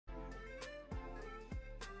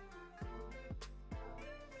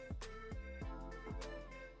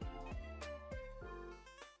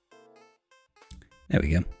There we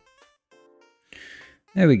go.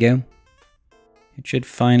 There we go. It should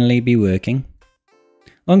finally be working.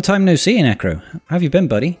 Long time no see, Necro. How have you been,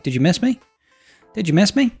 buddy? Did you miss me? Did you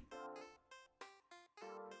miss me?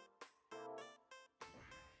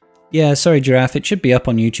 Yeah, sorry, Giraffe. It should be up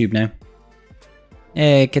on YouTube now.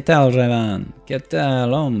 Eh, ¿qué tal, Revan? ¿Qué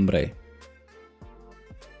tal, hombre?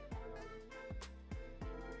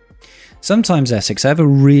 Sometimes, Essex, I have a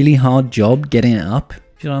really hard job getting it up. Do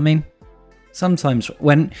you know what I mean? Sometimes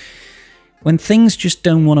when things just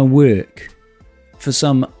don't want to work for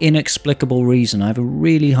some inexplicable reason, I have a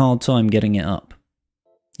really hard time getting it up.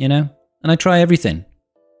 You know? And I try everything.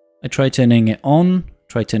 I try turning it on,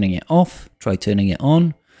 try turning it off, try turning it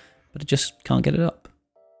on, but I just can't get it up.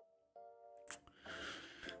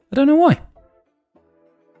 I don't know why.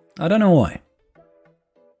 I don't know why.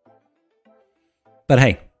 But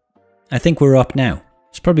hey, I think we're up now.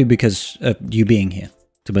 It's probably because of you being here,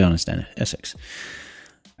 to be honest, Essex.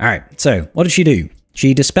 Alright, so what does she do?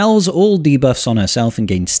 She dispels all debuffs on herself and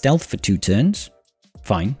gains stealth for 2 turns.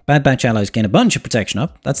 Fine. Bad Batch allies gain a bunch of protection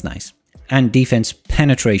up. That's nice. And defense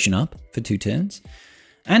penetration up for 2 turns.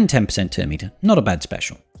 And 10% turn meter. Not a bad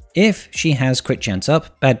special. If she has crit chance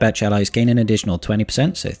up, Bad Batch allies gain an additional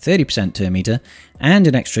 20%, so 30% turn meter, and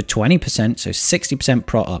an extra 20%, so 60%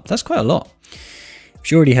 prot up. That's quite a lot. If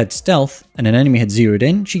she already had stealth and an enemy had zeroed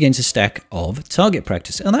in, she gains a stack of target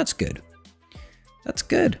practice. And that's good. That's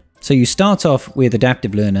good. So you start off with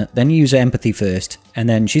Adaptive Learner, then you use Empathy first, and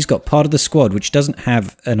then she's got part of the squad which doesn't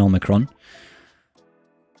have an Omicron.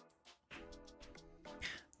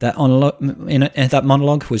 That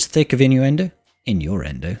monologue was thick of innuendo.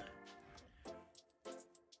 Innuendo.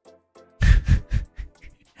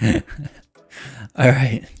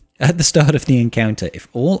 Alright. At the start of the encounter, if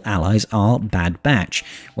all allies are Bad Batch,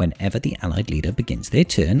 whenever the allied leader begins their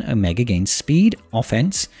turn, Omega gains speed,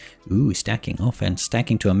 offense, stacking offense,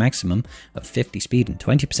 stacking to a maximum of 50 speed and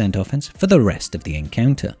 20% offense for the rest of the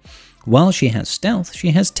encounter. While she has stealth, she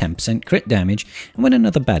has 10% crit damage, and when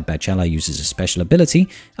another Bad Batch ally uses a special ability,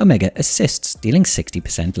 Omega assists, dealing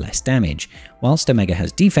 60% less damage. Whilst Omega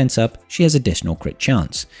has defense up, she has additional crit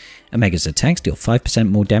chance. Omega's attacks deal 5%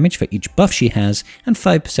 more damage for each buff she has, and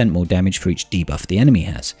 5% more damage for each debuff the enemy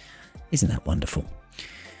has. Isn't that wonderful?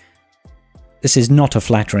 This is not a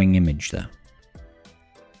flattering image, though.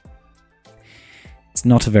 It's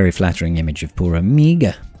not a very flattering image of poor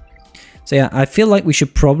Omega. So yeah, I feel like we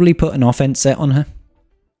should probably put an offense set on her.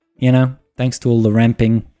 You know, thanks to all the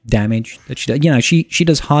ramping damage that she does. You know, she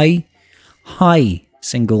does high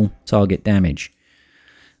single target damage.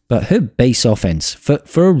 But her base offense,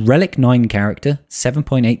 for a Relic 9 character,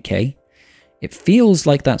 7.8k, it feels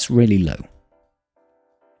like that's really low.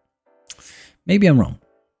 Maybe I'm wrong.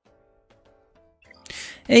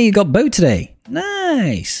 Hey, you got Bo today.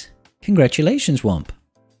 Nice. Congratulations, Wamp.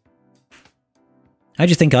 How do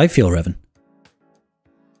you think I feel, Revan?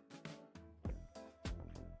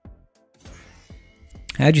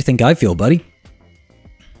 How do you think I feel, buddy?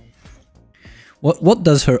 What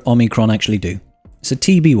does her Omicron actually do? It's a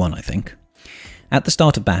TB one, I think. At the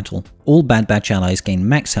start of battle, all Bad Batch allies gain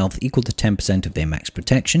max health equal to 10% of their max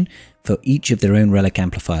protection, for each of their own relic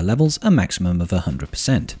amplifier levels, a maximum of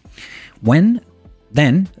 100%.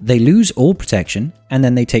 Then they lose all protection, and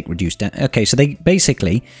then they take reduced damage. Okay, so they're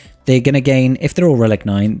going to gain, if they're all Relic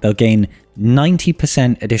 9, they'll gain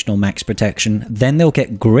 90% additional max protection, then they'll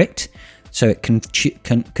get Grit, so it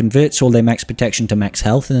converts all their max protection to max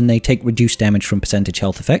health, and then they take reduced damage from percentage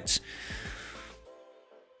health effects.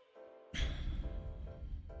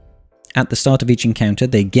 At the start of each encounter,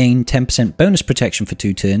 they gain 10% bonus protection for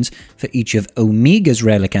 2 turns for each of Omega's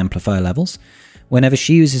relic amplifier levels. Whenever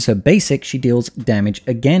she uses her basic, she deals damage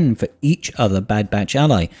again for each other Bad Batch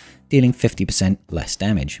ally, dealing 50% less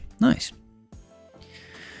damage. Nice.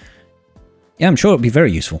 Yeah, I'm sure it'll be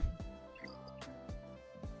very useful.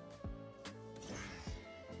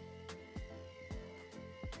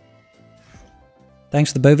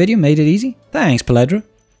 Thanks for the bow video, made it easy. Thanks, Paledra.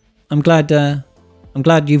 I'm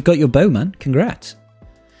glad you've got your bow, man. Congrats.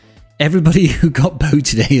 Everybody who got bow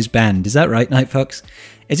today is banned. Is that right, Night Fox?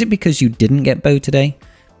 Is it because you didn't get bow today?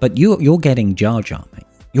 But you're getting Jar Jar, mate.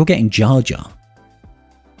 You're getting Jar Jar.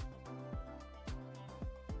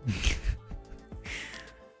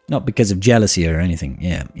 Not because of jealousy or anything.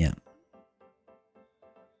 Yeah.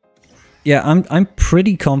 Yeah, I'm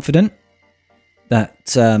pretty confident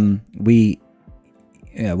that we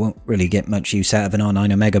won't really get much use out of an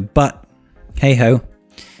R9 Omega, but hey ho.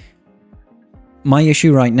 My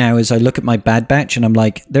issue right now is I look at my Bad Batch and I'm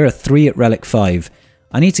like, there are 3 at Relic 5.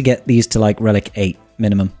 I need to get these to like Relic 8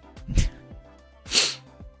 minimum.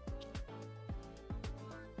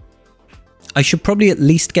 I should probably at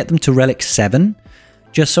least get them to Relic 7,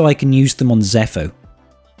 just so I can use them on Zepho.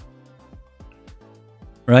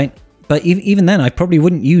 Right? But even then, I probably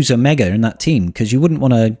wouldn't use Omega in that team, because you wouldn't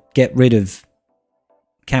want to get rid of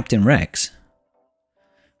Captain Rex.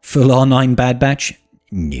 Full R9 Bad Batch?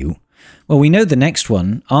 No. Well, we know the next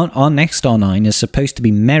one. Our next R9 is supposed to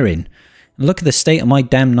be Merrin. And look at the state of my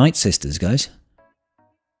damn Night Sisters, guys.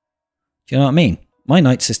 Do you know what I mean? My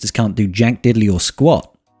Night Sisters can't do jack diddly or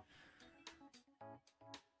squat.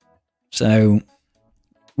 So,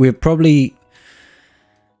 we're probably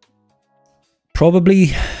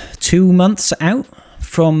 2 months out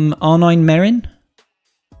from R9 Merrin,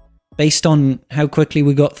 based on how quickly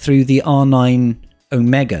we got through the R9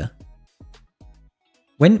 Omega.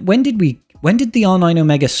 When did the R9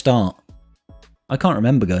 Omega start? I can't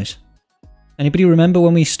remember, guys. Anybody remember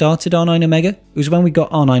when we started R9 Omega? It was when we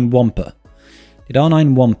got R9 Wampa. Did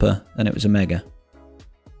R9 Wampa, then it was Omega.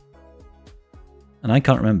 And I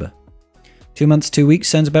can't remember. 2 months, 2 weeks,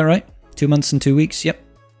 sounds about right? 2 months and 2 weeks, yep.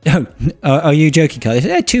 Oh, are you joking, Carly?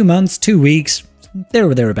 2 months, 2 weeks, there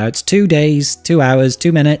or thereabouts. 2 days, 2 hours,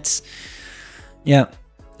 2 minutes. Yeah.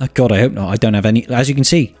 Oh, God, I hope not. I don't have any. As you can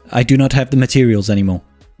see, I do not have the materials anymore.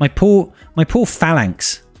 My poor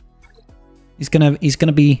phalanx. He's gonna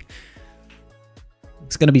be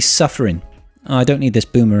suffering. Oh, I don't need this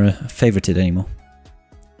boomer favorited anymore.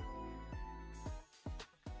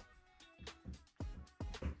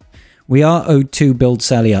 We are owed 2 build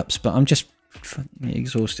Sally ups, but I'm just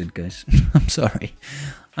exhausted, guys. I'm sorry.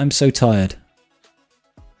 I'm so tired.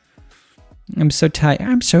 I'm so tired.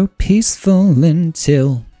 I'm so peaceful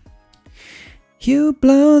until you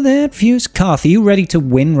blow that fuse. Karth, are you ready to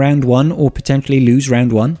win round 1 or potentially lose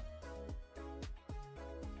round 1?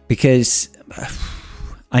 Because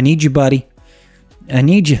I need you, buddy. I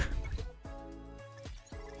need you.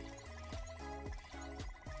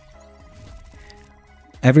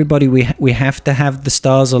 Everybody, we have to have the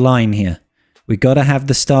stars align here. We gotta have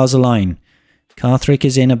the stars align. Karthrick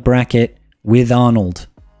is in a bracket with Arnold.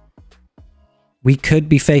 We could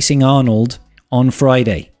be facing Arnold on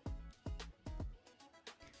Friday.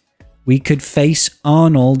 We could face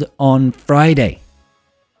Arnold on Friday.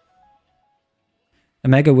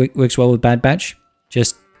 Omega works well with Bad Batch.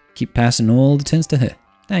 Just keep passing all the turns to her.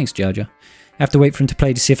 Thanks, Jar Jar. Have to wait for him to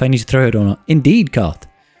play to see if I need to throw it or not. Indeed, Karth.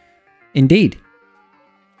 Indeed.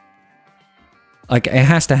 Like, it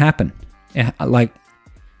has to happen. Like,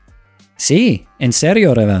 sí, en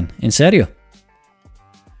serio, Revan, en serio.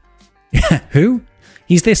 Who?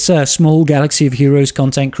 He's this small Galaxy of Heroes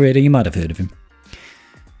content creator. You might have heard of him.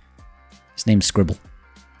 His name's Scribble.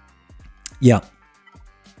 Yeah.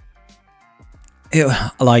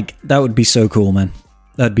 Like, that would be so cool, man.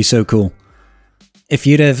 That'd be so cool. If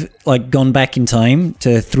you'd have, like, gone back in time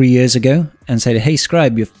to 3 years ago and said, hey,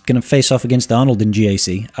 Scribe, you're going to face off against Arnold in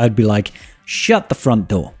GAC, I'd be like, shut the front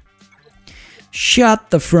door. Shut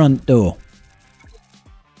the front door.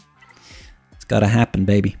 It's got to happen,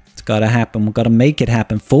 baby. It's got to happen. We've got to make it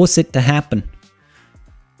happen. Force it to happen.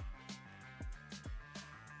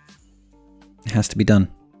 It has to be done.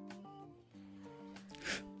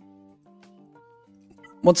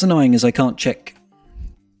 What's annoying is I can't check.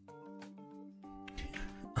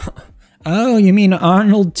 Oh, you mean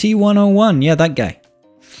Arnold T101? Yeah, that guy.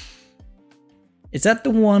 Is that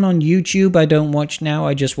the one on YouTube I don't watch now?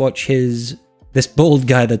 I just watch this bald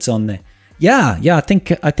guy that's on there. Yeah, I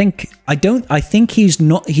think he's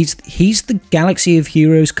not, he's the Galaxy of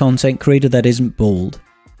Heroes content creator that isn't bald.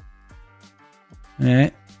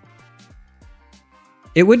 Alright.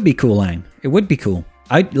 It would be cool, Ang. It would be cool.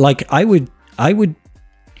 I would,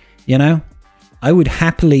 you know, I would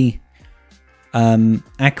happily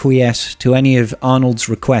acquiesce to any of Arnold's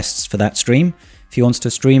requests for that stream. If he wants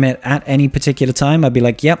to stream it at any particular time, I'd be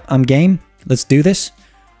like, yep, I'm game. Let's do this.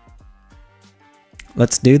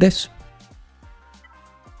 Let's do this.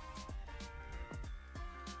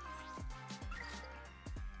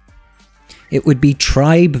 It would be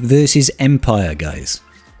Tribe versus Empire, guys.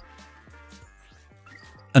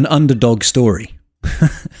 An underdog story.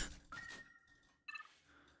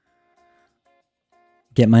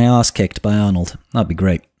 Get my ass kicked by Arnold. That'd be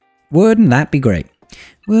great. Wouldn't that be great?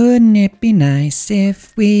 Wouldn't it be nice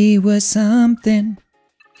if we were something?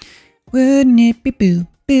 Wouldn't it be boo,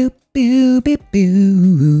 boo, boo, boo,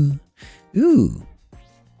 boo? Ooh.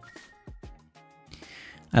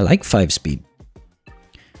 I like 5-speed.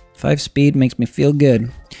 5-speed makes me feel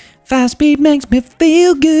good. 5-speed makes me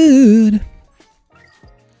feel good.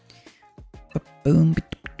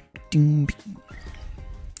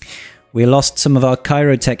 We lost some of our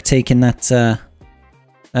Chirotech taking that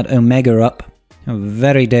Omega up.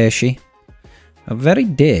 Very dare she. How very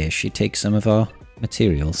dare she take some of our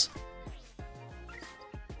materials.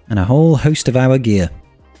 And a whole host of our gear.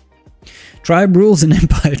 Tribe rules and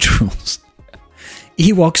Empire rules.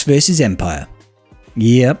 Ewoks versus Empire.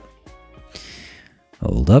 Yep.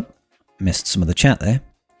 Hold up. Missed some of the chat there.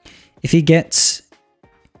 If he gets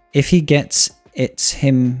it's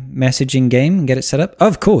him messaging game and get it set up.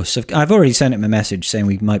 Of course. I've already sent him a message saying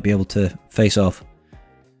we might be able to face off.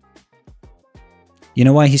 You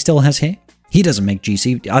know why he still has hair? He doesn't make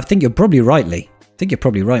GC. I think you're probably right, Lee. I think you're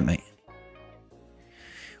probably right, mate.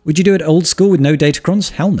 Would you do it old school with no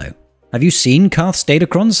datacrons? Hell no. Have you seen Karth's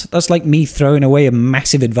datacrons? That's like me throwing away a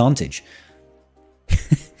massive advantage.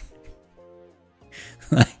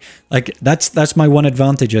 Like that's my one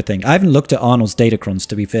advantage, I think. I haven't looked at Arnold's datacrons,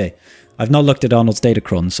 to be fair. I've not looked at Arnold's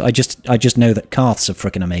datacrons. I just know that Karth's are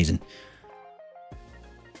freaking amazing.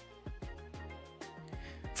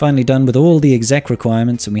 Finally done with all the exec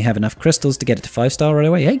requirements, and we have enough crystals to get it to 5-star right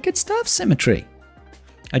away. Hey, good stuff, Symmetry.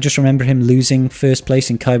 I just remember him losing first place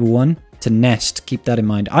in Kyber 1 to Nest. Keep that in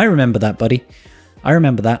mind. I remember that, buddy. I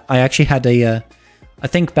remember that. I actually had a... I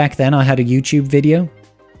think back then I had a YouTube video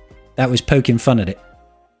that was poking fun at it.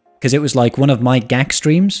 Because it was like one of my GAC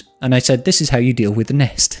streams, and I said, this is how you deal with the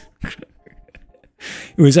Nest.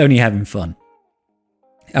 It was only having fun.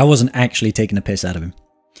 I wasn't actually taking a piss out of him.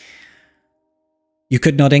 You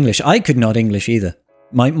could not English. I could not English either.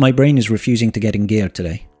 My brain is refusing to get in gear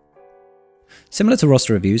today. Similar to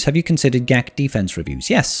roster reviews, have you considered GAC defense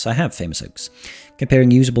reviews? Yes, I have, Famous Oaks.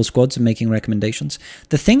 Comparing usable squads and making recommendations.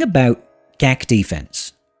 The thing about GAC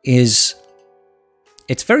defense is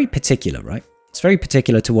it's very particular, right? It's very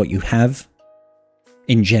particular to what you have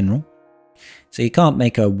in general. So you can't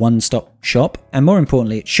make a one-stop shop. And more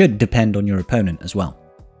importantly, it should depend on your opponent as well,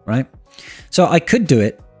 right? So I could do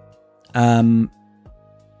it. I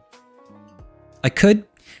could.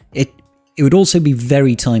 It would also be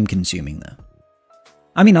very time-consuming, though.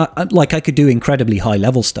 I mean, I could do incredibly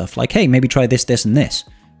high-level stuff, like, hey, maybe try this, this, and this,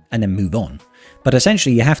 and then move on. But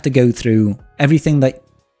essentially, you have to go through everything that,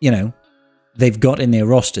 you know, they've got in their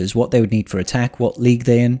rosters, what they would need for attack, what league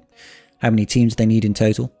they're in, how many teams they need in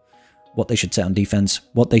total, what they should set on defense,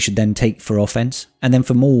 what they should then take for offense. And then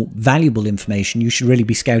for more valuable information, you should really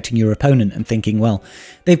be scouting your opponent and thinking, well,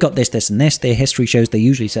 they've got this, this, and this. Their history shows they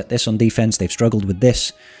usually set this on defense. They've struggled with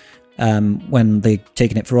this when they're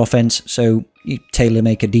taking it for offense. So you tailor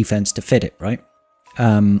make a defense to fit it, right?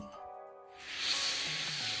 But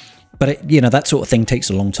it, you know, that sort of thing takes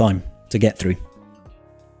a long time to get through.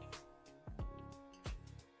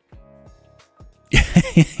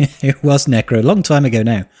 It was Necro a long time ago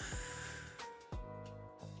now.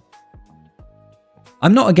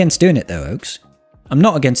 I'm not against doing it though, Oaks. I'm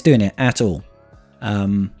not against doing it at all.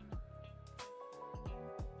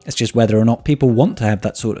 It's just whether or not people want to have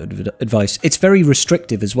that sort of advice. It's very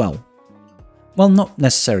restrictive as well. Well, not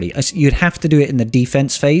necessarily. You'd have to do it in the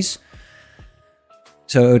defense phase.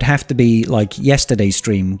 So it would have to be like yesterday's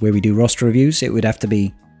stream where we do roster reviews. It would have to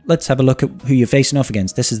be, let's have a look at who you're facing off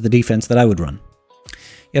against. This is the defense that I would run.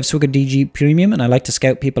 You have swgoh DG Premium, and I like to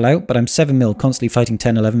scout people out, but I'm 7 mil, constantly fighting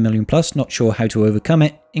 10, 11 million plus. Not sure how to overcome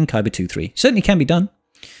it in Kyber 2-3. Certainly can be done.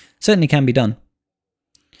 Certainly can be done.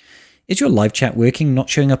 Is your live chat working, not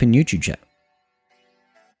showing up in YouTube chat?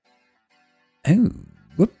 Oh,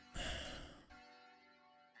 whoop.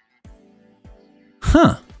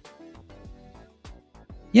 Huh.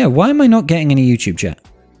 Yeah, why am I not getting any YouTube chat?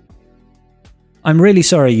 I'm really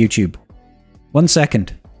sorry, YouTube. 1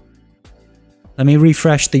 second. Let me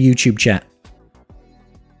refresh the YouTube chat.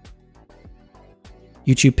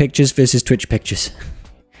 YouTube pictures versus Twitch pictures.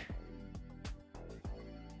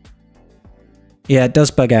 Yeah, it does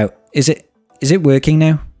bug out. Is it working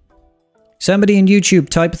now? Somebody in YouTube,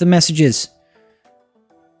 type the messages.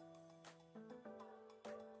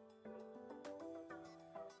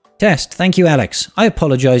 Test. Thank you, Alex. I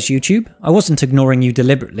apologize, YouTube. I wasn't ignoring you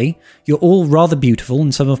deliberately. You're all rather beautiful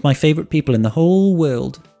and some of my favorite people in the whole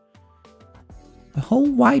world. The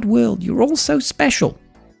whole wide world. You're all so special.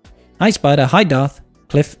 Hi, Spider. Hi, Darth.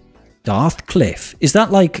 Cliff. Darth Cliff. Is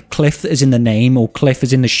that like Cliff as in the name or Cliff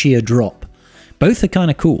as in the sheer drop? Both are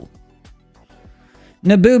kind of cool.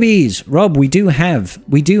 Naboobies. Rob, we do have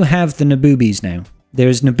the Naboobies now.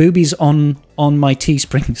 There's Naboobies on my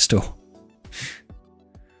Teespring store.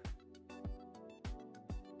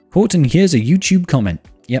 Horton, here's a YouTube comment.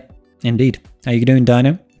 Yep, indeed. How you doing,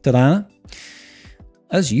 Dino? Ta-da.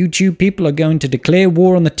 Us YouTube people are going to declare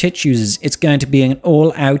war on the Titch users. It's going to be an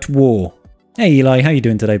all-out war. Hey, Eli, how you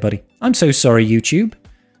doing today, buddy? I'm so sorry, YouTube.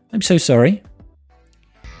 I'm so sorry.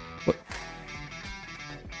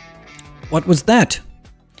 What was that?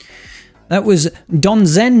 That was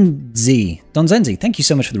Donzenzi. Donzenzi, thank you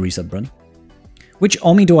so much for the resub, bro. Which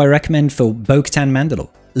Omi do I recommend for Bo-Katan Mandalore?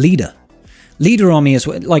 Leader. Leader Omi is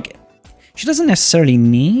like, she doesn't necessarily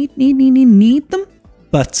need them,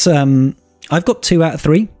 but I've got 2 out of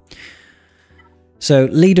 3. So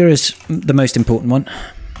Leader is the most important one.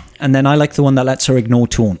 And then I like the one that lets her ignore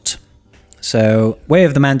taunt. So Way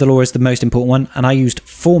of the Mandalore is the most important one, and I used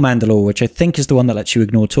 4 Mandalore, which I think is the one that lets you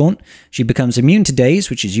ignore taunt. She becomes immune to daze,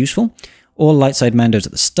 which is useful. All light side Mandos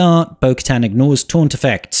at the start. Bo-Katan ignores taunt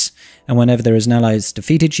effects, and whenever there is an ally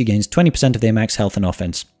defeated, she gains 20% of their max health and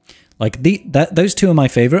offense. Like those 2 are my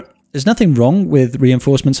favorite. There's nothing wrong with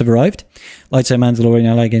reinforcements have arrived. Light side Mandalorian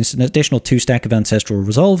ally against an additional 2 stack of ancestral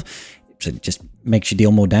resolve. So it just makes you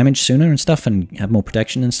deal more damage sooner and stuff, and have more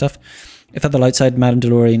protection and stuff. If at the light side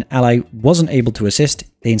Mandalorian ally wasn't able to assist,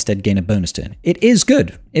 they instead gain a bonus turn. It is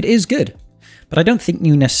good. It is good. But I don't think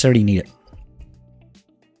you necessarily need it.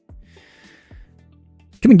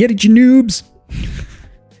 Come and get it, you noobs.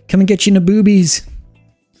 Come and get you boobies.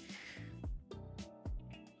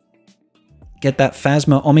 Get that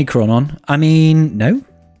Phasma Omicron on. I mean, no.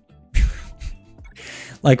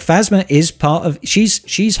 Like, Phasma is part of... She's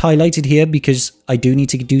highlighted here because I do need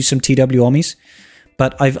to do some TW Omis.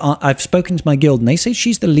 But I've spoken to my guild, and they say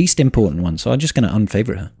she's the least important one, so I'm just going to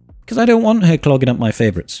unfavorite her. Because I don't want her clogging up my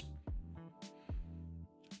favorites.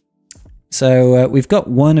 So, we've got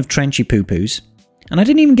one of Trenchy Poo-Poos. And I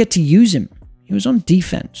didn't even get to use him. He was on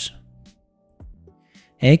defense.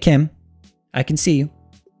 Hey, Kim. I can see you.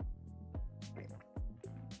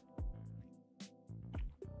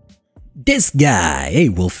 This guy. Hey,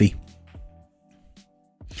 Wolfie.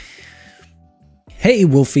 Hey,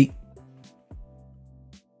 Wolfie.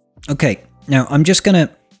 Okay, now I'm just gonna...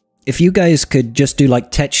 If you guys could just do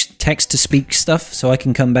like text-to-speak stuff so I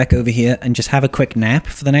can come back over here and just have a quick nap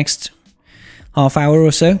for the next half hour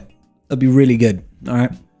or so, that'd be really good.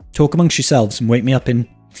 Alright, talk amongst yourselves and wake me up in,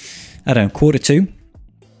 I don't know, 1:45.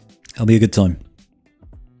 That'll be a good time.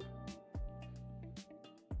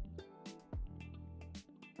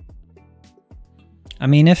 I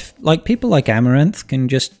mean, if like people like Amaranth can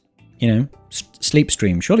just, you know, sleep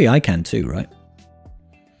stream, surely I can too, right?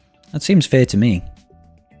 That seems fair to me.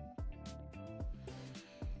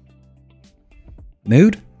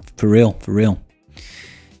 Mood? For real, for real.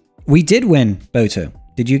 We did win, Boto.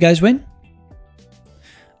 Did you guys win?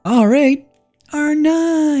 R8,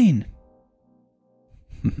 R9.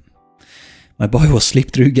 My boy will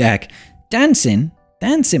sleep through GAC. Dancing,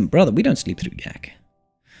 brother, we don't sleep through GAC.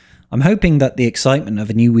 I'm hoping that the excitement of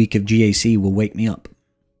a new week of GAC will wake me up.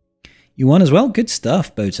 You won as well? Good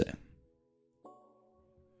stuff, Boto.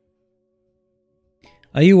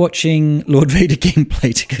 Are you watching Lord Vader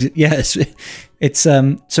gameplay to go to... Yes, it's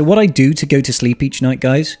so what I do to go to sleep each night,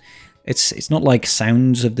 guys, it's not like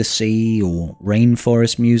sounds of the sea or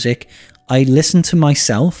rainforest music. I listen to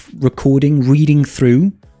myself reading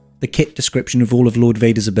through the kit description of all of Lord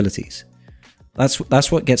Vader's abilities.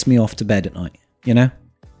 That's what gets me off to bed at night, you know?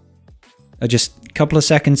 I just a couple of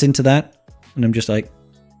seconds into that and I'm just like,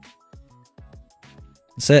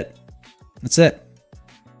 that's it. That's it.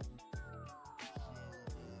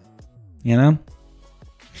 You know?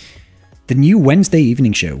 The new Wednesday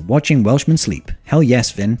evening show, watching Welshmen sleep. Hell yes,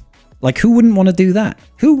 Vin. Like, who wouldn't want to do that?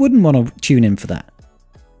 Who wouldn't want to tune in for that?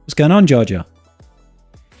 What's going on, Jar Jar?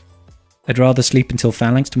 I'd rather sleep until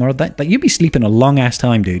Phalanx tomorrow. That you'd be sleeping a long-ass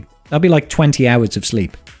time, dude. That'd be like 20 hours of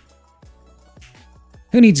sleep.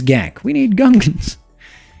 Who needs GAC? We need Gungans.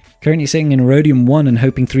 Currently sitting in Erodium 1 and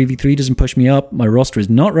hoping 3v3 doesn't push me up. My roster is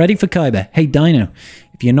not ready for Kyber. Hey, Dino.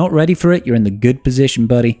 If you're not ready for it, you're in the good position,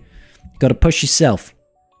 buddy. Gotta push yourself.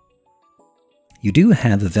 You do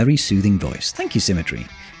have a very soothing voice. Thank you, Symmetry.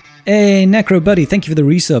 Hey, Necro Buddy, thank you for the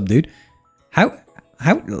resub, dude. How,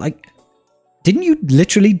 like, didn't you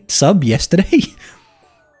literally sub yesterday?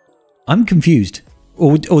 I'm confused.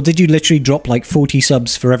 Or did you literally drop like 40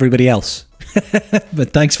 subs for everybody else?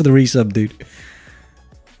 But thanks for the resub, dude.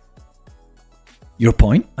 Your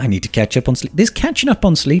point? I need to catch up on sleep. There's catching up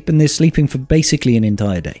on sleep and there's sleeping for basically an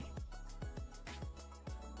entire day.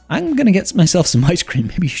 I'm gonna get myself some ice cream.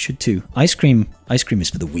 Maybe you should too. Ice cream is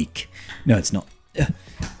for the weak. No, it's not.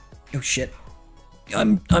 Oh shit.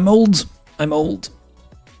 I'm old. I'm old.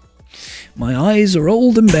 My eyes are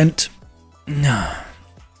old and bent. No.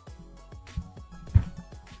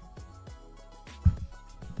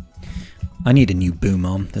 I need a new boom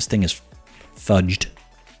arm. This thing is fudged.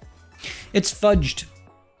 It's fudged.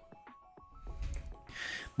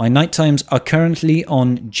 My night times are currently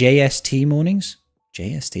on JST mornings.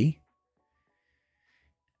 JST?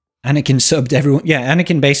 Anakin subbed everyone. Yeah,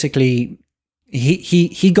 Anakin basically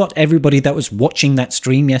He got everybody that was watching that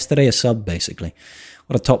stream yesterday a sub, basically.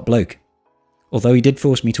 What a top bloke. Although he did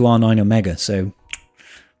force me to R9 Omega, so I'm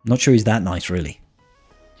not sure he's that nice, really.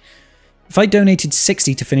 If I donated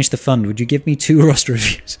 60 to finish the fund, would you give me 2 roster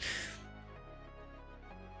reviews?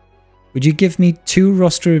 Would you give me 2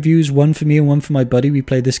 roster reviews, 1 for me and 1 for my buddy? We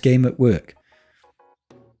played this game at work.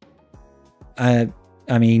 I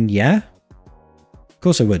mean, yeah. Of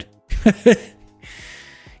course I would.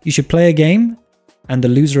 You should play a game and the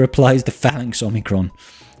loser applies the Phalanx Omicron.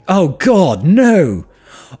 Oh god, no!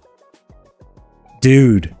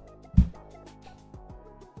 Dude.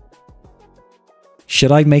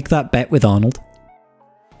 Should I make that bet with Arnold?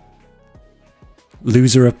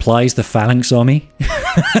 Loser applies the Phalanx Ommy?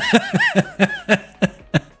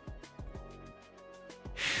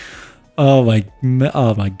 Oh my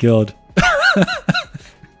god.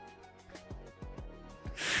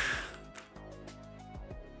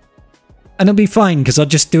 And it'll be fine, because I'll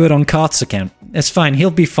just do it on Karth's account. It's fine, he'll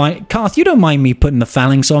be fine. Karth, you don't mind me putting the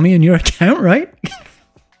Phalanx on me in your account, right?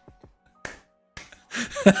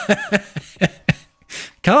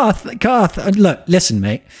 Karth, look, listen,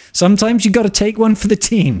 mate. Sometimes you got to take one for the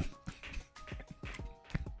team.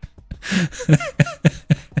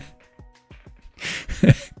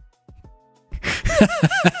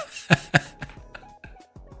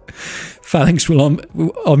 Phalanx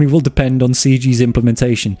will depend on CG's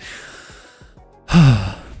implementation.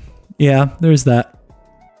 Yeah, there is that.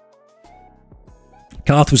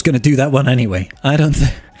 Karth was going to do that one anyway. I don't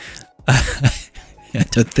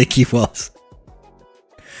think he was.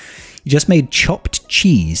 You just made chopped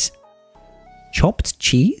cheese. Chopped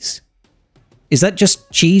cheese? Is that just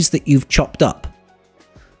cheese that you've chopped up?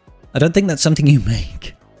 I don't think that's something you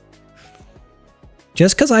make.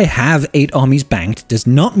 Just because I have 8 armies banked does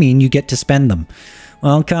not mean you get to spend them.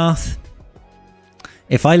 Well, Karth,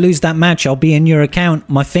 if I lose that match, I'll be in your account.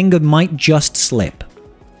 My finger might just slip.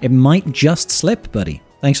 It might just slip, buddy.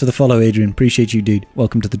 Thanks for the follow, Adrian. Appreciate you, dude.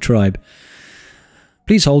 Welcome to the tribe.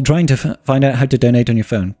 Please hold, trying to find out how to donate on your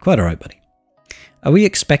phone. Quite alright, buddy. Are we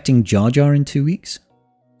expecting Jar Jar in 2 weeks?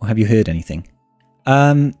 Or have you heard anything?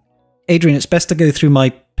 Adrian, it's best to go through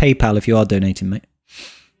my PayPal if you are donating, mate.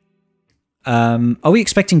 Are we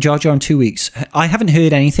expecting Jar Jar in 2 weeks? I haven't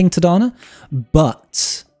heard anything, Tadana,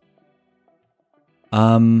 but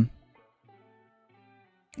I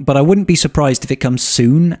wouldn't be surprised if it comes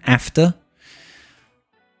soon after.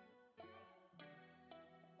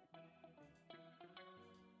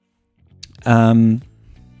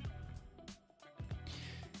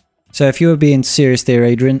 So if you were being serious there,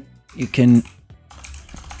 Adrian, you can...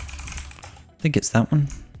 I think it's that one.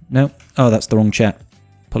 No. Oh, that's the wrong chat.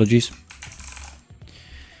 Apologies.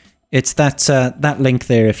 It's that that link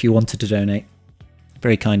there if you wanted to donate.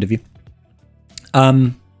 Very kind of you.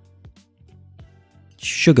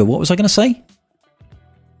 Sugar, what was I going to say?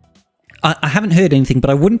 I haven't heard anything,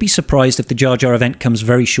 but I wouldn't be surprised if the Jar Jar event comes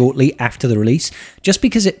very shortly after the release, just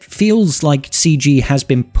because it feels like CG has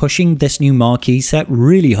been pushing this new marquee set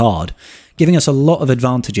really hard, giving us a lot of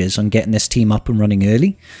advantages on getting this team up and running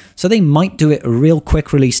early. So they might do it a real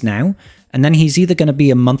quick release now, and then he's either going to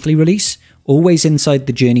be a monthly release, always inside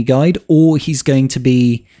the journey guide, or he's going to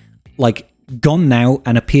be like gone now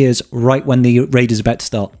and appears right when the raid is about to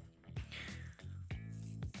start.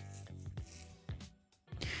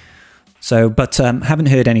 So, but haven't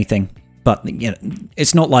heard anything. But you know,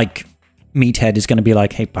 it's not like Meathead is going to be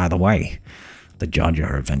like, hey, by the way, the Jar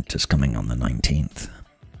Jar event is coming on the 19th.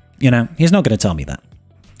 You know, he's not going to tell me that.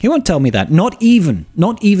 He won't tell me that. Not even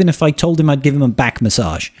if I told him I'd give him a back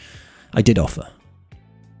massage. I did offer.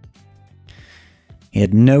 He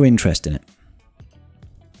had no interest in it.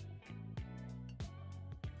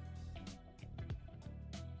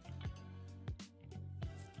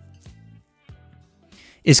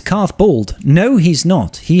 Is Karth bald? No, he's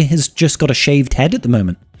not. He has just got a shaved head at the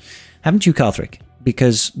moment. Haven't you, Karthric?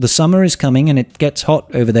 Because the summer is coming and it gets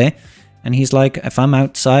hot over there. And he's like, if I'm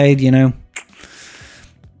outside, you know...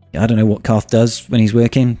 I don't know what Karth does when he's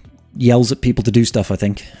working. Yells at people to do stuff, I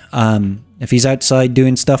think. If he's outside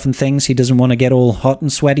doing stuff and things, he doesn't want to get all hot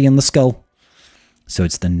and sweaty in the skull. So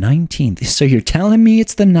it's the 19th. So you're telling me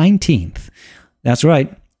it's the 19th? That's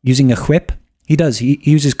right. Using a whip. He does. He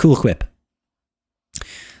uses cool whip.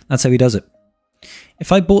 That's how he does it.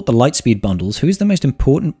 If I bought the Lightspeed bundles, who is the most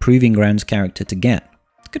important Proving Grounds character to get?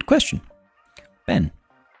 Good question. Ben.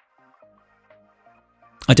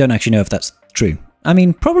 I don't actually know if that's true. I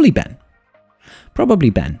mean, probably Ben. Probably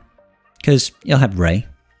Ben. Because you'll have Rey.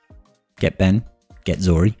 Get Ben. Get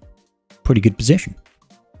Zorii. Pretty good position.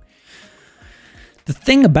 The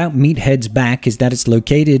thing about Meathead's back is that it's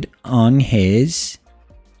located on his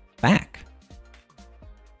back.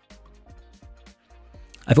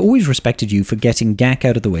 I've always respected you for getting GAC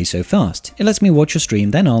out of the way so fast. It lets me watch your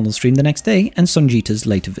stream, then Arnold's stream the next day, and Sunjita's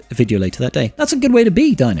video later that day. That's a good way to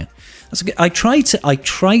be, Dino. That's a good, I try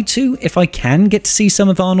to, if I can, get to see some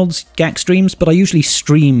of Arnold's GAC streams, but I usually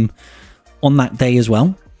stream on that day as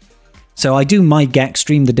well. So I do my GAC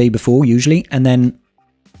stream the day before, usually, and then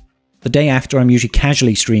the day after I'm usually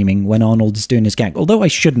casually streaming when Arnold is doing his GAC. Although I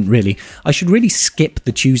shouldn't really. I should really skip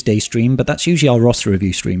the Tuesday stream, but that's usually our roster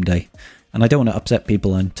review stream day. And I don't want to upset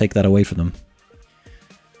people and take that away from them.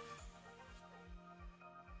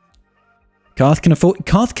 Karth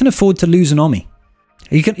can afford to lose an Omni.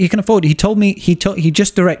 He can afford. He told me, he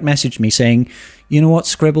just direct messaged me saying, you know what,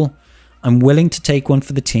 Scribble, I'm willing to take one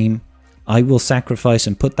for the team. I will sacrifice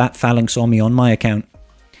and put that Phalanx Omni on my account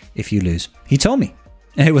if you lose. He told me.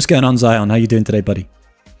 Hey, what's going on, Zion? How you doing today, buddy?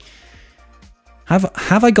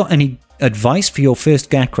 Have I got any advice for your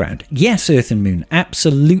first GAC round? Yes, Earth and Moon,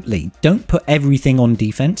 absolutely. Don't put everything on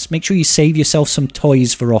defense. Make sure you save yourself some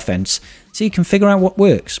toys for offense so you can figure out what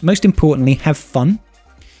works. Most importantly, have fun.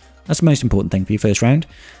 That's the most important thing for your first round.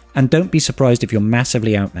 And don't be surprised if you're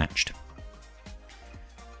massively outmatched.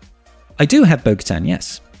 I do have Bo-Katan,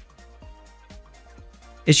 yes.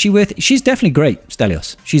 Is she worth it? She's definitely great,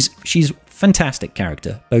 Stelios. She's fantastic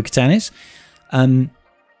character, Bo-Katan is.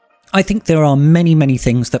 I think there are many, many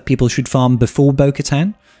things that people should farm before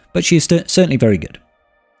Bo-Katan, but she is certainly very good.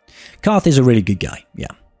 Karth is a really good guy, yeah.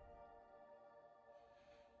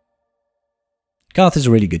 Karth is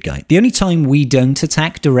a really good guy. The only time we don't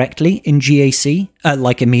attack directly in GAC,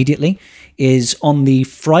 like immediately, is on the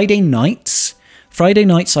Friday nights. Friday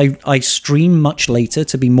nights I stream much later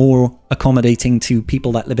to be more accommodating to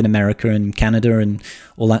people that live in America and Canada and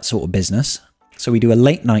all that sort of business. So we do a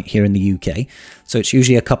late night here in the UK. So it's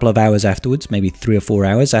usually a couple of hours afterwards, maybe 3 or 4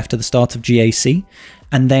 hours after the start of GAC.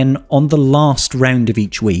 And then on the last round of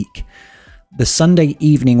each week, the Sunday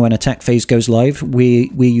evening when Attack Phase goes live, we're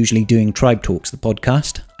usually doing Tribe Talks, the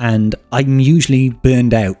podcast. And I'm usually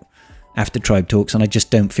burned out after Tribe Talks and I just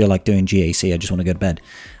don't feel like doing GAC. I just want to go to bed.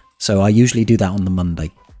 So I usually do that on the Monday.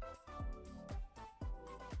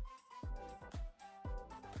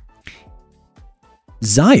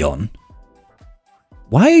 Zion?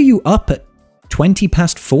 Why are you up at 20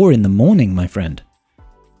 past 4 in the morning, my friend?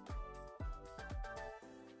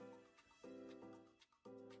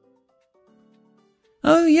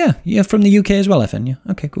 Oh, yeah. You're from the UK as well, FN, yeah.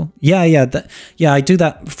 Okay, cool. Yeah, I do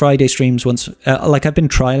that Friday streams once. Like, I've been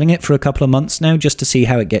trialing it for a couple of months now just to see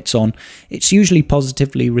how it gets on. It's usually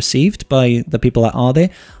positively received by the people that are there.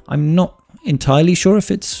 I'm not entirely sure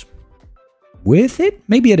if it's worth it.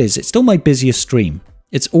 Maybe it is. It's still my busiest stream.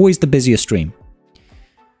 It's always the busiest stream.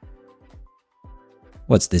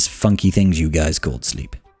 What's this funky things you guys called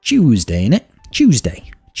sleep? Tuesday, innit?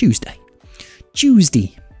 Tuesday.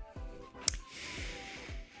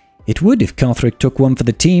 It would if Carthrick took one for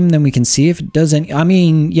the team, then we can see if it does any... I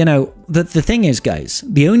mean, you know, the thing is, guys,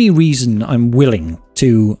 the only reason I'm willing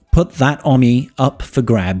to put that Omni up for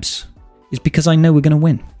grabs is because I know we're going to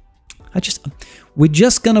win. We're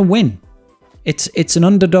just going to win. It's an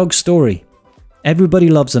underdog story. Everybody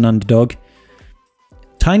loves an underdog.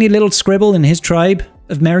 Tiny little Scribble and his tribe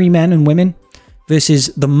of merry men and women versus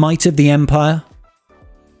the might of the Empire.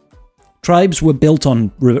 Tribes were built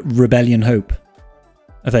on rebellion hope,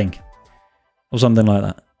 I think. Or something like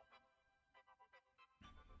that.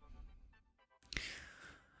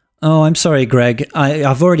 Oh, I'm sorry, Greg.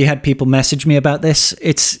 I've already had people message me about this.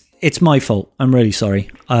 It's my fault. I'm really sorry.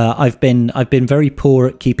 I've been very poor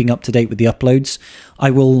at keeping up to date with the uploads.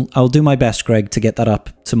 I'll do my best, Greg, to get that up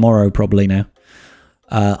tomorrow probably now.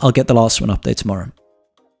 I'll get the last one up there tomorrow.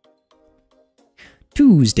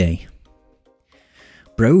 Tuesday.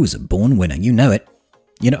 Bro's a born winner, you know it.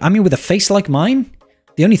 You know, I mean, with a face like mine,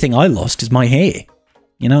 the only thing I lost is my hair.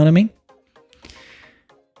 You know what I mean?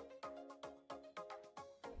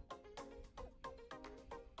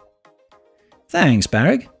 Thanks,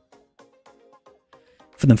 Barrig.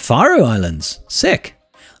 For the Faroe Islands. Sick.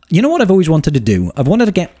 You know what I've always wanted to do? I've wanted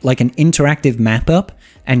to get like an interactive map up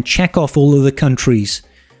and check off all of the countries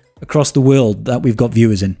across the world that we've got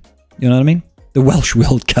viewers in. You know what I mean? The Welsh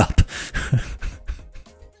World Cup.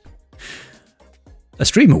 A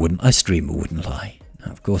streamer wouldn't lie. No,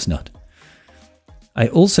 of course not. I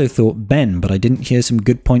also thought Ben, but I didn't hear some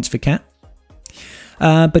good points for Cat.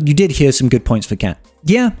 But you did hear some good points for Cat.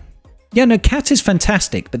 Yeah. Yeah, no, Cat is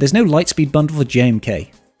fantastic, but there's no Lightspeed bundle for JMK.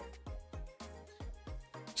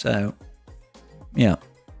 So, yeah.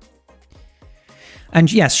 And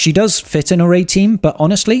yes, she does fit an array team, but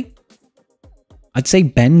honestly, I'd say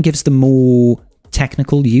Ben gives the more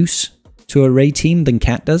technical use to array team than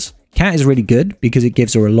Cat does. Cat is really good because it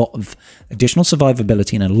gives her a lot of additional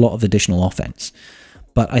survivability and a lot of additional offense.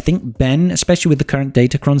 But I think Ben, especially with the current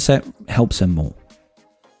Datacron set, helps her more.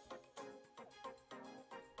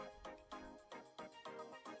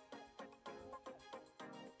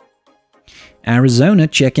 Arizona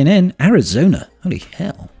checking in. Arizona. Holy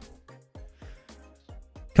hell.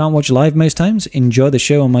 Can't watch live most times. Enjoy the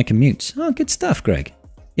show on my commutes. Oh, good stuff, Greg.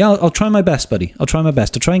 Yeah, I'll try my best, buddy. I'll try my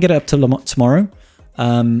best. I'll try and get it up till tomorrow.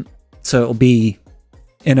 So it'll be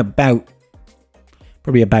in about...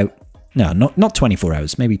 Probably about... No, not 24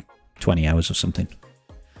 hours. Maybe 20 hours or something.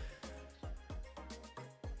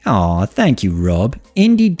 Aw, thank you, Rob.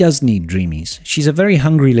 Indy does need dreamies. She's a very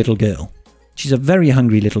hungry little girl. She's a very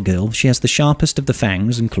hungry little girl. She has the sharpest of the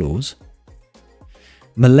fangs and claws.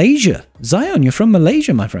 Malaysia. Zion, you're from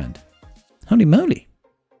Malaysia, my friend. Holy moly.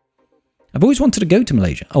 I've always wanted to go to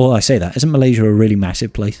Malaysia. Oh, well, I say that. Isn't Malaysia a really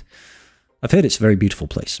massive place? I've heard it's a very beautiful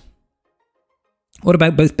place. What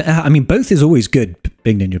about both? I mean, both is always good,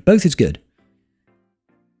 Big Ninja. Both is good.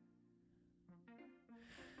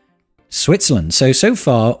 Switzerland. So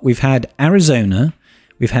far, we've had Arizona.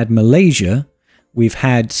 We've had Malaysia. We've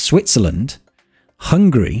had Switzerland.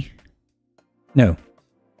 Hungary. No.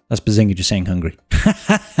 That's Bazinga just saying Hungary.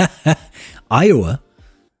 Iowa.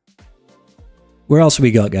 Where else have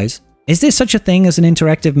we got, guys? Is there such a thing as an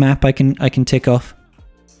interactive map I can tick off?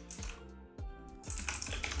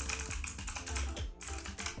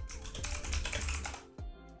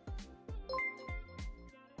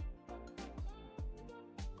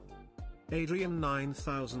 Adrian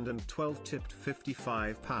 9012 tipped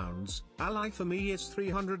 £55. Ally for me is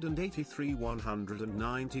 383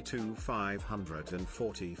 192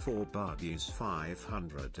 544 Buggies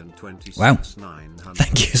 526 wow. 900.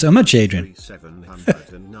 Thank you so much, Adrian.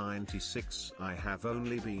 796. I have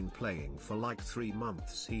only been playing for like 3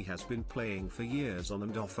 months. He has been playing for years on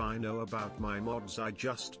and off. I know about my mods, I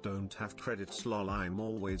just don't have credits. Lol, I'm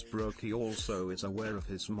always broke. He also is aware of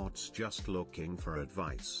his mods, just looking for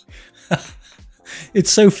advice.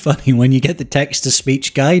 It's so funny when you get the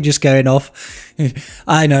text-to-speech guy just going off.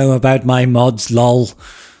 I know about my mods, lol.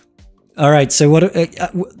 All right, so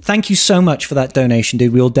thank you so much for that donation,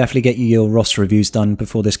 dude. We'll definitely get you your roster reviews done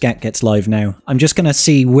before this GAC gets live now. I'm just going to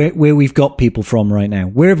see where we've got people from right now.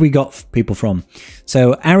 Where have we got people from?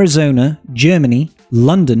 So Arizona, Germany,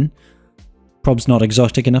 London. Prob's not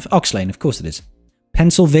exotic enough. Oxlane, of course it is.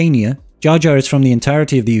 Pennsylvania. Jar Jar is from the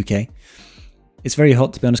entirety of the UK. It's very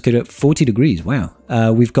hot, to be honest, at 40 degrees. Wow.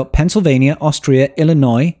 We've got Pennsylvania, Austria,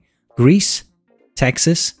 Illinois, Greece,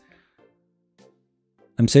 Texas.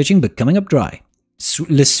 I'm searching, but coming up dry.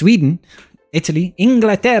 Sweden, Italy,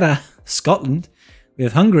 Inglaterra, Scotland. We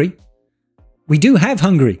have Hungary. We do have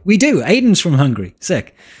Hungary. We do. Aiden's from Hungary.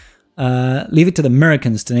 Sick. Leave it to the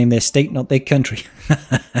Americans to name their state, not their country.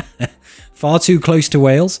 Far too close to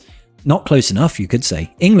Wales. Not close enough, you could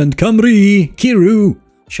say. England, Cymru, Kiru,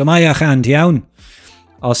 Shomaya Khan Tiawn.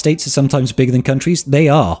 Our states are sometimes bigger than countries. They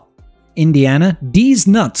are. Indiana, D's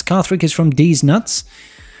Nuts. Carthrick is from D's Nuts.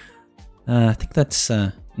 I think that's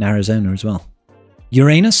in Arizona as well.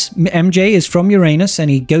 Uranus. MJ is from Uranus,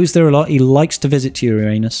 and he goes there a lot. He likes to visit to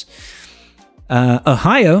Uranus.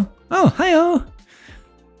 Ohio. Oh, Ohio.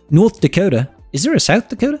 North Dakota. Is there a South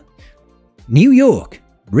Dakota? New York.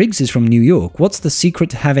 Briggs is from New York. What's the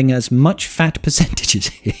secret to having as much fat percentages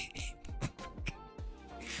here?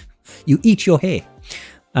 You eat your hair.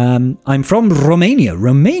 I'm from Romania.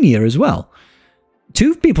 Romania as well.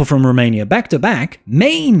 2 people from Romania, back to back.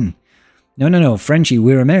 Maine. No, Frenchie,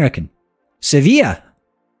 we're American. Sevilla.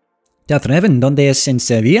 ¿Te atreven? ¿Dónde es en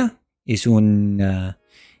Sevilla? Es una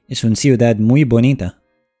ciudad muy bonita.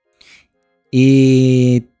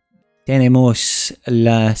 Y tenemos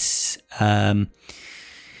las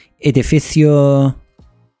edificio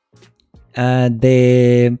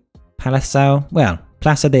de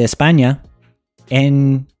Plaza de España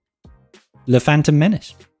en La Phantom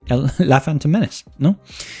Menace, ¿no?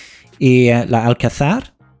 Y la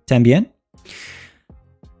Alcázar también.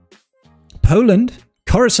 Poland,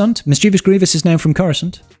 Coruscant. Mischievous Grievous is now from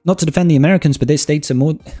Coruscant. Not to defend the Americans, but their states are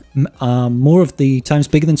more of the times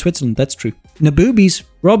bigger than Switzerland. That's true. Naboobies.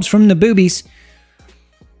 Rob's from Naboobies.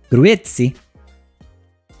 Gruetzi.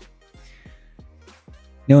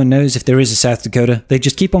 No one knows if there is a South Dakota. They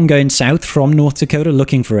just keep on going south from North Dakota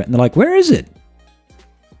looking for it. And they're like, where is it?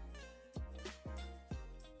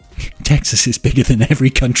 Texas is bigger than every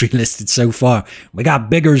country listed so far. We got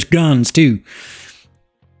bigger guns too.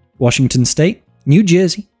 Washington State. New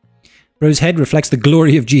Jersey. Rose head reflects the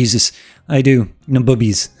glory of Jesus. I do. No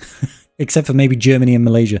boobies. Except for maybe Germany and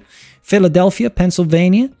Malaysia. Philadelphia,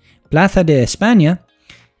 Pennsylvania. Plaza de España.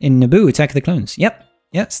 In Naboo, Attack of the Clones. Yep.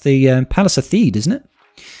 Yeah, it's the Palace of Theed, isn't it?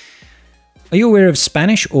 Are you aware of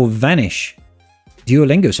Spanish or Vanish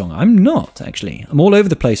Duolingo song? I'm not, actually. I'm all over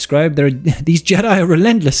the place, Scribe. These Jedi are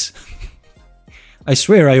relentless. I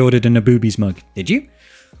swear I ordered a Naboobies mug. Did you?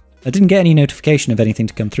 I didn't get any notification of anything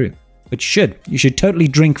to come through. But you should. You should totally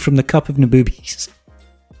drink from the cup of Naboobies.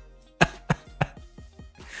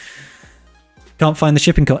 Can't find the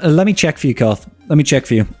shipping code. Let me check for you, Karth. Let me check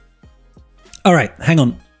for you. All right, hang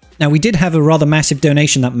on. Now, we did have a rather massive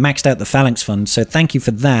donation that maxed out the Phalanx Fund, so thank you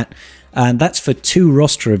for that. And that's for 2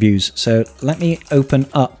 roster reviews. So let me open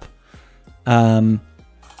up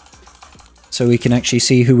so we can actually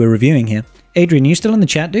see who we're reviewing here. Adrian, you still in the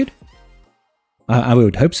chat, dude? I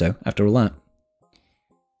would hope so, after all that.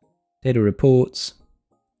 Data reports.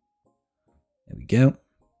 There we go.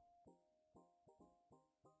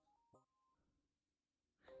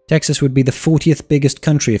 Texas would be the 40th biggest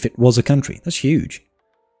country if it was a country. That's huge.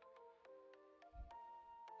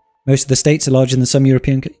 Most of the states are larger than some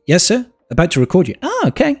European... Yes, sir? About to record you. Ah,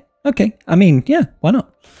 okay. Okay. I mean, yeah, why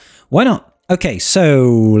not? Why not? Okay, so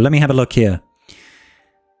let me have a look here.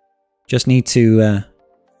 Just need to...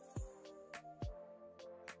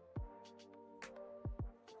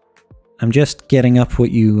 I'm just getting up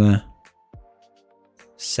what you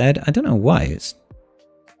said. I don't know why. It's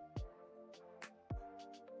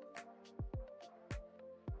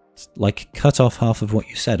like cut off half of what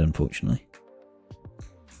you said, unfortunately.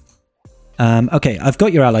 Okay, I've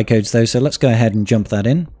got your ally codes though, so let's go ahead and jump that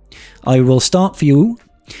in. I will start for you.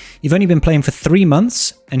 You've only been playing for 3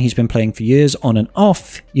 months, and he's been playing for years on and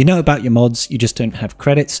off. You know about your mods, you just don't have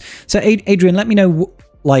credits. So Adrian, let me know,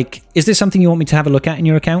 like, is this something you want me to have a look at in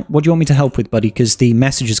your account? What do you want me to help with, buddy? Because the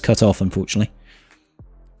message is cut off, unfortunately.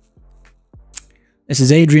 This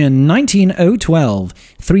is Adrian 19012,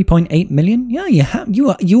 3.8 million. Yeah,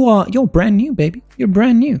 you're brand new, baby. You're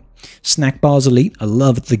brand new. Snack Bars Elite. I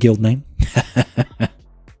love the guild name.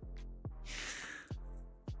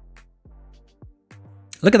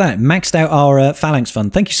 Look at that. Maxed out our Phalanx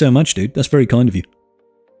Fund. Thank you so much, dude. That's very kind of you.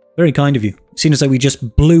 Very kind of you. Seeing as though we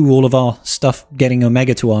just blew all of our stuff getting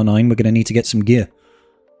Omega to R9, we're going to need to get some gear.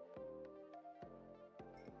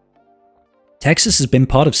 Texas has been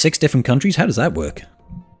part of 6 different countries? How does that work?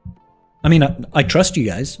 I mean, I trust you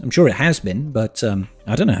guys. I'm sure it has been, but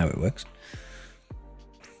I don't know how it works.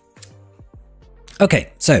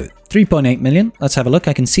 Okay, so 3.8 million. Let's have a look.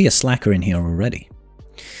 I can see a slacker in here already.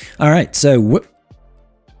 All right, so...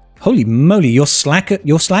 Holy moly, your slacker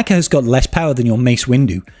has got less power than your Mace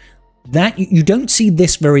Windu. That you don't see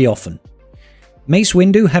this very often. Mace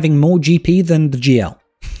Windu having more GP than the GL.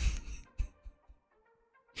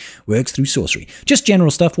 Works through sorcery. Just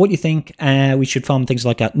general stuff. What do you think? We should farm things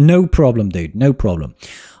like that. No problem, dude. No problem.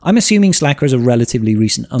 I'm assuming Slacker is a relatively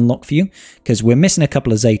recent unlock for you, because we're missing a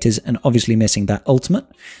couple of Zetas and obviously missing that ultimate.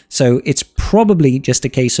 So it's probably just a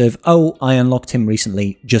case of, oh, I unlocked him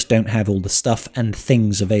recently, just don't have all the stuff and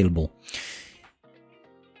things available.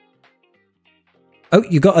 Oh,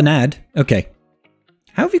 you got an ad? Okay.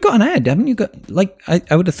 How have you got an ad? Haven't you got, like,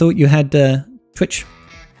 I would have thought you had Twitch.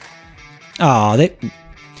 Ah,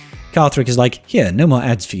 Carthrick is like, here, no more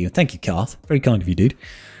ads for you. Thank you, Carth. Very kind of you, dude.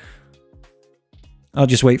 I'll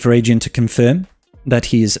just wait for Adrian to confirm that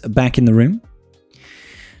he's back in the room.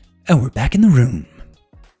 Oh, we're back in the room.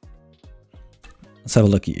 Let's have a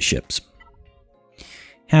look at your ships.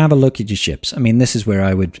 Have a look at your ships. I mean, this is where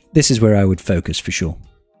I would focus for sure.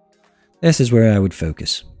 This is where I would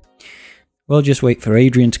focus. We'll just wait for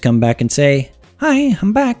Adrian to come back and say, hi,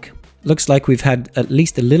 I'm back. Looks like we've had at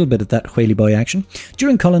least a little bit of that whaley boy action.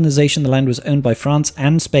 During colonization, the land was owned by France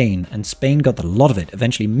and Spain, and Spain got a lot of it.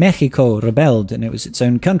 Eventually, Mexico rebelled, and it was its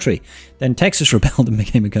own country. Then Texas rebelled and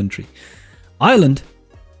became a country. Ireland?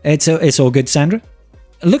 It's all good, Sandra.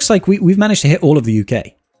 It looks like we've managed to hit all of the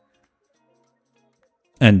UK.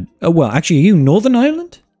 And, oh, well, actually, are you Northern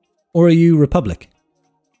Ireland? Or are you Republic?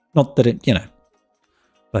 Not that it, you know,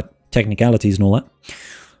 but technicalities and all that.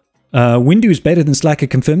 Windu is better than Slacker,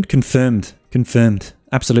 confirmed? Confirmed. Confirmed.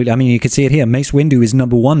 Absolutely. I mean, you can see it here. Mace Windu is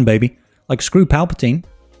 #1, baby. Like, screw Palpatine.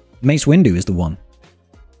 Mace Windu is the one.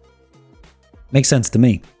 Makes sense to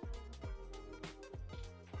me.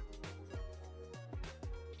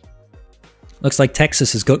 Looks like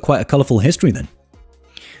Texas has got quite a colourful history then.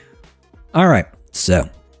 Alright, so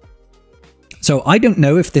I don't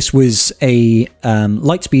know if this was a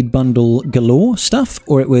Lightspeed bundle galore stuff,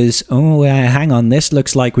 or it was, oh, hang on, this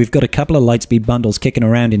looks like we've got a couple of Lightspeed bundles kicking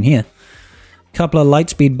around in here. Couple of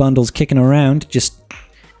Lightspeed bundles kicking around, just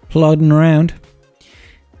plodding around.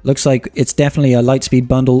 Looks like it's definitely a Lightspeed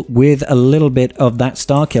bundle with a little bit of that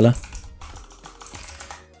Starkiller.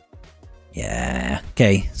 Yeah,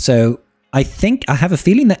 okay, so I have a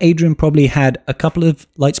feeling that Adrian probably had a couple of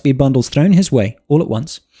Lightspeed bundles thrown his way all at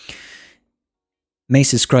once.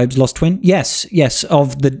 Mace's Scribe's Lost Twin. Yes,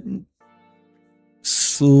 of the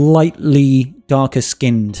slightly darker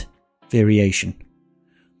skinned variation.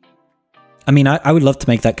 I mean, I would love to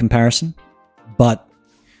make that comparison, but,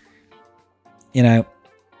 you know,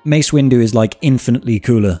 Mace Windu is like infinitely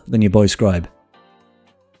cooler than your boy Scribe.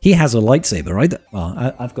 He has a lightsaber, right?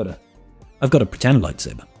 Well, I've got a pretend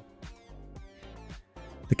lightsaber.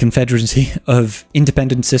 The Confederacy of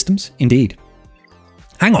Independent Systems, indeed.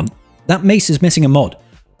 Hang on, that Mace is missing a mod.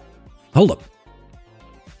 Hold up.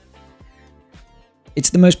 It's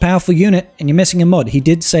the most powerful unit, and you're missing a mod. He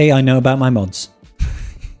did say, I know about my mods.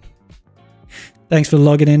 Thanks for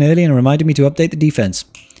logging in early and reminding me to update the defense.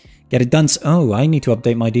 Get it done. Oh, I need to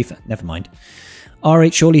update my defense. Never mind.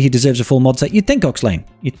 R8, surely he deserves a full mod set. You'd think, Oxlane.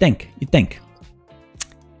 You'd think.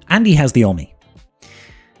 And he has the Omni.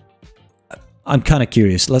 I'm kind of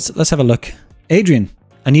curious. Let's have a look. Adrian,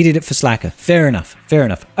 I needed it for Slacker. Fair enough.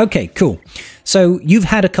 Okay, cool. So you've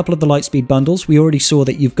had a couple of the Lightspeed bundles. We already saw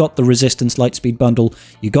that you've got the Resistance Lightspeed bundle.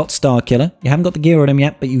 You got Starkiller. You haven't got the gear on him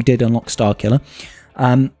yet, but you did unlock Starkiller.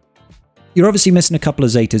 You're obviously missing a couple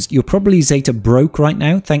of Zetas. You're probably Zeta broke right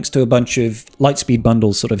now, thanks to a bunch of Lightspeed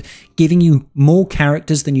bundles sort of giving you more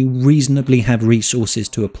characters than you reasonably have resources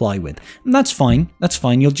to apply with. And that's fine.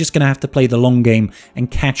 You're just going to have to play the long game and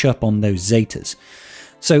catch up on those Zetas.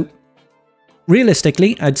 So,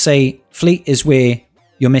 realistically, I'd say Fleet is where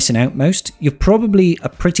you're missing out most. You're probably a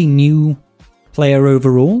pretty new player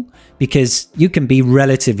overall, because you can be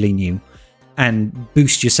relatively new and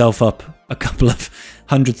boost yourself up a couple of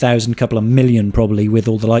 100,000, couple of million probably with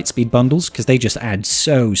all the Lightspeed bundles, because they just add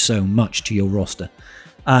so much to your roster.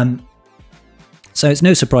 So it's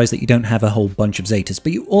no surprise that you don't have a whole bunch of Zetas,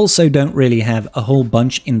 but you also don't really have a whole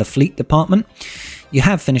bunch in the fleet department. You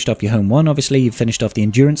have finished off your Home 1, obviously. You've finished off the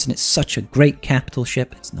Endurance, and it's such a great capital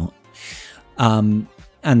ship. It's not.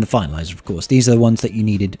 And the Finalizer, of course. These are the ones that you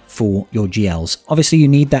needed for your GLs. Obviously, you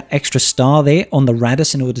need that extra star there on the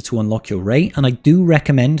Raddus in order to unlock your Rey, and I do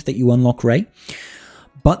recommend that you unlock Rey.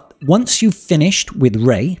 But once you've finished with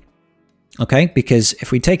Rey, okay, because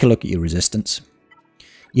if we take a look at your Resistance,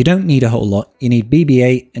 you don't need a whole lot. You need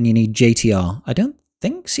BB-8 and you need JTR. I don't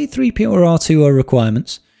think C-3PO or R2 are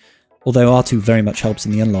requirements, although R2 very much helps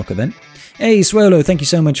in the unlock event. Hey, swgoh, thank you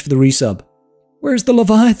so much for the resub. Where's the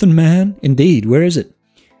Leviathan, man? Indeed, where is it?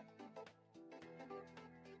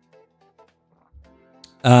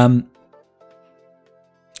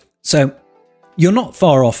 So you're not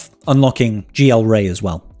far off unlocking GL Rey as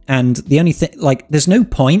well. And the only thing, like, there's no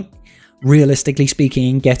point, realistically speaking,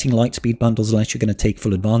 in getting Lightspeed bundles unless you're going to take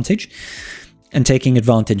full advantage. And taking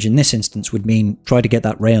advantage in this instance would mean try to get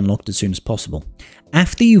that Rey unlocked as soon as possible.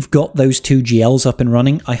 After you've got those two GLs up and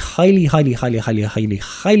running, I highly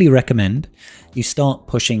recommend you start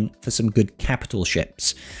pushing for some good capital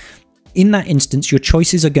ships. In that instance, your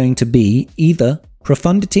choices are going to be either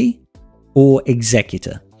Profundity or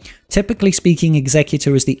Executor. Typically speaking,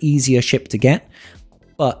 Executor is the easier ship to get,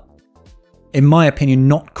 but in my opinion,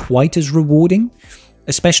 not quite as rewarding,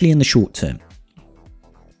 especially in the short term.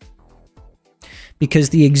 Because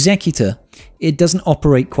the Executor, it doesn't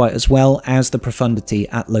operate quite as well as the Profundity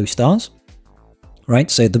at low stars.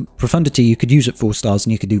 Right, so the Profundity, you could use at 4 stars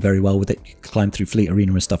and you could do very well with it. You could climb through Fleet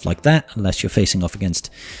Arena and stuff like that, unless you're facing off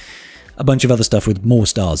against a bunch of other stuff with more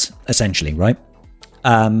stars, essentially, right?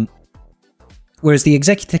 Whereas the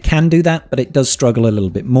Executor can do that, but it does struggle a little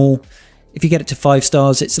bit more. If you get it to 5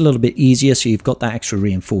 stars, it's a little bit easier, so you've got that extra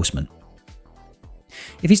reinforcement.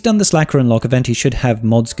 If he's done the Slacker unlock event, he should have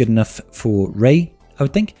mods good enough for Rey, I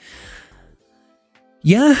would think.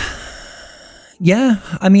 Yeah,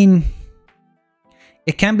 I mean,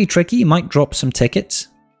 it can be tricky. You might drop some tickets.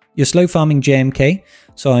 You're slow farming JMK,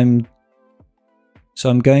 so I'm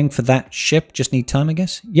going for that ship. Just need time, I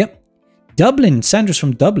guess. Yep. Dublin. Sandra's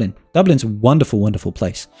from Dublin. Dublin's a wonderful, wonderful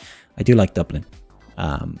place. I do like Dublin.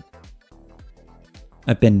 I've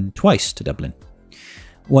been twice to Dublin.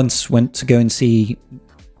 Once went to go and see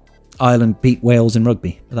Ireland beat Wales in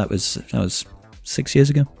rugby. That was 6 years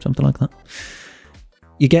ago, something like that.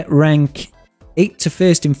 You get rank 8 to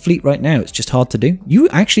 1st in fleet right now. It's just hard to do. You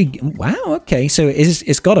actually... Wow, okay. So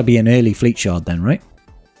it's got to be an early fleet shard then, right?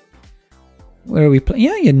 Where are we playing?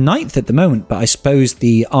 Yeah, you're 9th at the moment, but I suppose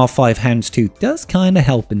the R5 Houndstooth does kind of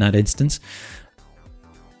help in that instance.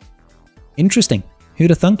 Interesting.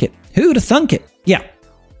 Who'd have thunk it? Who'd have thunk it? Yeah.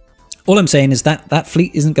 All I'm saying is that that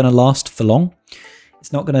fleet isn't going to last for long.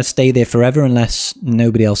 It's not going to stay there forever unless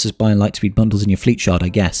nobody else is buying Lightspeed bundles in your fleet shard, I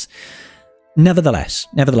guess. Nevertheless,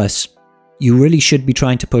 you really should be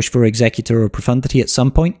trying to push for Executor or Profundity at some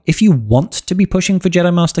point. If you want to be pushing for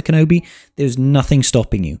Jedi Master Kenobi, there's nothing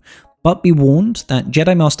stopping you. But be warned that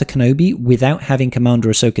Jedi Master Kenobi, without having Commander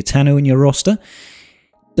Ahsoka Tano in your roster,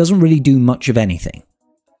 doesn't really do much of anything.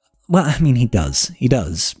 Well, I mean, he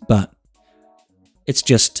does, but it's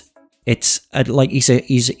just, like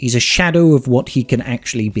he's a shadow of what he can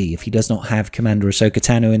actually be if he does not have Commander Ahsoka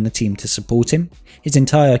Tano in the team to support him. His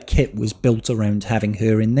entire kit was built around having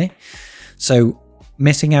her in there. So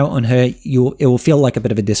missing out on her, it will feel like a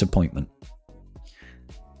bit of a disappointment.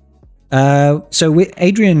 So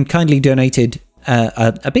Adrian kindly donated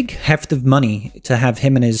a big heft of money to have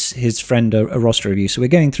him and his friend a roster review. So we're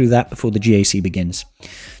going through that before the GAC begins.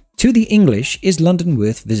 To the English, is London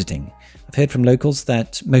worth visiting? I've heard from locals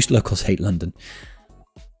that most locals hate London.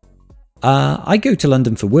 I go to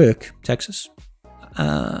London for work, Texas.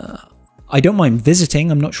 I don't mind visiting.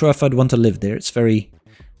 I'm not sure if I'd want to live there. It's very,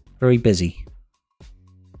 very busy.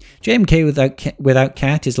 JMK without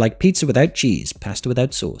cat is like pizza without cheese, pasta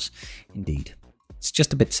without sauce. Indeed. It's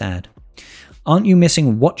just a bit sad. Aren't you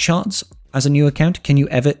missing watch shards as a new account? Can you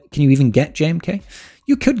even get JMK?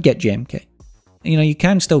 You could get JMK. You know, you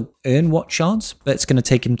can still earn watch shards, but it's going to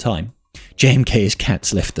take him time. JMK is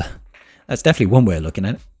cat's lifter. That's definitely one way of looking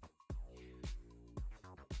at it.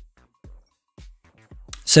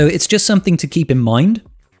 So it's just something to keep in mind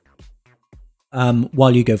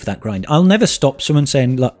while you go for that grind. I'll never stop someone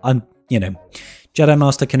saying, look, Jedi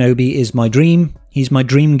Master Kenobi is my dream. He's my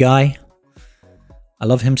dream guy. I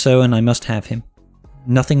love him so, and I must have him.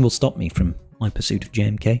 Nothing will stop me from my pursuit of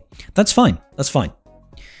JMK. That's fine. That's fine.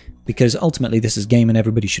 Because ultimately this is a game and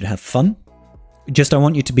everybody should have fun. Just I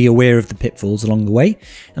want you to be aware of the pitfalls along the way.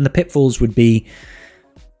 And the pitfalls would be,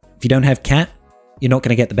 if you don't have Cat, you're not going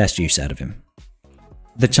to get the best use out of him.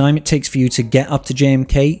 The time it takes for you to get up to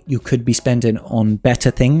JMK, you could be spending on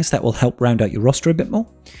better things that will help round out your roster a bit more,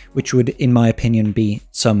 which would, in my opinion, be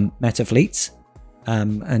some meta fleets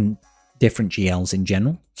and different GLs in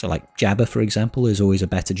general. So like Jabba, for example, is always a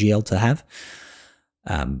better GL to have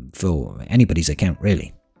for anybody's account,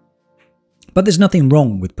 really. But there's nothing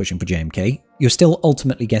wrong with pushing for JMK. You're still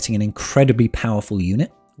ultimately getting an incredibly powerful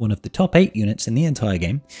unit, one of the top 8 units in the entire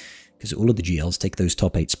game, because all of the GLs take those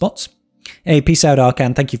top 8 spots. Hey, peace out,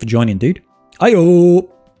 Arcan. Thank you for joining, dude. Ayo!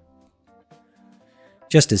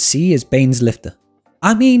 Just as C is Bane's lifter.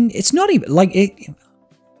 I mean, it's not even like it.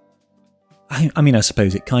 I mean, I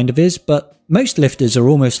suppose it kind of is, but most lifters are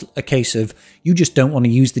almost a case of you just don't want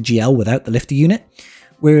to use the GL without the lifter unit.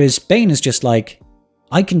 Whereas Bane is just like,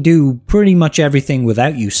 I can do pretty much everything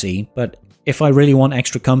without you, C, but if I really want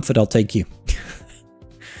extra comfort, I'll take you.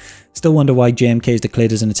 Still wonder why JMK is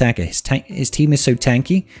declared as an attacker. His team is so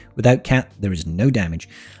tanky. Without Cat, there is no damage.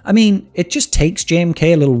 I mean, it just takes JMK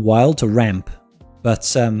a little while to ramp, but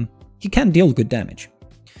he can deal good damage.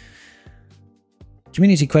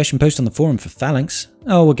 Community question post on the forum for Phalanx.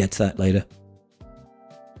 Oh, we'll get to that later.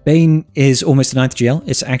 Bane is almost a 9th GL.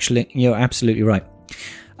 It's actually, you're absolutely right.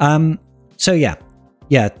 So yeah,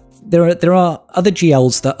 there are other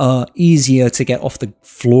GLs that are easier to get off the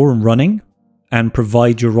floor and running and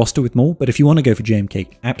provide your roster with more. But if you want to go for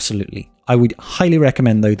JMK, absolutely. I would highly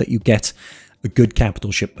recommend, though, that you get a good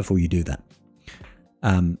capital ship before you do that.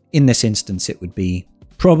 In this instance, it would be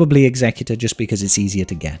probably Executor, just because it's easier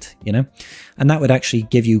to get, you know? And that would actually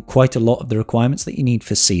give you quite a lot of the requirements that you need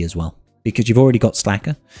for C as well, because you've already got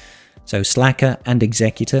Slacker. So Slacker and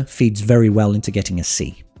Executor feeds very well into getting a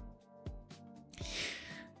C.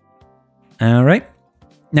 All right.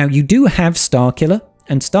 Now, you do have Starkiller,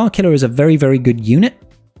 and Starkiller is a very, very good unit.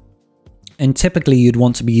 And typically, you'd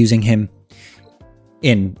want to be using him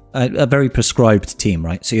in a very prescribed team,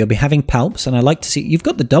 right? So you'll be having Palps, and I like to see... You've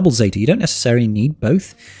got the double Zeta. You don't necessarily need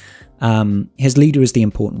both. His leader is the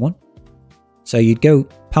important one. So you'd go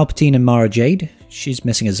Palpatine and Mara Jade. She's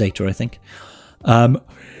missing a Zeta, I think.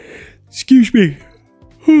 Excuse me.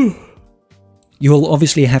 You'll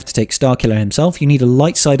obviously have to take Starkiller himself. You need a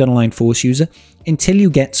light side online Force user until you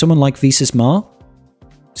get someone like Visas Mar.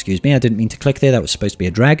 Excuse me, I didn't mean to click there. That was supposed to be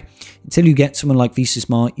a drag. Until you get someone like Visas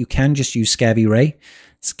Mar, you can just use Scavvy Ray.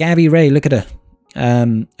 Scavvy Ray, look at her,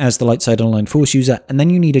 as the light side online Force user. And then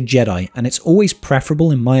you need a Jedi. And it's always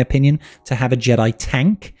preferable, in my opinion, to have a Jedi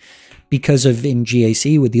tank. Because of, in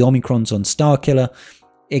GAC, with the Omicrons on Starkiller,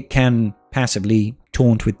 it can passively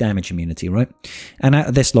taunt with damage immunity, right? And out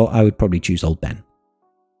of this lot, I would probably choose Old Ben.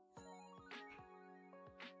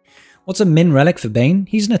 What's a min relic for Bane?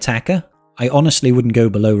 He's an attacker. I honestly wouldn't go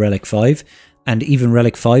below Relic 5, and even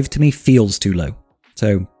Relic 5 to me feels too low.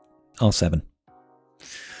 So, R7.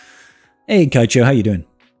 Hey, Kaicho, how you doing?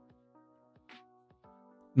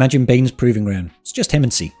 Imagine Bane's Proving Ground. It's just him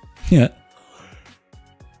and C. Yeah.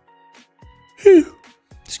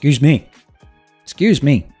 Excuse me. Excuse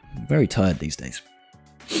me. I'm very tired these days.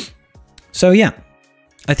 So yeah,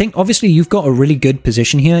 I think obviously you've got a really good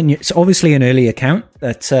position here, and it's obviously an early account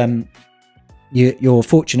that you're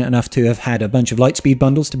fortunate enough to have had a bunch of Lightspeed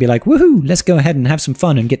bundles to be like, woohoo, let's go ahead and have some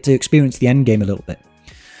fun and get to experience the end game a little bit.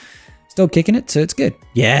 Still kicking it, so it's good.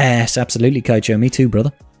 Yes, absolutely, Kaicho. Me too,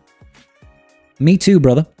 brother. Me too,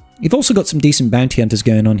 brother. You've also got some decent bounty hunters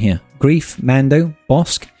going on here. Grief, Mando,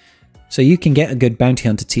 Bosk. So you can get a good bounty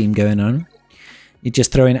hunter team going on. You're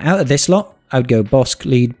just throwing out of this lot. I would go Bosk,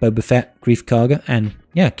 Lead, Boba Fett, Grief Karga, and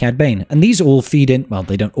yeah, Cad Bane. And these all feed in, well,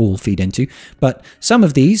 they don't all feed into, but some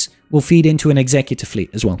of these will feed into an Executor fleet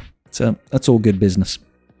as well. So that's all good business.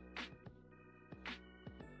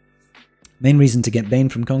 Main reason to get Bane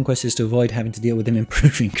from Conquest is to avoid having to deal with him in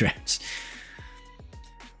Proving Grounds.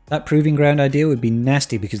 That Proving Ground idea would be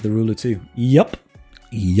nasty because the ruler too. Yup.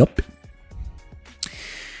 Yup.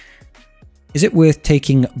 Is it worth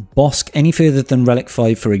taking Bosk any further than Relic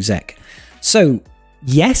 5 for exec? So,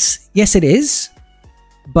 yes. Yes, it is.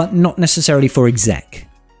 But not necessarily for exec.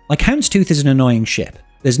 Like, Houndstooth is an annoying ship.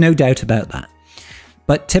 There's no doubt about that.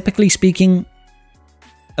 But typically speaking,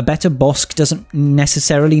 a better Bosk doesn't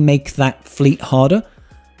necessarily make that fleet harder.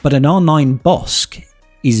 But an R9 Bosk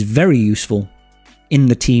is very useful in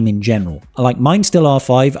the team in general. Like, mine's still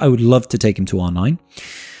R5. I would love to take him to R9.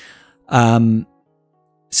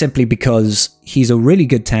 Simply because he's a really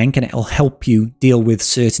good tank and it'll help you deal with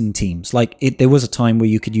certain teams. Like, there was a time where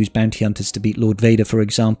you could use bounty hunters to beat Lord Vader, for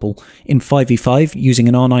example. In 5v5, using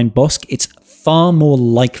an R9 Bosk, it's far more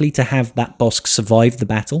likely to have that Bosk survive the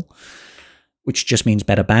battle, which just means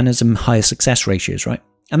better banners and higher success ratios, right?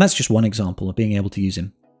 And that's just one example of being able to use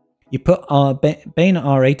him. You put Bane at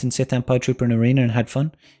R8 and Sith Empire Trooper in Arena and had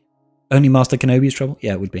fun? Only Master Kenobi is trouble?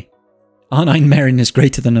 Yeah, it would be. R9 Merrin is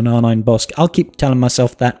greater than an R9 Bosk. I'll keep telling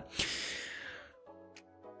myself that.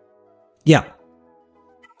 Yeah.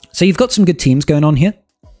 So you've got some good teams going on here.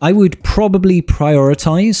 I would probably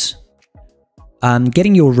prioritize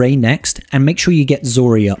getting your Rey next and make sure you get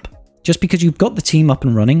Zorii up. Just because you've got the team up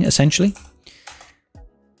and running, essentially.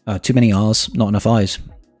 Too many R's, not enough I's.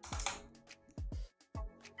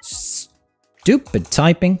 Stupid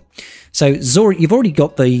typing. So Zorii, you've already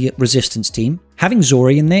got the Resistance team. Having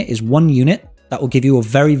Zorii in there is one unit that will give you a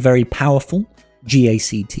very, very powerful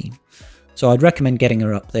GAC team. So I'd recommend getting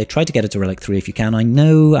her up there. Try to get her to Relic 3 if you can. I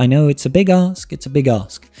know, it's a big ask. It's a big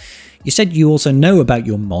ask. You said you also know about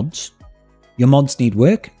your mods. Your mods need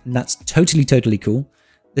work, and that's totally, totally cool.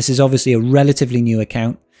 This is obviously a relatively new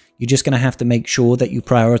account. You're just going to have to make sure that you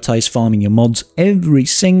prioritize farming your mods every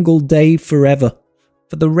single day forever.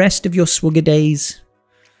 For the rest of your swgoh days.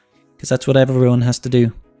 Because that's what everyone has to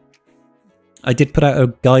do. I did put out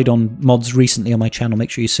a guide on mods recently on my channel. Make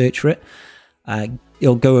sure you search for it.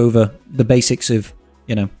 It'll go over the basics of,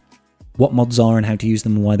 what mods are and how to use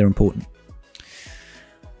them and why they're important.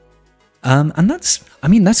 And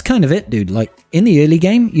that's kind of it, dude. Like, in the early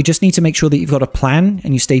game, you just need to make sure that you've got a plan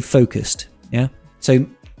and you stay focused. Yeah. So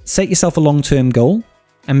set yourself a long-term goal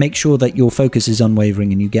and make sure that your focus is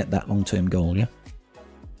unwavering and you get that long-term goal. Yeah.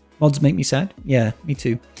 Mods make me sad. Yeah, me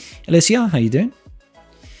too. Alicia, how you doing?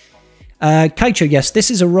 Kaicho, yes,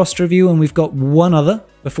 this is a roster review and we've got one other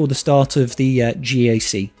before the start of the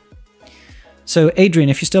GAC. So, Adrian,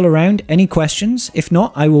 if you're still around, any questions? If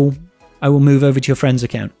not, I will move over to your friend's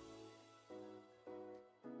account.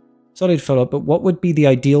 Solid follow-up, but what would be the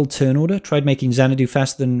ideal turn order? Tried making Xanadu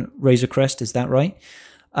faster than Razor Crest, is that right?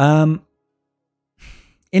 In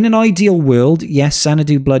an ideal world, yes,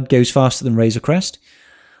 Xanadu Blood goes faster than Razor Crest.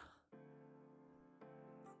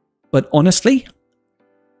 But honestly,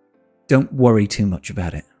 don't worry too much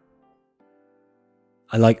about it.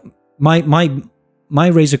 I like my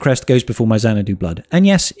Razor Crest goes before my Xanadu Blood. And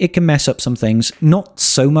yes, it can mess up some things. Not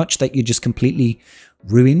so much that you're just completely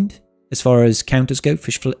ruined as far as counters go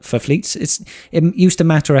for fleets. It used to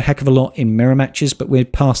matter a heck of a lot in mirror matches, but we're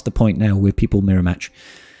past the point now where people mirror match.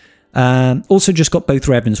 Also just got both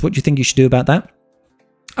Revans. What do you think you should do about that?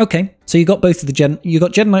 Okay, so you got both of the you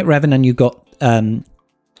got Jedi Knight Revan and you got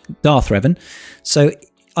Darth Revan. So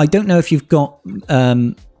I don't know if you've got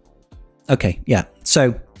okay, yeah.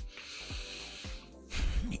 So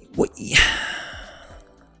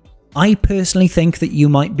I personally think that you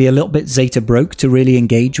might be a little bit Zeta broke to really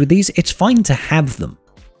engage with these. It's fine to have them.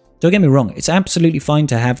 Don't get me wrong, it's absolutely fine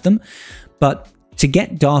to have them, but to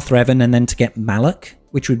get Darth Revan and then to get Malak,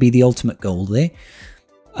 which would be the ultimate goal there,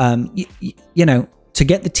 you know, to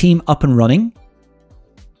get the team up and running,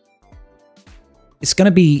 it's going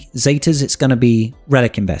to be Zetas, it's going to be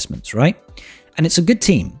Relic investments, right? And it's a good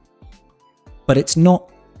team, but it's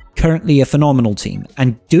not currently a phenomenal team.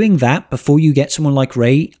 And doing that before you get someone like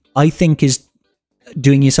Rey, I think is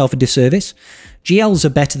doing yourself a disservice. GLs are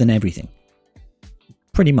better than everything.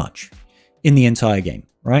 Pretty much. In the entire game,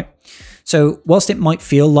 right? So whilst it might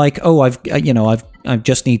feel like, oh, I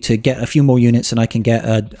just need to get a few more units and I can get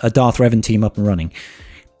a Darth Revan team up and running.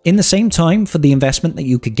 In the same time, for the investment that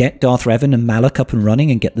you could get Darth Revan and Malak up and running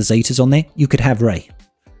and get the Zetas on there, you could have Rey.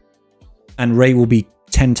 And Rey will be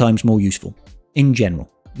 10 times more useful in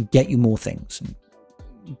general. Get you more things and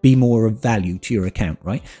be more of value to your account,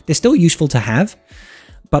 right? They're still useful to have,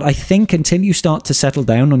 but I think until you start to settle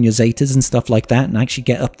down on your Zetas and stuff like that and actually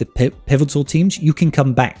get up the pivotal teams, you can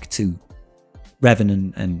come back to Revan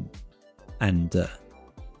and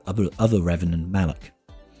other Revan and Malak.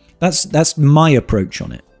 That's my approach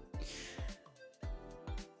on it.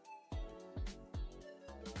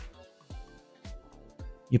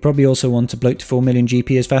 You probably also want to bloat to 4 million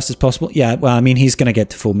GP as fast as possible. Yeah, well, I mean, he's going to get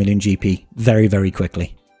to 4 million GP very, very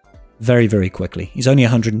quickly. Very, very quickly. He's only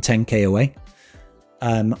 110k away.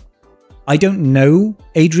 I don't know,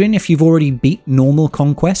 Adrian, if you've already beat normal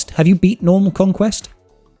conquest. Have you beat normal conquest?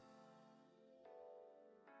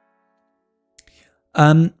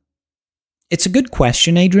 It's a good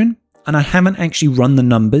question, Adrian, and I haven't actually run the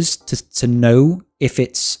numbers to know if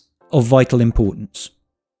it's of vital importance.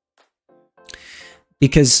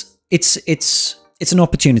 Because it's an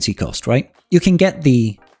opportunity cost, right? You can get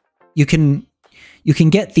the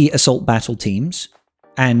assault battle teams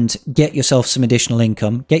and get yourself some additional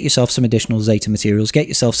income, get yourself some additional Zeta materials, get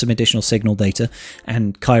yourself some additional signal data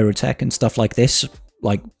and chirotech and stuff like this,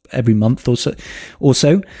 like every month or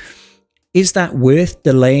so. Is that worth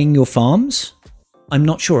delaying your farms? I'm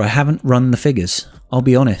not sure. I haven't run the figures. I'll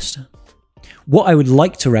be honest. What I would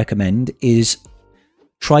like to recommend is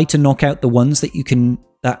try to knock out the ones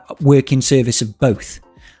that work in service of both.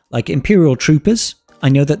 Like Imperial Troopers, I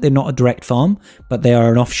know that they're not a direct farm, but they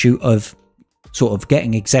are an offshoot of sort of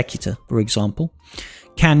getting Executor, for example.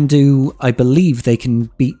 Can do, I believe they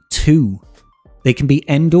can beat 2. They can beat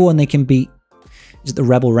Endor and they can beat, is it the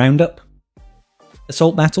Rebel Roundup?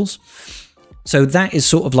 Assault battles. So that is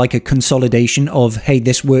sort of like a consolidation of, hey,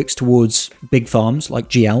 this works towards big farms like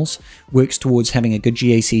GLs, works towards having a good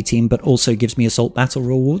GAC team, but also gives me assault battle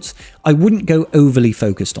rewards. I wouldn't go overly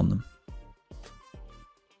focused on them.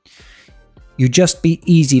 You just beat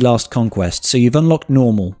easy last conquest, so you've unlocked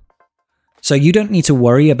normal. So you don't need to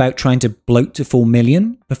worry about trying to bloat to 4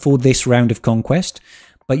 million before this round of conquest,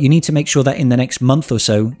 but you need to make sure that in the next month or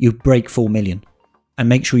so, you break 4 million and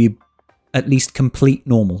make sure you at least complete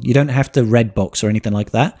normal. You don't have to red box or anything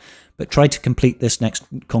like that, but try to complete this next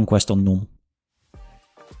conquest on normal.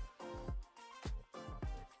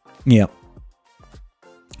 Yeah.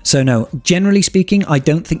 So no, generally speaking, I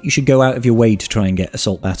don't think you should go out of your way to try and get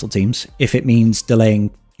assault battle teams if it means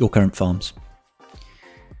delaying your current farms.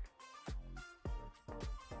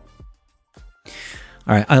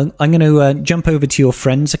 All right, I'm going to jump over to your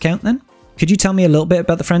friend's account then. Could you tell me a little bit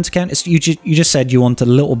about the friend's account? You just said you want a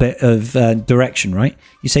little bit of direction, right?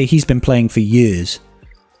 You say he's been playing for years.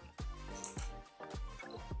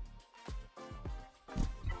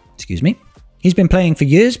 Excuse me. He's been playing for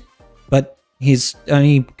years, but he's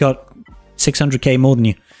only got 600k more than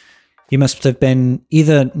you. He must have been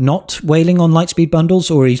either not whaling on Lightspeed bundles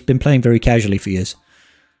or he's been playing very casually for years.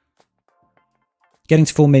 Getting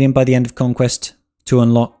to 4 million by the end of Conquest to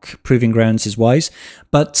unlock Proving Grounds is wise,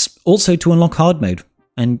 but also to unlock hard mode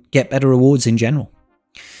and get better rewards in general.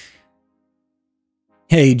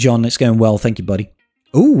 Hey John, it's going well, thank you buddy.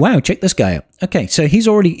 Oh wow, check this guy out. Okay, so he's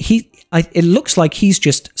already, it looks like he's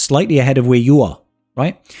just slightly ahead of where you are,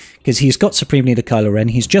 right? Because he's got Supreme Leader Kylo Ren,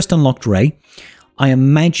 he's just unlocked Rey. I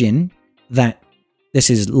imagine that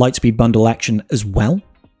this is Lightspeed bundle action as well.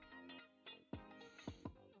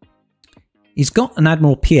 He's got an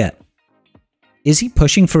Admiral Piet. Is he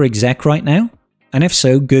pushing for exec right now? And if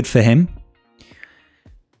so, good for him.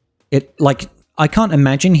 I can't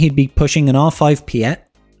imagine he'd be pushing an R5 Piet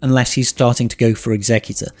unless he's starting to go for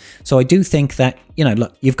Executor. So I do think that, you know,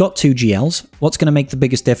 look, you've got 2 GLs. What's going to make the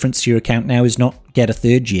biggest difference to your account now is not get a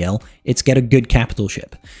 3rd GL, it's get a good capital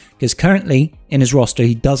ship. Because currently, in his roster,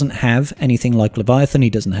 he doesn't have anything like Leviathan, he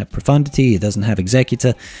doesn't have Profundity, he doesn't have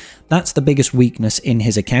Executor. That's the biggest weakness in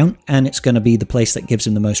his account, and it's going to be the place that gives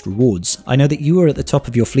him the most rewards. I know that you are at the top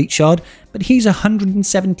of your fleet shard, but he's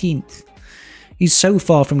 117th. He's so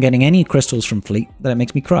far from getting any crystals from fleet that it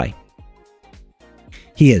makes me cry.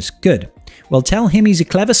 He is. Good. Well, tell him he's a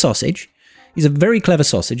clever sausage. He's a very clever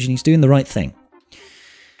sausage, and he's doing the right thing.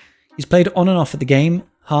 He's played on and off at the game,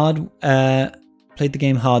 hard, played the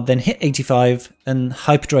game hard, then hit 85, and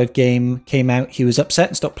Hyperdrive game came out. He was upset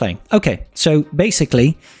and stopped playing. Okay, so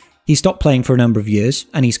basically, He stopped playing for a number of years,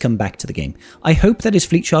 and he's come back to the game. I hope that his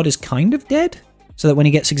fleet shard is kind of dead, so that when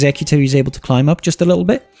he gets Executor, he's able to climb up just a little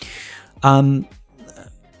bit.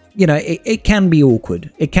 You know, it can be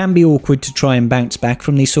awkward. It can be awkward to try and bounce back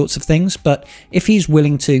from these sorts of things, but if he's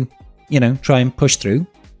willing to, you know, try and push through,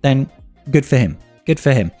 then good for him. Good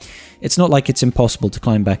for him. It's not like it's impossible to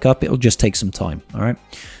climb back up. It'll just take some time, all right?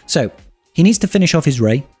 So, he needs to finish off his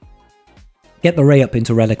Rey, get the Rey up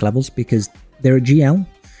into relic levels, because they're a GL,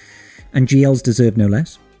 and GLs deserve no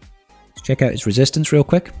less. Let's check out his resistance real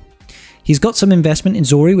quick. He's got some investment in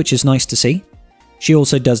Zorii, which is nice to see. She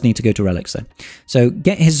also does need to go to relics though. So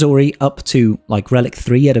get his Zorii up to like relic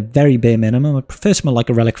 3 at a very bare minimum. I prefer something like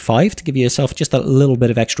a relic 5 to give yourself just a little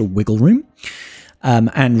bit of extra wiggle room.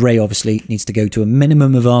 And Rey obviously needs to go to a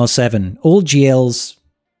minimum of R7. All GLs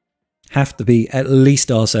have to be at least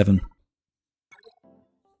R7.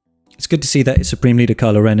 It's good to see that his Supreme Leader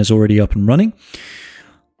Kylo Ren is already up and running.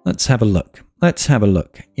 Let's have a look. Let's have a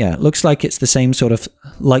look. Yeah, it looks like it's the same sort of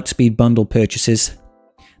Lightspeed bundle purchases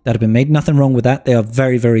that have been made. Nothing wrong with that. They are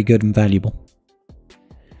very, very good and valuable.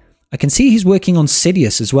 I can see he's working on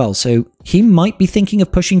Sidious as well, so he might be thinking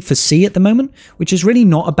of pushing for C at the moment, which is really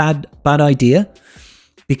not a bad idea,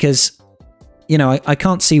 because, you know, I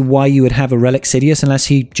can't see why you would have a Relic Sidious unless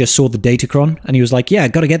he just saw the Datacron and he was like, yeah,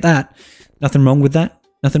 got to get that. Nothing wrong with that.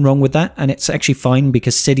 Nothing wrong with that, and it's actually fine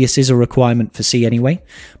because Sidious is a requirement for C anyway.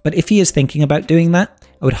 But if he is thinking about doing that,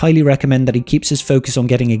 I would highly recommend that he keeps his focus on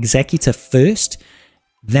getting Executor first,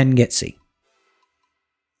 then get C.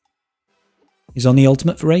 He's on the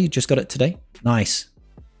ultimate for Rey. He just got it today. Nice.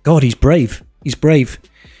 God, he's brave. He's brave.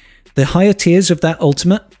 The higher tiers of that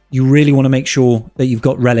ultimate, you really want to make sure that you've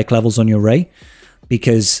got relic levels on your Rey,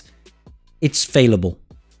 because it's failable.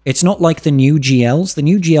 It's not like the new GLs. The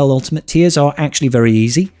new GL ultimate tiers are actually very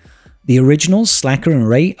easy. The originals, Slacker and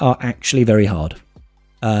Rey, are actually very hard.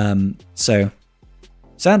 So,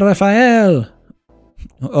 San Rafael.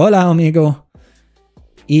 Hola, amigo.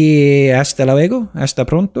 Y hasta luego, hasta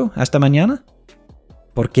pronto, hasta mañana.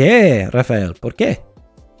 ¿Por qué, Rafael? ¿Por qué?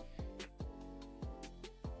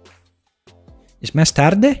 ¿Es más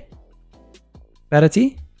tarde para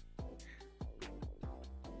ti?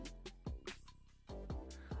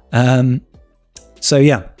 So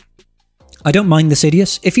yeah, I don't mind the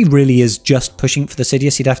Sidious. If he really is just pushing for the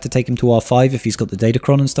Sidious, he'd have to take him to R5 if he's got the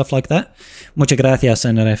Datacron and stuff like that. Muchas gracias,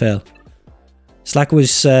 San Rafael. Slack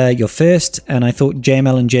was your first, and I thought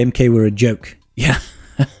JML and JMK were a joke. Yeah.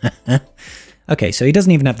 Okay, so he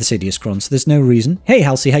doesn't even have the Sidious Cron, so there's no reason. Hey,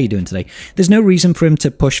 Halsey, how you doing today? There's no reason for him to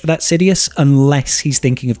push for that Sidious unless he's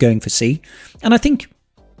thinking of going for C. And I think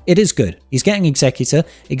it is good. He's getting Executor.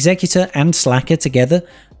 Executor and Slacker together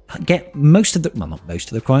get most of the... Well, not most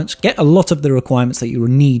of the requirements. Get a lot of the requirements that you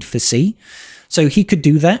need for C. So he could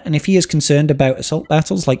do that, and if he is concerned about assault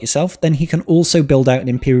battles like yourself, then he can also build out an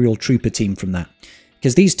Imperial Trooper team from that.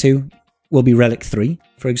 Because these two will be Relic 3,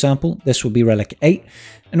 for example. This will be Relic 8.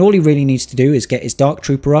 And all he really needs to do is get his Dark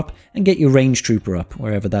Trooper up and get your Range Trooper up,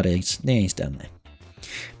 wherever that is. There, he's down there.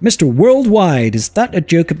 Mr. Worldwide, is that a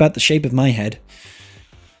joke about the shape of my head?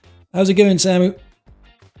 How's it going, Samu?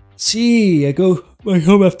 Sí, I go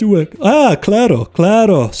home after work. Ah,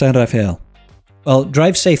 claro, San Rafael. Well,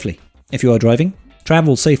 drive safely. If you are driving,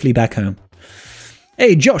 travel safely back home.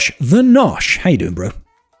 Hey, Josh the Nosh. How you doing, bro?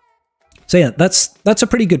 So yeah, that's a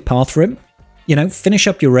pretty good path for him. You know, finish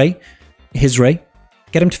up your Rey, his Rey.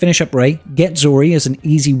 Get him to finish up Rey. Get Zorii as an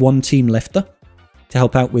easy one-team lifter to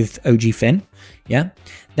help out with OG Finn. Yeah.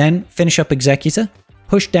 Then finish up Executor.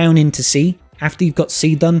 Push down into C. After you've got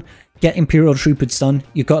C done, get Imperial Troopers done.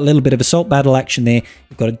 You've got a little bit of assault battle action there.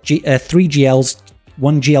 You've got 3 GLs,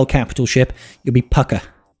 1 GL capital ship. You'll be pucker.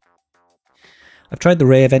 I've tried the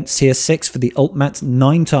Rey event tier 6 for the ult mats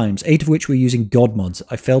 9 times, 8 of which were using god mods.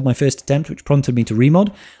 I failed my first attempt, which prompted me to remod,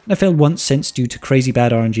 and I failed once since due to crazy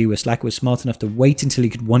bad RNG where Slacker was smart enough to wait until he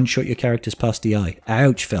could one-shot your characters past the eye.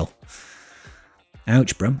 Ouch, Phil.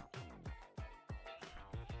 Ouch, bro.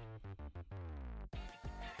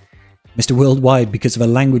 Mr. Worldwide, because of a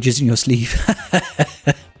languages in your sleeve.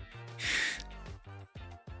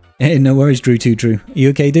 Hey, no worries, Drew2True. Are you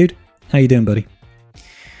okay, dude? How you doing, buddy?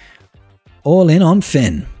 All in on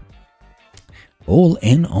Finn. All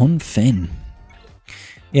in on Finn.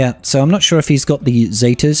 Yeah, so I'm not sure if he's got the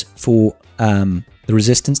Zetas for the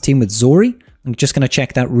Resistance team with Zorii. I'm just going to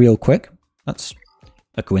check that real quick. That's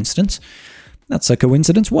a coincidence. That's a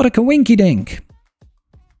coincidence. What a coinky-dink.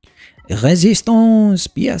 Resistance.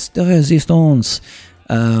 Pièce de résistance.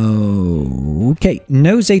 Okay,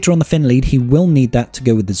 no Zeta on the Finn lead. He will need that to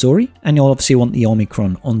go with the Zorii, and you'll obviously want the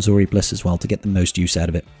Omicron on Zorii Bliss as well to get the most use out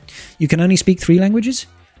of it. You can only speak 3 languages?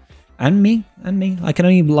 And me. I can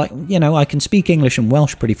only, like, you know, I can speak English and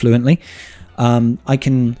Welsh pretty fluently. I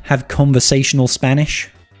can have conversational Spanish.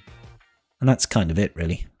 And that's kind of it,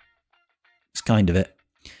 really. It's kind of it.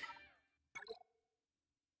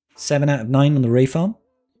 7 out of 9 on the Rey farm.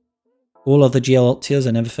 All other GL tiers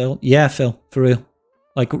I never failed. Yeah, Phil, for real.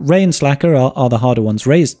 Like, Rey and Slacker are the harder ones.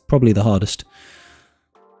 Rey is probably the hardest.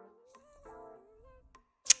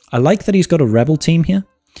 I like that he's got a rebel team here.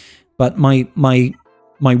 But my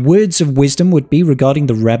words of wisdom would be regarding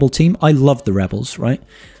the rebel team. I love the rebels, right?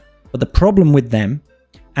 But the problem with them,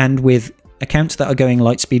 and with accounts that are going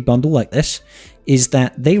Lightspeed bundle like this, is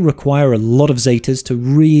that they require a lot of Zetas to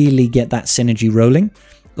really get that synergy rolling.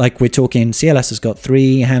 Like, we're talking CLS has got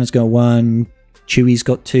 3, Hannah's got 1, Chewie's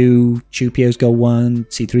got 2, Chewpio's got 1,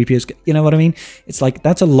 C-3PO's got... You know what I mean? It's like,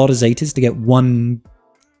 that's a lot of Zetas to get one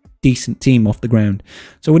decent team off the ground.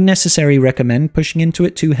 So I wouldn't necessarily recommend pushing into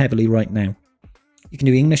it too heavily right now. You can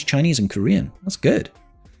do English, Chinese, and Korean. That's good.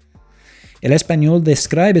 El español de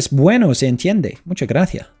Scribe es bueno, se entiende. Muchas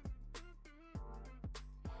gracias.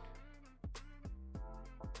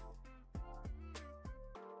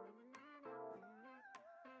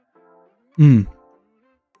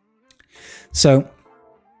 So,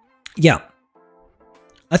 yeah.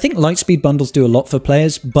 I think Lightspeed bundles do a lot for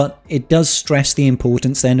players, but it does stress the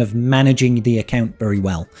importance then of managing the account very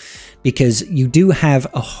well. Because you do have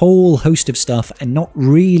a whole host of stuff and not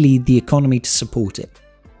really the economy to support it.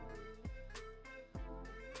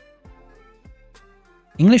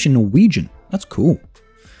 English and Norwegian. That's cool.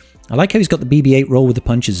 I like how he's got the BB-8 roll with the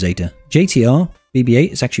punches Zeta. JTR,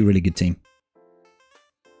 BB-8 is actually a really good team.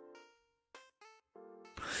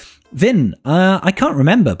 Vin, I can't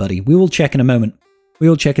remember, buddy. We will check in a moment.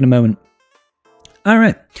 All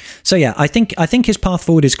right. So yeah, I think his path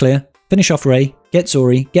forward is clear. Finish off Rey, get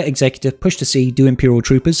Zorii, get Executor, push to C, do Imperial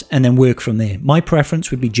Troopers, and then work from there. My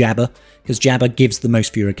preference would be Jabba, because Jabba gives the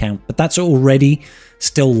most for your account, but that's already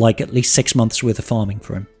still like at least 6 months worth of farming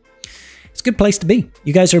for him. It's a good place to be.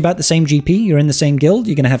 You guys are about the same GP, you're in the same guild,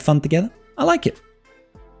 you're going to have fun together. I like it.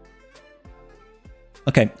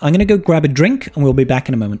 Okay, I'm going to go grab a drink, and we'll be back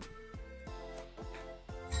in a moment.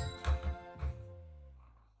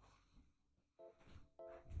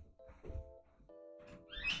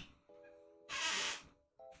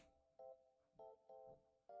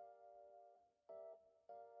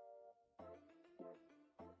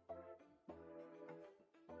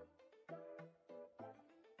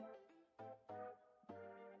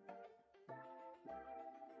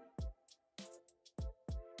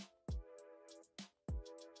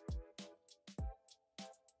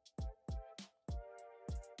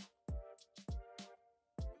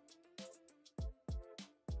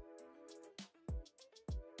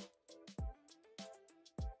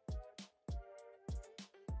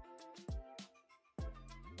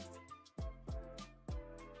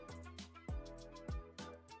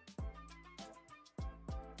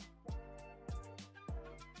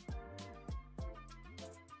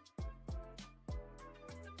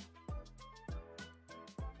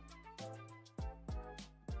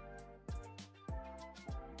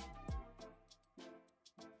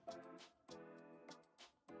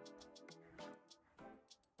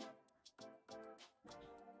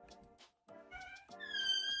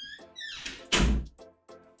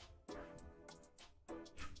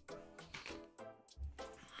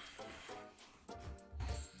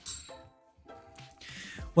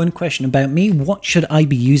 One question about me, what should I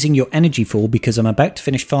be using your energy for? Because I'm about to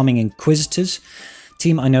finish farming Inquisitors.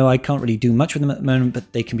 Team, I know I can't really do much with them at the moment,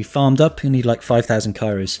 but they can be farmed up. You need like 5,000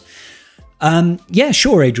 Kairos. Yeah,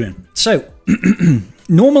 sure, Adrian. So,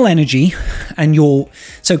 normal energy and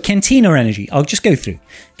so Cantina energy, I'll just go through.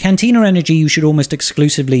 Cantina energy, you should almost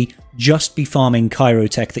exclusively just be farming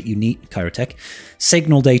Chirotech that you need,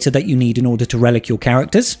 signal data that you need in order to relic your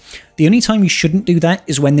characters. The only time you shouldn't do that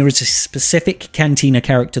is when there is a specific Cantina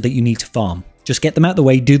character that you need to farm. Just get them out of the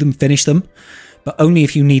way, do them, finish them, but only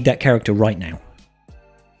if you need that character right now.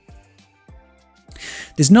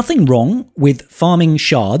 There's nothing wrong with farming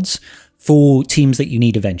shards for teams that you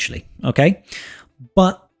need eventually, okay?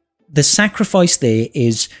 But the sacrifice there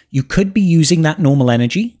is you could be using that normal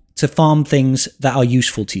energy to farm things that are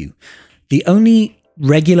useful to you. The only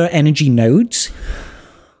regular energy nodes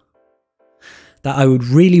that I would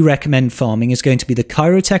really recommend farming is going to be the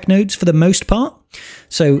Chirotech nodes for the most part.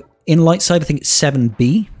 So in light side, I think it's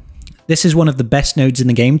 7B. This is one of the best nodes in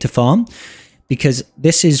the game to farm because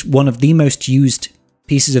this is one of the most used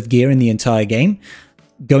pieces of gear in the entire game.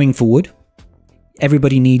 Going forward,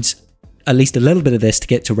 everybody needs at least a little bit of this to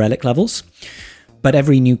get to relic levels, but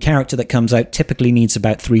every new character that comes out typically needs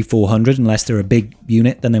about 300-400, unless they're a big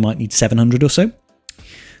unit, then they might need 700 or so.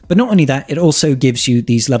 But not only that, it also gives you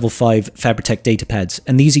these level 5 Fabritech data pads,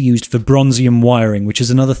 and these are used for bronzium wiring, which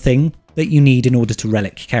is another thing that you need in order to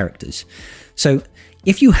relic characters. So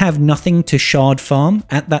if you have nothing to shard farm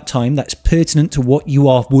at that time that's pertinent to what you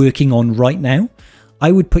are working on right now,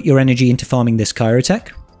 I would put your energy into farming this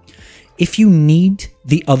Chirotech. If you need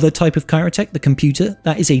the other type of Chirotech, the computer,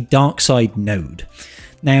 that is a dark side node.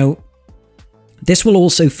 Now, this will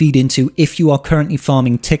also feed into if you are currently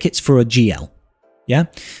farming tickets for a GL. Yeah?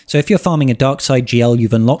 So if you're farming a dark side GL,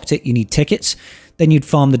 you've unlocked it, you need tickets, then you'd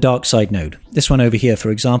farm the dark side node. This one over here,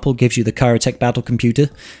 for example, gives you the Chirotech battle computer.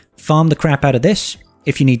 Farm the crap out of this.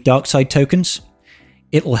 If you need dark side tokens,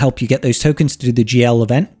 it will help you get those tokens to do the GL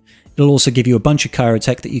event. It'll also give you a bunch of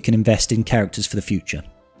Chirotech that you can invest in characters for the future.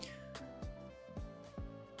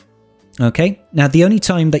 Okay, now the only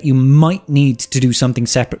time that you might need to do something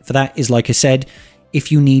separate for that is, like I said,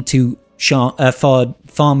 if you need to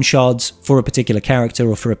farm shards for a particular character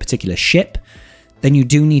or for a particular ship, then you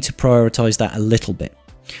do need to prioritize that a little bit.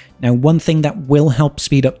 Now, one thing that will help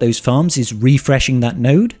speed up those farms is refreshing that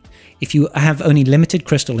node. If you have only limited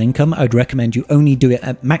crystal income, I would recommend you only do it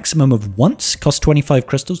at maximum of once. Costs 25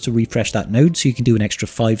 crystals to refresh that node, so you can do an extra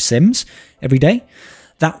 5 sims every day.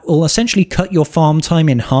 That will essentially cut your farm time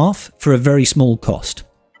in half for a very small cost.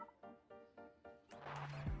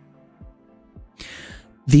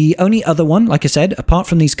 The only other one, like I said, apart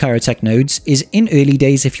from these Chirotech nodes, is in early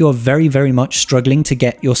days if you're very, very much struggling to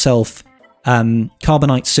get yourself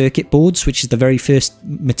carbonite circuit boards, which is the very first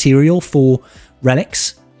material for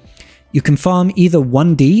relics. You can farm either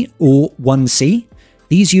 1D or 1C.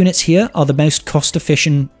 These units here are the most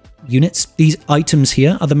cost-efficient units. These items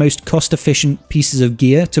here are the most cost-efficient pieces of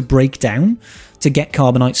gear to break down to get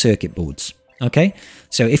carbonite circuit boards. Okay,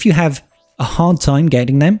 so if you have a hard time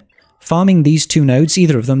getting them, farming these two nodes,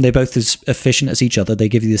 either of them, they're both as efficient as each other, they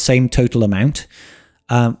give you the same total amount,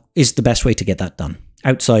 is the best way to get that done,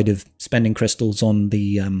 outside of spending crystals on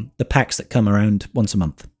the packs that come around once a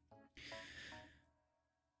month.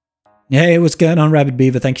 Hey, what's going on, Rabid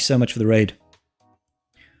Beaver? Thank you so much for the raid.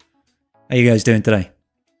 How you guys doing today?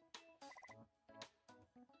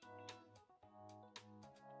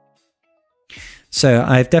 So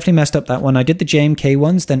I've definitely messed up that one. I did the JMK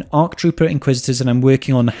ones, then Arc Trooper Inquisitors, and I'm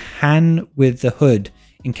working on Han with the Hood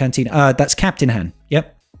in Cantina. That's Captain Han.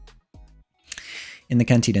 Yep. In the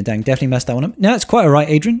Cantina. Dang, definitely messed that one up. No, it's quite alright,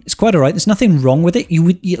 Adrian. It's quite alright. There's nothing wrong with it.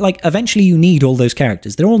 Like, eventually you need all those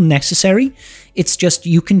characters. They're all necessary. It's just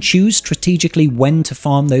you can choose strategically when to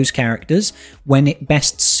farm those characters when it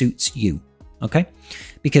best suits you. Okay?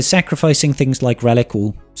 Because sacrificing things like Relic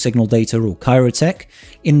or Signal Data or Chirotech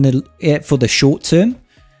for the short term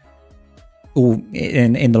or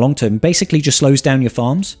in the long term basically just slows down your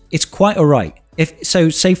farms. It's quite alright. So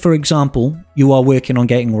say for example you are working on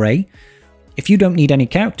getting Rey. If you don't need any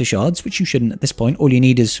character shards, which you shouldn't at this point, all you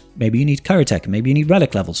need is maybe you need Chirotech, maybe you need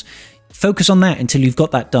Relic levels. Focus on that until you've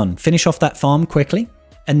got that done. Finish off that farm quickly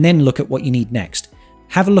and then look at what you need next.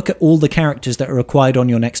 Have a look at all the characters that are required on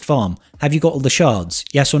your next farm. Have you got all the shards?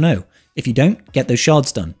 Yes or no? If you don't, get those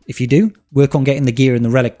shards done. If you do, work on getting the gear and the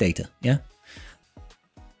relic data. Yeah?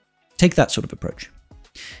 Take that sort of approach.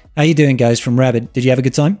 How you doing, guys, from Rabbit? Did you have a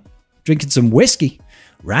good time? Drinking some whiskey?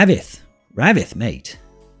 Ravith, mate.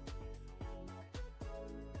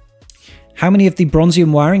 How many of the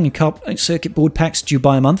bronzium wiring and carbonite circuit board packs do you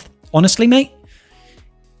buy a month? Honestly, mate,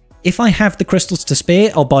 if I have the crystals to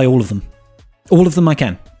spare, I'll buy all of them. All of them I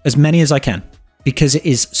can, as many as I can, because it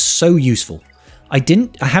is so useful. I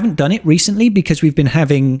haven't done it recently because we've been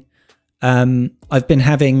having marquees,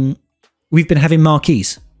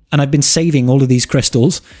 and I've been saving all of these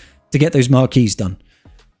crystals to get those marquees done,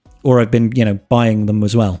 or I've been buying them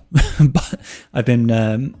as well. But I've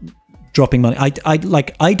been dropping money. I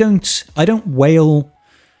don't wail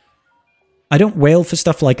for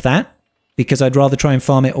stuff like that, because I'd rather try and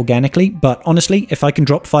farm it organically. But honestly, if I can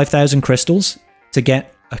drop 5,000 crystals to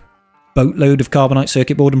get a boatload of carbonite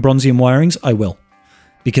circuit board and bronzium wirings, I will.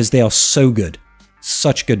 Because they are so good.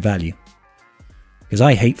 Such good value. Because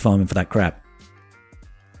I hate farming for that crap.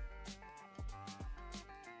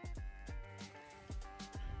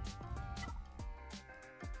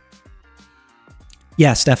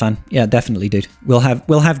 Yeah, Stefan. Yeah, definitely, dude. We'll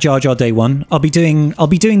have Jar Jar day one. I'll be doing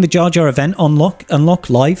the Jar Jar event unlock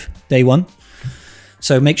live day one.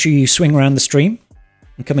 So make sure you swing around the stream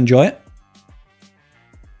and come enjoy it.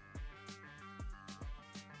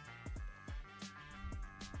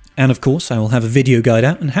 And of course, I will have a video guide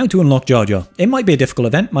out on how to unlock Jar Jar. It might be a difficult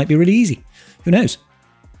event, might be really easy. Who knows?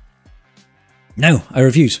 No, I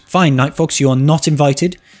refuse. Fine, Night Fox, you are not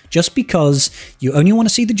invited, just because you only want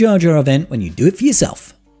to see the Jar Jar event when you do it for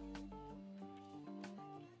yourself.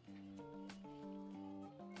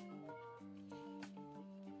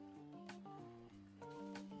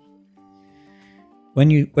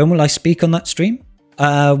 When will I speak on that stream?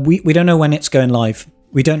 We don't know when it's going live.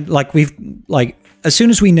 We don't as soon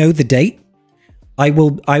as we know the date, I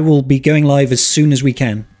will be going live as soon as we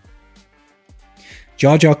can.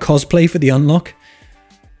 Jar Jar cosplay for the unlock.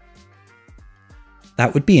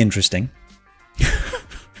 That would be interesting.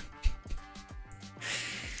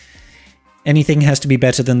 Anything has to be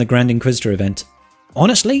better than the Grand Inquisitor event.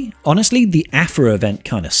 Honestly, the Afra event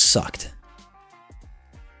kind of sucked.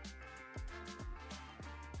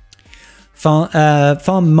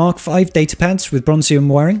 Farm Mark 5 datapads with Bronzium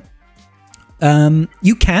wiring.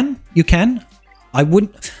 You can. I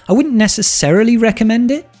wouldn't necessarily recommend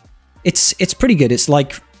it. It's pretty good. It's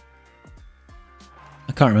like,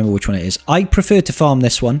 I can't remember which one it is. I prefer to farm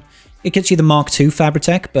this one. It gets you the Mark II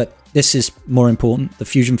Fabritech, but this is more important. The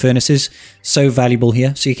fusion furnaces, so valuable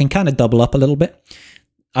here. So you can kind of double up a little bit.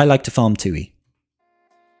 I like to farm 2E.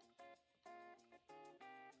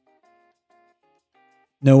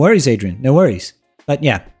 No worries, Adrian. No worries. But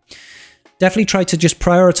yeah, definitely try to just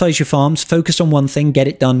prioritize your farms. Focus on one thing, get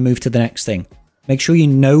it done, move to the next thing. Make sure you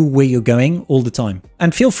know where you're going all the time.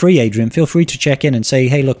 And feel free, Adrian, feel free to check in and say,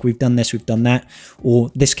 hey, look, we've done this, we've done that. Or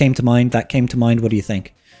this came to mind, that came to mind. What do you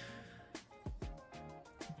think?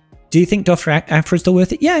 Do you think Dofra Afra is still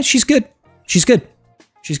worth it? Yeah, she's good. She's good.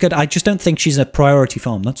 She's good. I just don't think she's a priority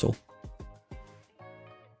farm, that's all.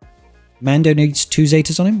 Mando needs 2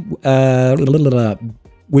 Zetas on him.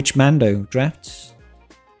 Which Mando drafts?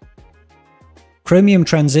 Chromium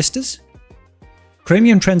transistors?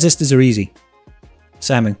 Chromium transistors are easy.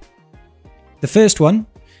 Samu. The first one,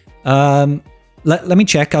 let me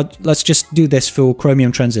check. Let's just do this for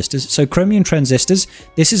chromium transistors. So chromium transistors,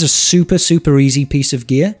 this is a super, super easy piece of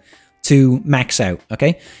gear to max out,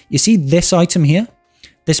 okay? You see this item here?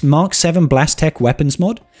 This Mark 7 Blast Tech weapons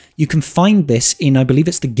mod? You can find this in, I believe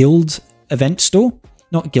it's the Guild event store.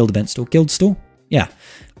 Not Guild event store, Guild store. Yeah.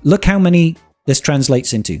 Look how many this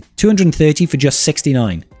translates into. 230 for just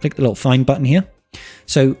 69. Click the little find button here.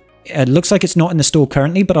 So it looks like it's not in the store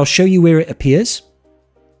currently, but I'll show you where it appears.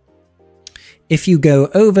 If you go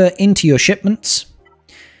over into your shipments,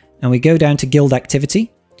 and we go down to Guild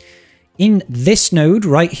activity, in this node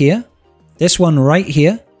right here, this one right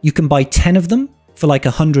here, you can buy 10 of them for like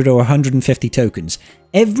 100 or 150 tokens.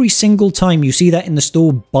 Every single time you see that in the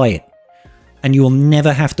store, buy it. And you will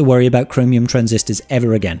never have to worry about chromium transistors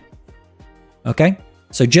ever again. Okay?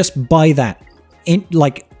 So just buy that.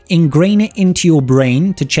 Ingrain it into your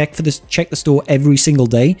brain to check the store every single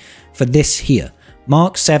day for this here.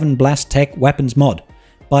 Mark 7 Blast Tech Weapons Mod.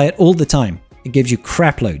 Buy it all the time. It gives you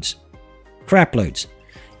crap loads. Crap loads.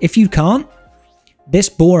 If you can't, this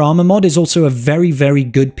Boar Armor mod is also a very, very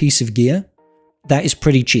good piece of gear that is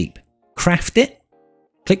pretty cheap. Craft it.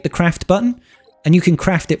 Click the craft button. And you can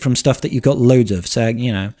craft it from stuff that you've got loads of. So,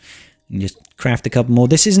 you know, you just craft a couple more.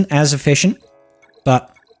 This isn't as efficient,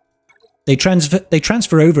 but they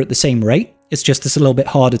transfer over at the same rate. It's just it's a little bit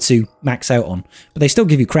harder to max out on. But they still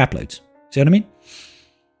give you crap loads. See what I mean?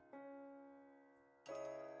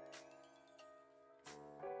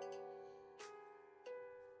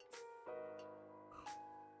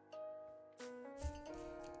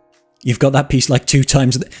 You've got that piece like 2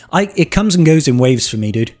 times. It comes and goes in waves for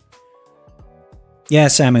me, dude. Yeah,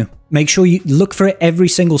 Samu. Make sure you look for it every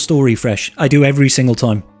single store refresh. I do every single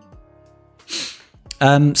time.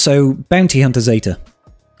 So, Bounty Hunter Zeta.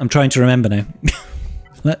 I'm trying to remember now.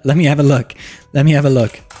 let me have a look. Let me have a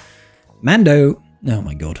look. Mando. Oh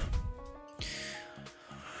my god.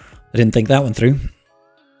 I didn't think that one through.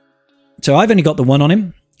 So I've only got the one on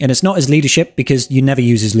him. And it's not his leadership because you never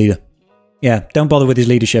use his leader. Yeah, don't bother with his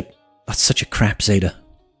leadership. That's such a crap Zeta.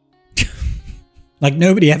 Like,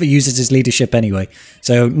 nobody ever uses his leadership anyway.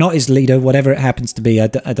 So, not his leader, whatever it happens to be. I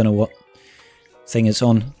don't know what thing it's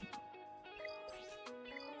on.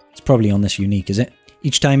 It's probably on this unique, is it?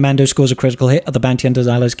 Each time Mando scores a critical hit, other bounty hunters'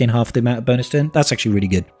 allies gain half the amount of bonus turn. That's actually really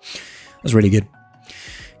good. That's really good.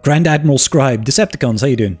 Grand Admiral Scribe. Decepticons, how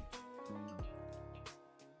you doing?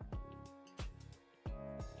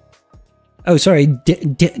 Oh, sorry.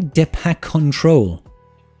 Depack Control.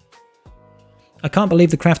 I can't believe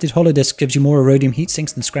the crafted holodisc gives you more Erodium heat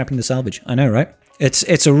sinks than scrapping the salvage. I know, right?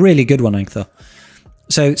 It's a really good one, Anktha.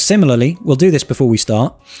 So, similarly, we'll do this before we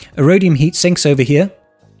start. Erodium heat sinks over here.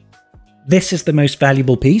 This is the most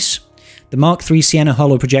valuable piece. The Mark III Sienna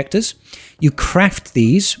holo projectors. You craft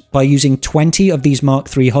these by using 20 of these Mark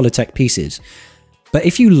III holotech pieces. But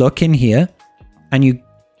if you look in here, and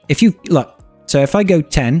look, so if I go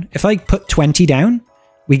 10, if I put 20 down,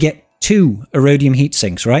 we get 2 Erodium heat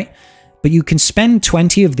sinks, right? But you can spend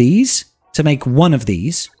 20 of these to make 1 of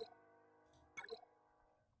these.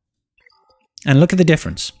 And look at the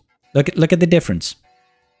difference.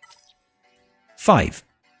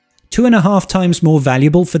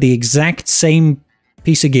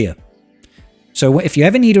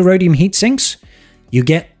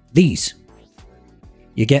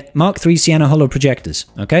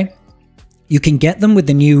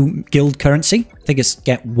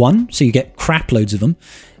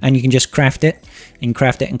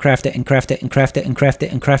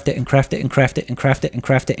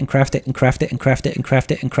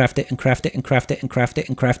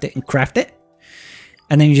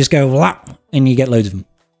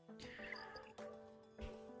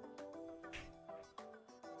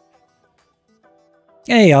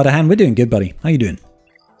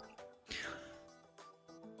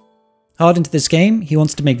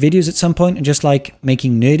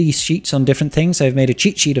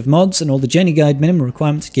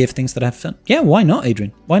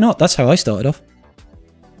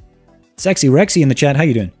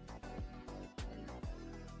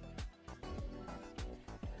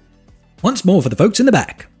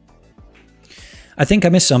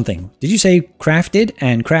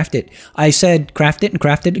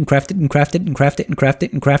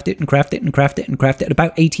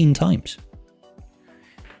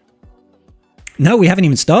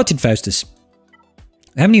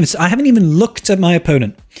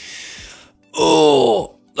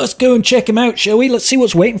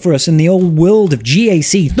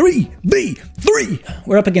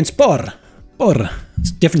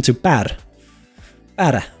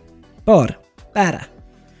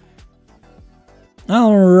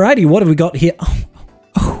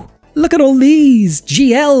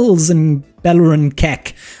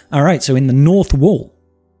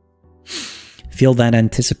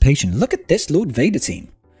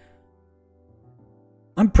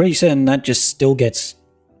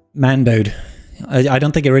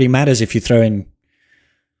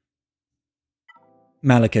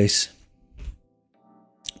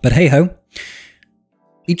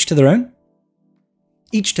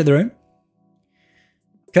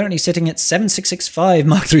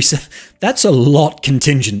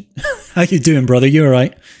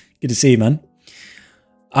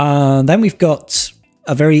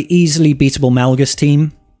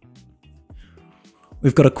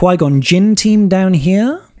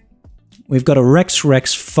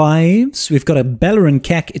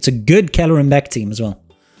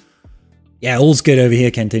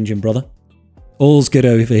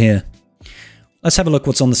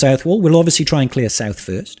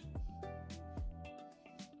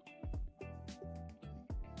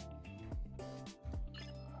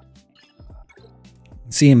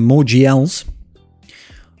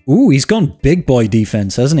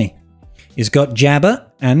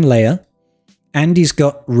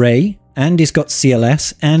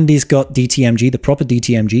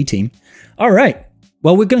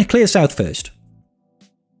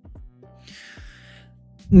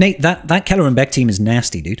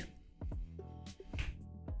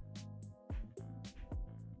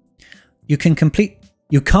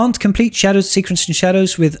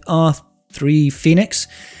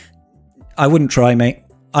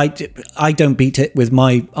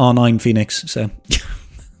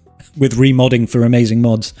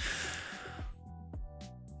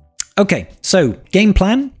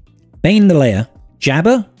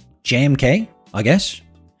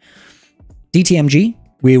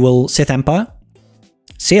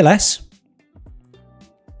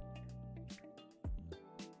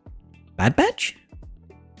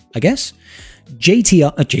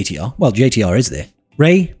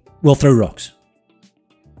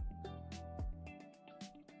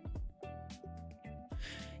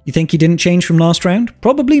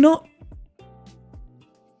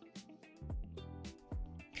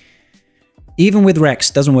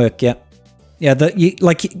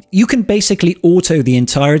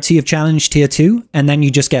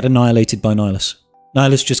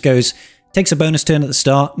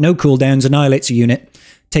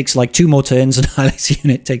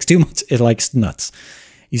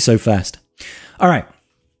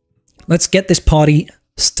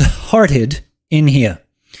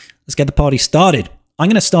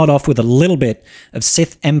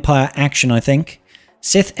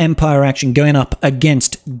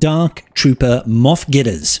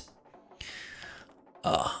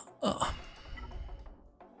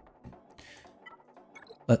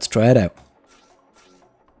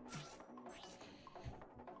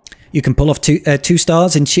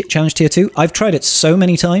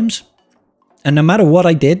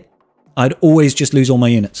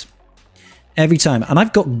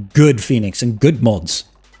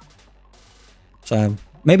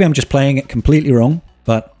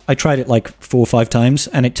 I tried it like 4 or 5 times,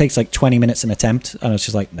 and it takes like 20 minutes an attempt, and I was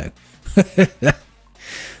just like, no.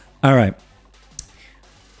 All right.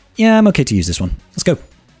 Yeah, I'm okay to use this one. Let's go.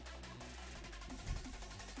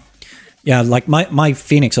 Yeah, like my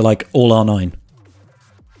Phoenix are like all R9.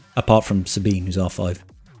 Apart from Sabine, who's R5.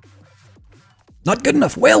 Not good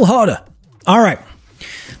enough. Well harder. All right.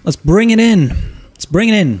 Let's bring it in. Let's bring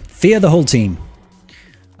it in. Fear the whole team.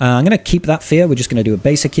 I'm going to keep that fear. We're just going to do a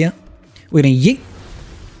basic here. We're going to yeet.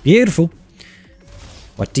 Beautiful.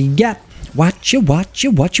 What do you get? What you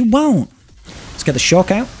want? Let's get the shock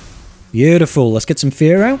out. Beautiful. Let's get some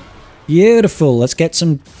fear out. Beautiful. Let's get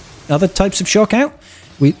some other types of shock out.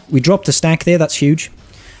 We dropped a stack there. That's huge.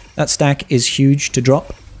 That stack is huge to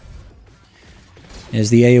drop. There's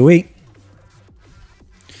the AoE.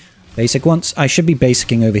 Basic once. I should be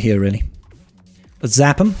basicing over here, really. Let's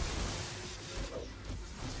zap him.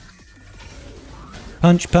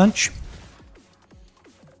 Punch, punch.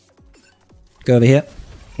 Go over here.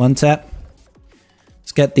 One tap.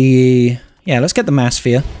 Let's get the... Yeah, let's get the mass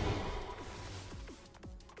fear.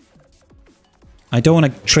 I don't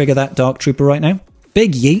want to trigger that Dark Trooper right now.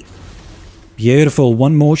 Big yeet. Beautiful.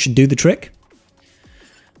 One more should do the trick.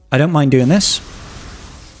 I don't mind doing this.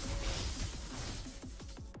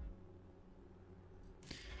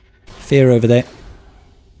 Fear over there.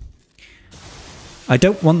 I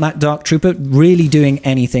don't want that Dark Trooper really doing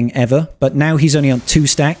anything ever, but now he's only on 2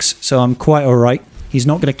 stacks, so I'm quite alright. He's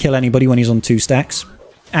not going to kill anybody when he's on 2 stacks.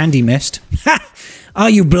 And he missed. Ha! Are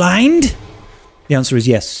you blind? The answer is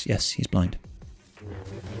yes. Yes, he's blind.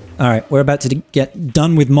 Alright, we're about to get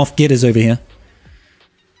done with Moff Gidders over here.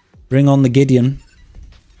 Bring on the Gideon.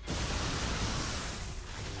 A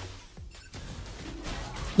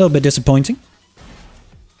little bit disappointing.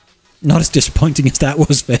 Not as disappointing as that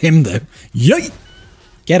was for him, though. Yay!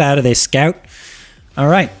 Get out of there, Scout.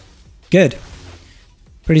 Alright, good.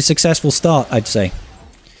 Pretty successful start, I'd say.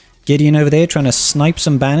 Gideon over there trying to snipe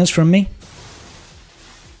some banners from me.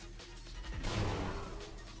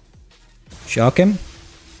 Shock him.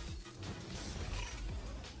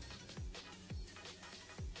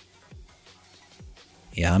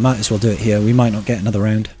 Yeah, I might as well do it here. We might not get another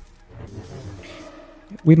round.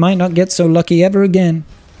 We might not get so lucky ever again.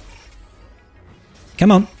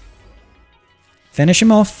 Come on. Finish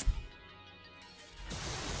him off.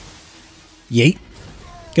 Yeet.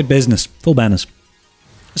 Good business. Full banners.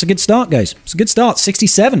 That's a good start, guys. It's a good start.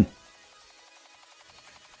 67.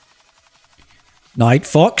 Night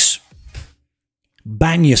Fox.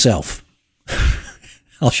 Ban yourself.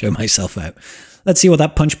 I'll show myself out. Let's see what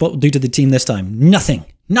that punch bot will do to the team this time. Nothing.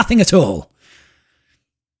 Nothing at all.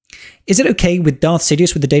 Is it okay with Darth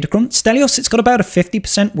Sidious with the Datacron? Stelios, it's got about a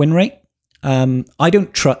 50% win rate. I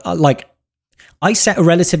don't trust... like, I set a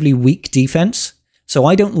relatively weak defense, so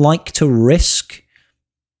I don't like to risk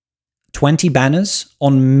 20 banners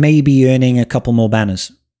on maybe earning a couple more banners.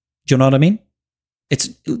 Do you know what I mean? It's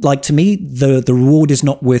like, to me, the reward is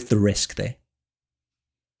not worth the risk there.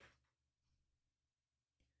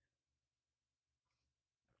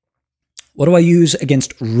 What do I use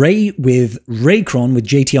against Rey with Raycron with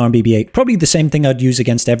JTR and BB-8? Probably the same thing I'd use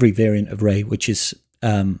against every variant of Rey, which is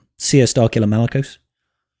Cere Starkiller Malgus.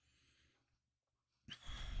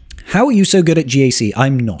 How are you so good at GAC?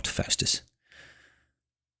 I'm not, Faustus.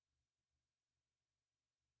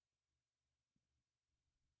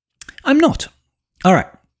 I'm not. All right.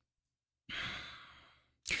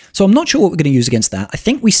 So I'm not sure what we're going to use against that. I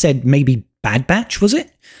think we said maybe Bad Batch, was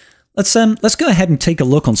it? Let's go ahead and take a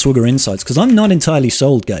look on swgoh Insights, because I'm not entirely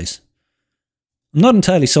sold, guys. I'm not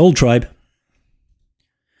entirely sold, tribe.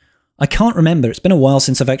 I can't remember. It's been a while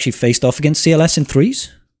since I've actually faced off against CLS in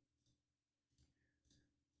 3s.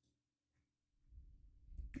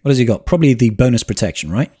 What has he got? Probably the bonus protection,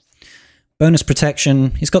 right? Bonus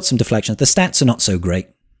protection. He's got some deflections. The stats are not so great.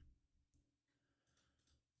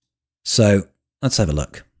 So, let's have a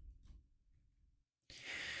look.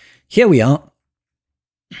 Here we are.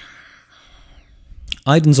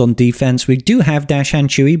 Iden's on defense. We do have Dash Hand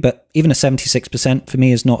Chewie, but even a 76% for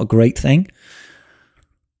me is not a great thing.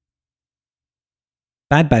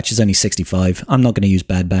 Bad Batch is only 65. I'm not going to use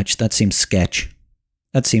Bad Batch. That seems sketch.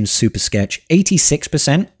 That seems super sketch.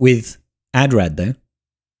 86% with Adrad, though.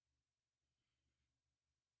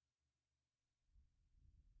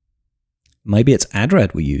 Maybe it's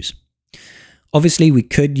Adrad we use. Obviously, we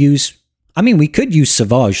could use... I mean, we could use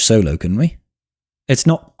Savage solo, couldn't we? It's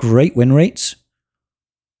not great win rates.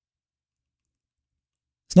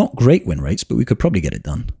 It's not great win rates, but we could probably get it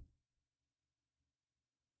done.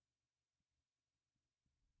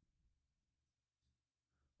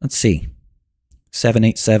 Let's see.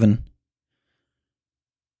 787.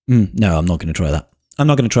 No, I'm not going to try that. I'm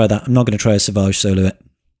not going to try that. I'm not going to try a Savage solo it.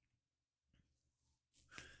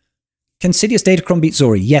 Can Sidious Datacron beat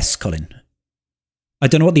Zorii? Yes, Colin. I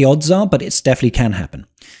don't know what the odds are, but it definitely can happen.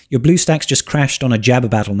 Your blue stacks just crashed on a Jabba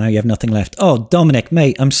battle. Now you have nothing left. Oh, Dominic,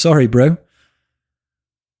 mate, I'm sorry, bro.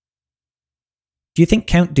 Do you think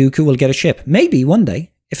Count Dooku will get a ship? Maybe, one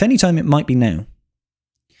day. If any time, it might be now.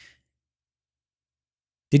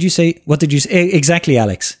 Did you say... What did you say? Exactly,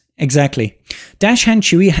 Alex. Exactly. Dash Hand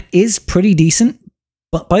Chewie is pretty decent,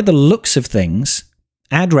 but by the looks of things,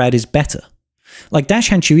 Adrad is better. Like, Dash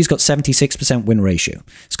Hand Chewie's got 76% win ratio.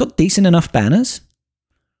 It's got decent enough banners,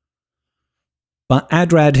 but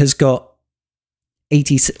Adrad has got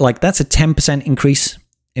 80... Like, that's a 10% increase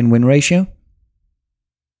in win ratio.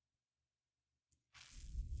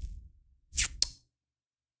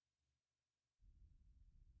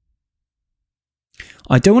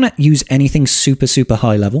 I don't want to use anything super, super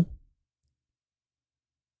high level.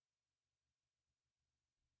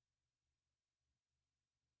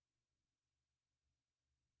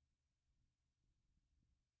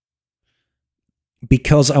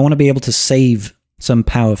 Because I want to be able to save some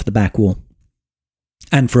power for the back wall.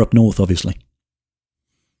 And for up north, obviously.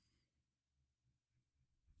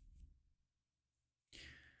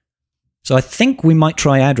 So I think we might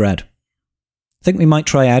try Adrad.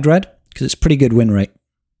 Because it's pretty good win rate.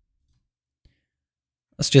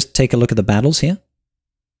 Let's just take a look at the battles here.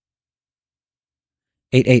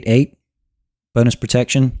 888. Bonus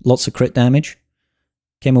protection. Lots of crit damage.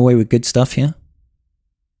 Came away with good stuff here.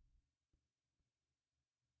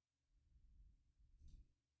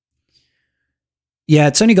 Yeah,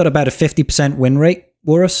 it's only got about a 50% win rate,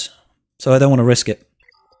 Warus. So I don't want to risk it.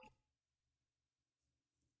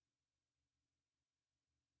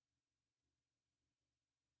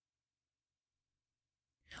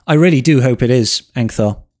 I really do hope it is,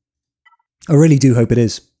 Angthar. I really do hope it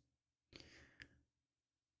is.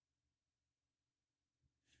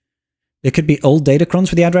 There could be old Datacrons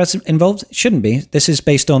with the Adrads involved? It shouldn't be. This is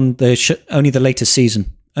based on the only the latest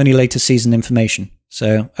season. Only latest season information.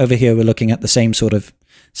 So over here we're looking at the same sort of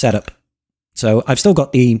setup. So I've still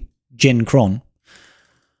got the Jin Kron.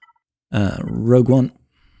 Rogue One.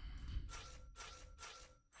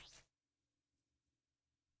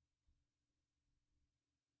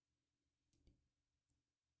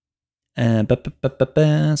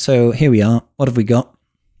 So here we are. What have we got?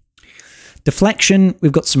 Deflection.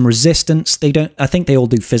 We've got some resistance. They don't. I think they all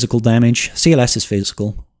do physical damage. CLS is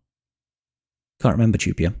physical. Can't remember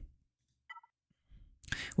Tupia.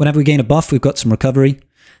 Whenever we gain a buff, we've got some recovery.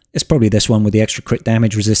 It's probably this one with the extra crit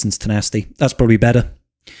damage, resistance, tenacity. That's probably better.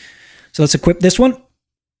 So let's equip this one.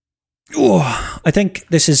 Oh, I think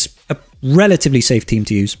this is a relatively safe team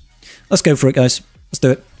to use. Let's go for it, guys. Let's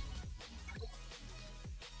do it.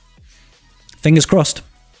 Fingers crossed.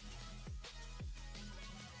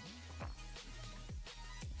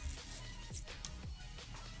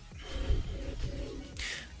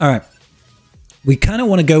 Alright. We kind of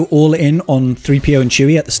want to go all in on 3PO and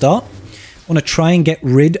Chewie at the start. Want to try and get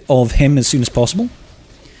rid of him as soon as possible.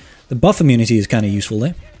 The buff immunity is kind of useful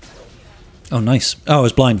there. Oh, nice. Oh, I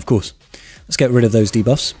was blind, of course. Let's get rid of those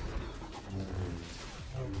debuffs.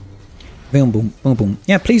 Boom, boom, boom, boom.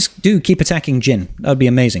 Yeah, please do keep attacking Jin. That would be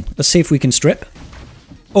amazing. Let's see if we can strip.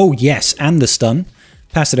 Oh, yes, and the stun.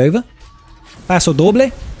 Pass it over. Paso doble.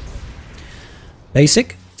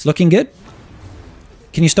 Basic. It's looking good.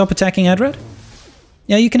 Can you stop attacking Adrad?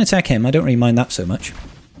 Yeah, you can attack him. I don't really mind that so much.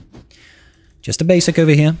 Just a basic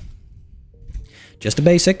over here. Just a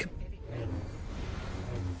basic.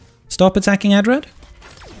 Stop attacking Adrad?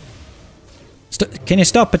 Can you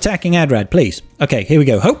stop attacking Adrad, please? Okay, here we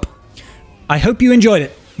go. Hope. I hope you enjoyed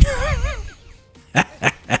it.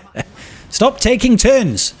 Stop taking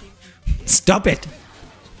turns. Stop it.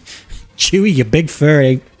 Chewie, you big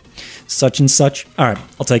furry. Such and such. Alright,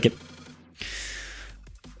 I'll take it.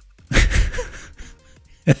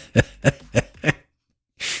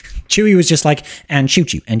 Chewie was just like, and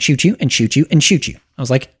shoot you, and shoot you, and shoot you, and shoot you. I was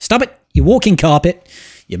like, stop it, you walking carpet,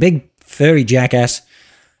 you big furry jackass.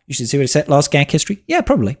 You should see what it said last GAC history. Yeah,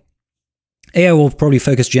 probably. AO will probably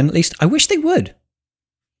focus Jin at least. I wish they would.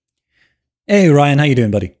 Hey, Ryan, how you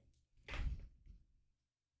doing, buddy?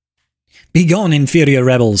 Be gone, inferior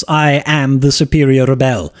rebels. I am the superior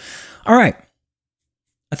rebel. All right.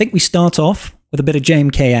 I think we start off with a bit of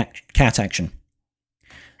JMK cat action.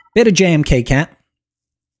 Bit of JMK cat.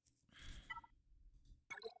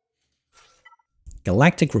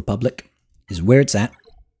 Galactic Republic is where it's at,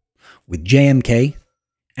 with JMK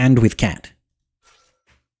and with cat.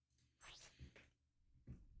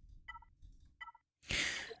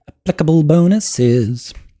 Applicable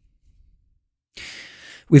bonuses.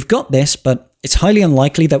 We've got this, but It's highly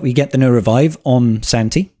unlikely that we get the no revive on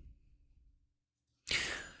Santi.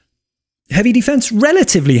 Heavy defense,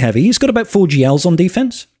 relatively heavy. He's got about 4 GLs on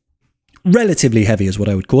defense. Relatively heavy is what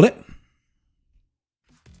I would call it.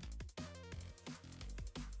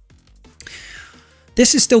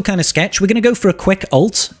 This is still kind of sketch. We're going to go for a quick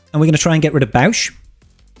ult, and we're going to try and get rid of Bausch.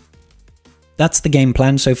 That's the game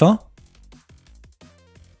plan so far.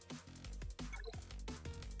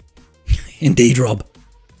 Indeed, Rob.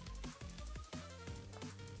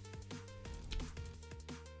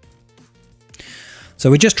 So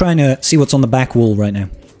we're just trying to see what's on the back wall right now.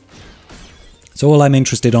 So all I'm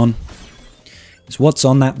interested on is what's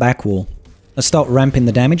on that back wall. Let's start ramping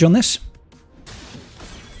the damage on this.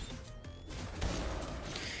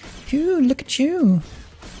 Phew, look at you.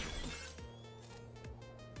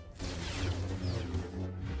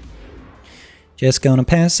 Just gonna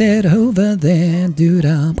pass it over there.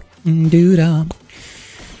 Doo-da, doo-da.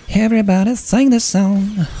 Everybody sing the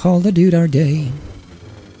song all the doo-da day.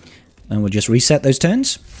 And we'll just reset those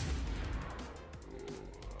turns.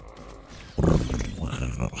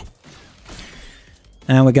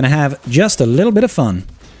 And we're going to have just a little bit of fun.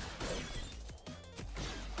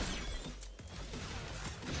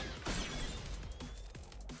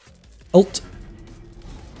 Ult.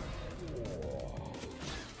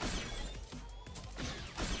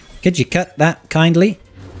 Could you cut that kindly?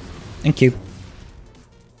 Thank you.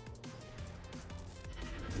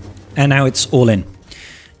 And now it's all in.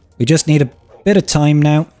 We just need a bit of time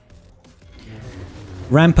now.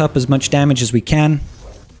 Ramp up as much damage as we can.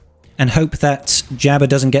 And hope that Jabba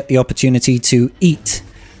doesn't get the opportunity to eat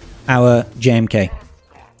our JMK.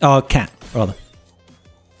 Our cat, rather.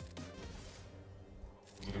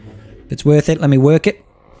 If it's worth it, let me work it.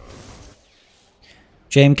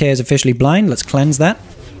 JMK is officially blind. Let's cleanse that.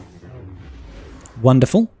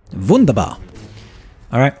 Wonderful. Wunderbar.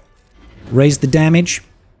 Alright. Raise the damage.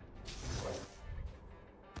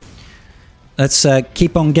 Let's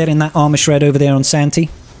keep on getting that armor shred over there on Santi.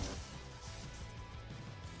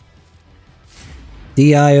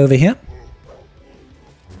 DI over here.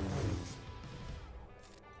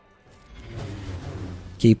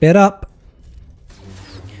 Keep it up.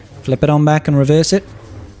 Flip it on back and reverse it.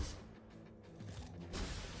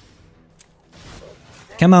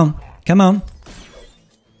 Come on. Come on.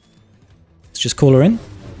 Let's just call her in.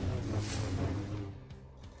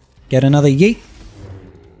 Get another yeet.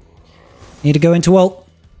 Need to go into ult.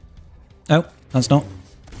 Oh, that's not.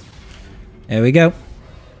 There we go.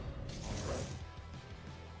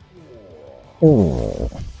 Oh.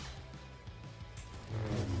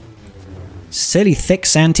 Silly thick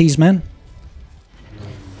Santies, man.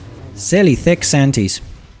 Silly thick Santies.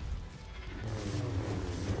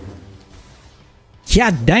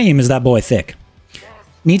 God damn, is that boy thick.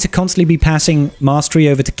 Need to constantly be passing mastery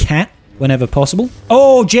over to Cat whenever possible.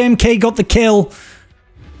 Oh, JMK got the kill.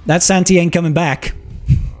 That Santi ain't coming back.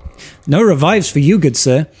 No revives for you, good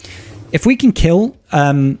sir. If we can kill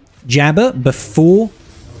Jabba before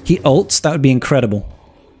he ults, that would be incredible.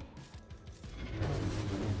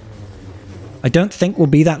 I don't think we'll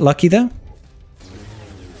be that lucky, though.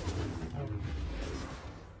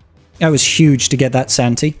 That was huge to get that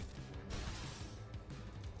Santi.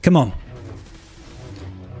 Come on.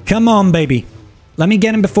 Come on, baby. Let me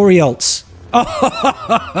get him before he ults.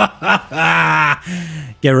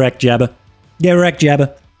 Get wrecked, Jabba. Get wrecked,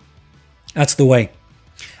 Jabba. That's the way.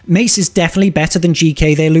 Mace is definitely better than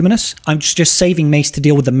GK there, Luminous. I'm just saving Mace to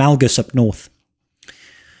deal with the Malgus up north.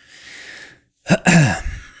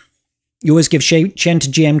 You always give Shen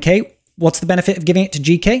to GMK. What's the benefit of giving it to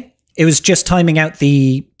GK? It was just timing out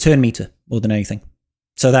the turn meter more than anything.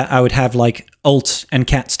 So that I would have like ult and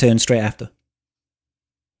Cat's turn straight after.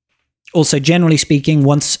 Also, generally speaking,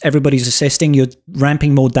 once everybody's assisting, you're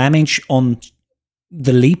ramping more damage on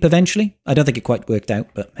the leap eventually. I don't think it quite worked out,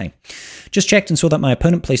 but hey. Just checked and saw that my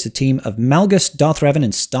opponent placed a team of Malgus, Darth Revan,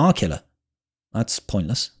 and Starkiller. That's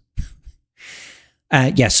pointless.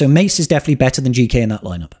 Yeah, so Mace is definitely better than GK in that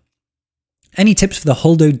lineup. Any tips for the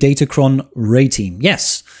Holdo Datacron Ray team?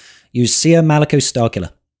 Yes. Use Cere, Malachos,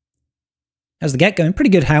 Starkiller. How's the get going? Pretty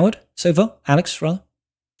good, Howard, so far. Alex, rather.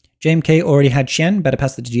 JMK already had Shen. Better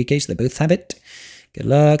pass it to GK, so they both have it. Good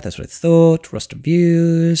luck. That's what I thought. Roster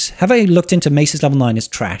views. Have I looked into Mace's level 9 is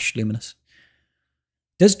trash, Luminous?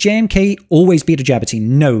 Does JMK always beat a Jabba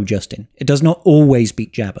team? No, Justin. It does not always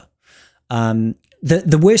beat Jabba.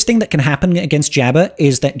 The worst thing that can happen against Jabba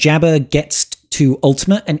is that Jabba gets to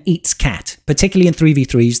ultimate and eats Cat. Particularly in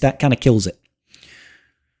 3v3s, that kind of kills it.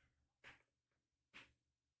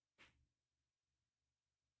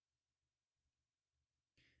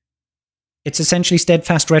 It's essentially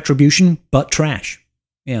steadfast retribution, but trash.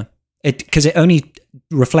 Yeah. Because it only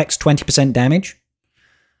reflects 20% damage.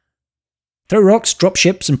 Throw rocks, drop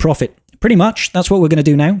ships, and profit. Pretty much, that's what we're going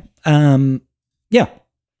to do now. Yeah.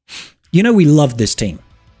 You know we love this team.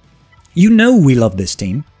 You know we love this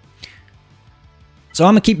team. So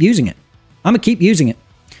I'm going to keep using it. I'm going to keep using it.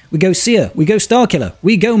 We go Cere, we go Starkiller,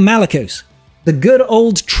 we go Malgus. The good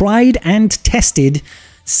old tried and tested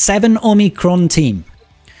 7 Omicron team.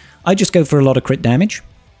 I just go for a lot of crit damage.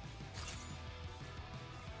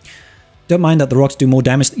 Don't mind that the rocks do more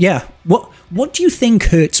damage. Yeah, what do you think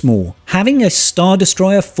hurts more? Having a Star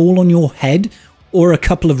Destroyer fall on your head or a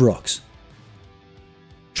couple of rocks?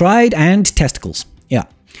 Tried and testicles. Yeah.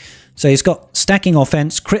 So he's got stacking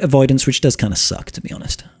offense, crit avoidance, which does kind of suck, to be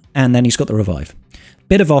honest. And then he's got the revive.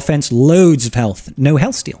 Bit of offense, loads of health, no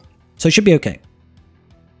health steal. So it should be okay.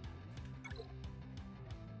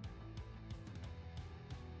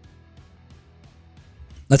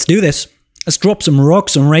 Let's do this. Let's drop some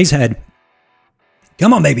rocks on Rey's head.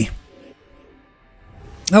 Come on, baby.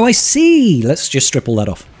 Oh, I see. Let's just strip all that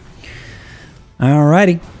off.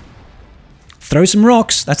 Alrighty. Throw some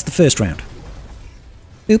rocks. That's the first round.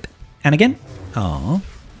 Oop. And again. Aww.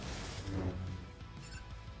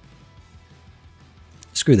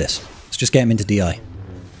 Screw this. Let's just get him into DI.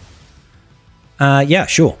 Yeah,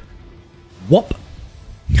 sure. Whop.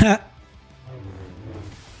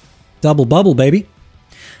 Double bubble, baby.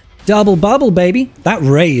 Double bubble, baby. That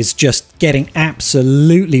Rey is just getting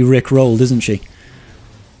absolutely rickrolled, isn't she?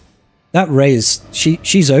 That Rey is...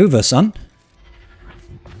 She's over, son.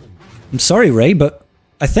 I'm sorry, Rey, but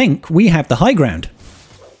I think we have the high ground.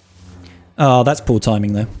 Oh, that's poor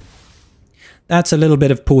timing, though. That's a little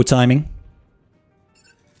bit of poor timing.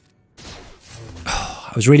 Oh,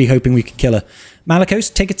 I was really hoping we could kill her.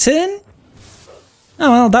 Malgus, take a turn.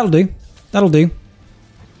 Oh, well, that'll do. That'll do.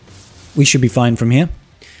 We should be fine from here.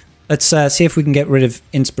 Let's see if we can get rid of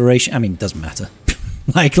inspiration. I mean, it doesn't matter.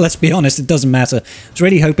 Like, let's be honest, it doesn't matter. I was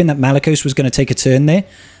really hoping that Malgus was going to take a turn there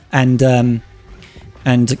and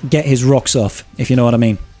get his rocks off, if you know what I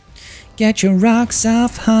mean. Get your rocks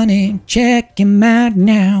off, honey. Check him out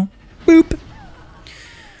now. Boop.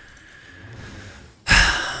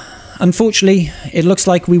 Unfortunately, it looks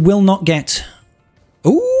like we will not get...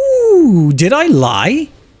 Ooh, did I lie?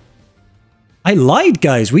 I lied,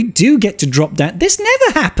 guys. We do get to drop down. This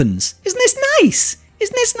never happens. Isn't this nice?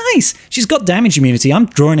 Isn't this nice? She's got damage immunity. I'm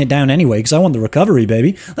drawing it down anyway because I want the recovery,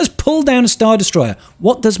 baby. Let's pull down a Star Destroyer.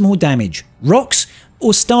 What does more damage? Rocks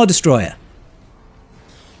or Star Destroyer?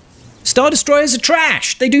 Star Destroyers are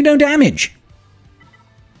trash. They do no damage.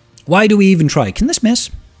 Why do we even try? Can this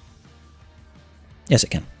miss? Yes,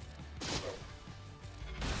 it can.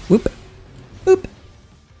 Whoop. Boop.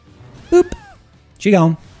 Boop. She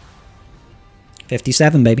gone.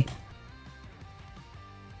 57, baby.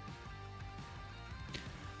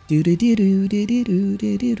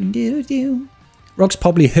 Rocks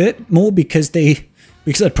probably hurt more because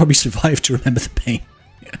I'd probably survive to remember the pain.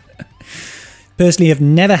 Personally, I've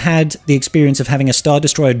never had the experience of having a Star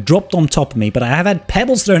Destroyer dropped on top of me, but I have had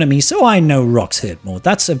pebbles thrown at me, so I know rocks hurt more.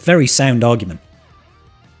 That's a very sound argument.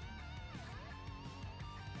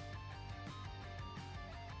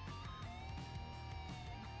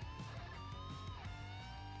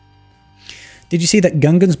 Did you see that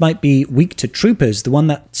Gungans might be weak to troopers? The one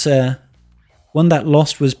that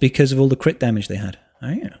lost was because of all the crit damage they had. Oh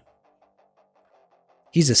yeah.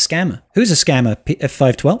 He's a scammer. Who's a scammer?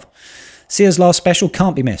 F512? Cere's last special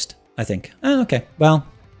can't be missed, I think. Oh, okay. Well,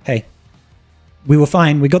 hey. We were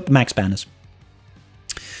fine. We got the max banners.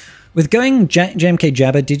 With going JMK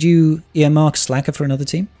Jabba, did you earmark Slacker for another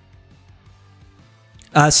team?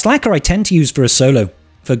 Slacker I tend to use for a solo,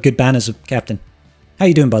 for good banners of Captain. How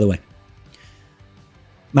you doing, by the way?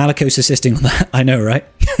 Malgus assisting on that. I know, right?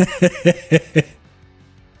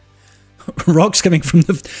 Rocks coming from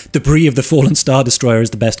the debris of the fallen Star Destroyer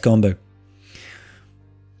is the best combo.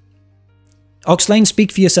 Oxlane,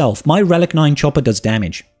 speak for yourself. My Relic 9 chopper does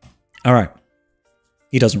damage. Alright.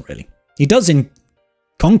 He doesn't really. He does in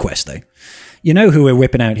Conquest, though. You know who we're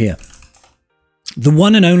whipping out here. The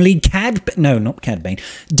one and only Cad... No, not Cad Bane.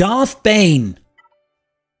 Darth Bane.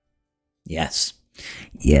 Yes.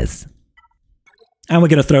 Yes. And we're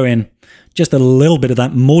going to throw in just a little bit of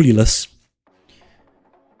that Molulus.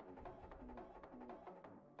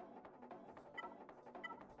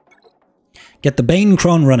 Get the Bane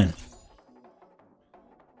Cron running.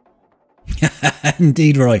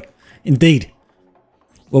 Indeed, Roy. Indeed.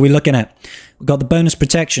 What are we looking at? We've got the bonus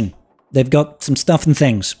protection. They've got some stuff and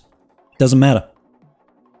things. Doesn't matter.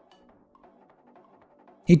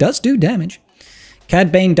 He does do damage.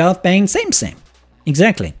 Cad Bane, Darth Bane, same.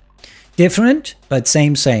 Exactly. Different, but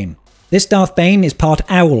same. This Darth Bane is part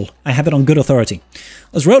owl. I have it on good authority.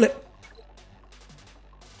 Let's roll it.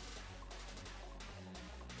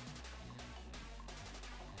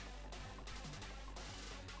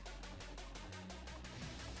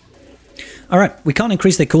 Alright, we can't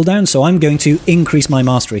increase their cooldown, so I'm going to increase my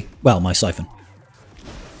mastery. Well, my siphon.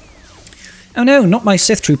 Oh no, not my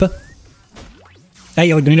Sith Trooper. Hey,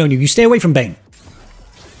 no, you stay away from Bane.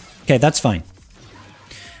 Okay, that's fine.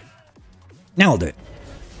 Now I'll do it.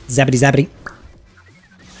 Zappity zappity.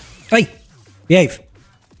 Hey, behave.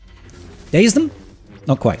 Daze them?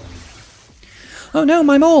 Not quite. Oh no,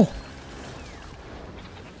 my maul.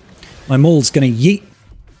 My maul's gonna yeet.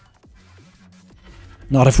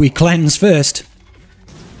 Not if we cleanse first.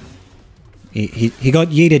 He got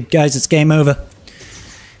yeeted, guys. It's game over.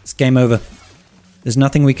 It's game over. There's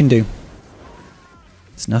nothing we can do.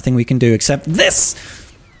 There's nothing we can do except this!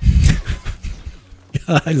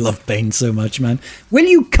 I love Bane so much, man. Will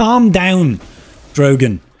you calm down,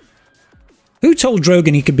 Drogon? Who told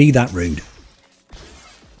Drogon he could be that rude?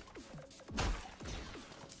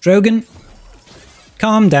 Drogon,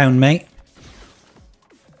 calm down, mate.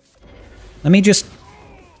 Let me just,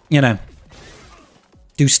 you know,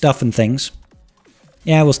 do stuff and things.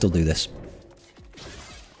 Yeah, we'll still do this.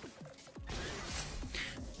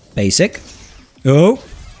 Basic. Oh!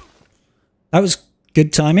 That was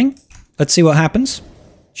good timing. Let's see what happens.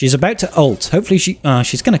 She's about to ult. Hopefully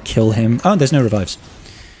she's gonna kill him. Oh, there's no revives.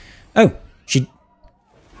 Oh, she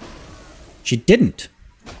didn't.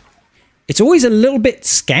 It's always a little bit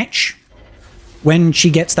sketch when she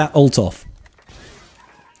gets that ult off.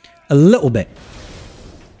 A little bit.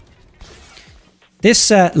 This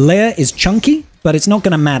Leia is chunky, but it's not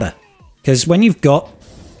gonna matter. Because when you've got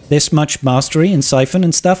this much mastery and siphon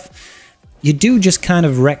and stuff, you do just kind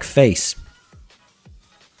of wreck face.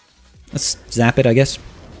 Let's zap it, I guess.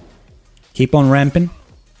 Keep on ramping.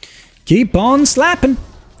 Keep on slapping.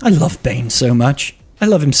 I love Bane so much. I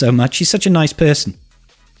love him so much. He's such a nice person.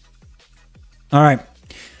 Alright.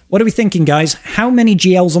 What are we thinking, guys? How many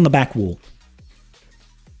GLs on the back wall?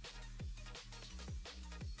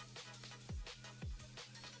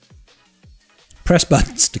 Press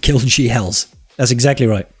buttons to kill GLs. That's exactly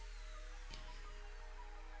right.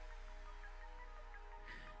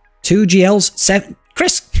 2 GLs, 7...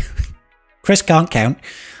 Chris can't count.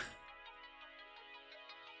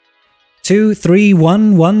 2, 3,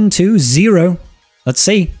 1, 1, 2, 0. Let's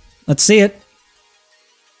see. Let's see it.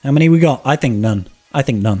 How many we got? I think none. I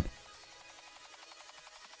think none.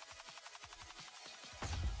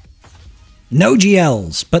 No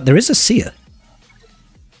GLs, but there is a Cere.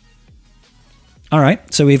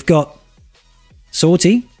 Alright, so we've got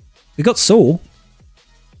Sortie. We've got Saw.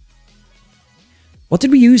 What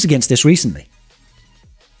did we use against this recently?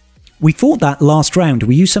 We fought that last round.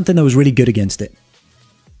 We used something that was really good against it.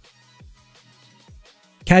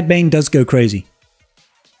 Cad Bane does go crazy.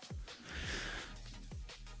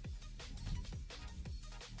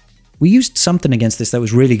 We used something against this that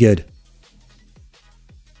was really good.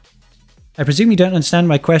 I presume you don't understand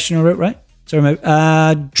my question I wrote, right? Sorry,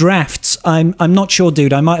 drafts. I'm not sure,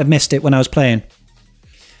 dude. I might have missed it when I was playing.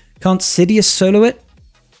 Can't Sidious solo it?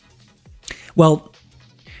 Well,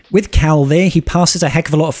 with Cal there, he passes a heck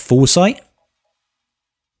of a lot of foresight.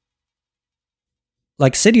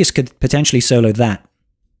 Like, Sidious could potentially solo that.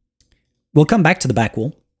 We'll come back to the back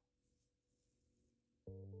wall.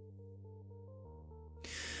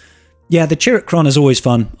 Yeah, the Chirrut Cron is always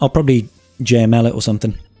fun. I'll probably JML it or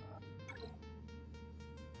something.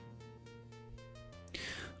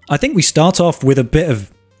 I think we start off with a bit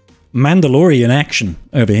of Mandalorian action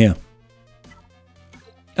over here.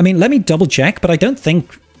 I mean, let me double check, but I don't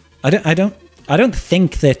think I don't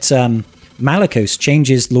think that Malgus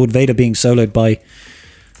changes Lord Vader being soloed by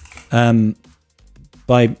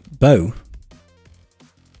Bo.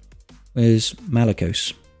 Where's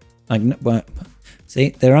Malgus? Well, see,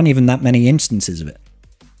 there aren't even that many instances of it.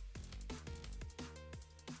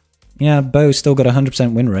 Yeah, Bo's still got a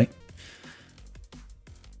 100% win rate.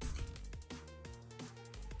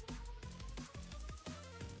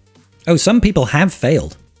 Oh, some people have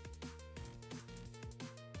failed.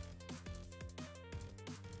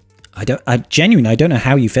 I genuinely don't know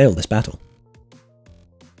how you failed this battle.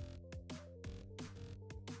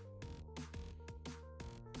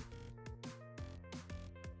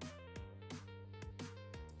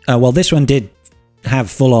 Well, this one did have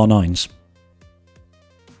full R9s.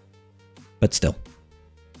 But still.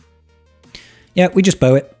 Yeah, we just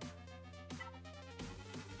bow it.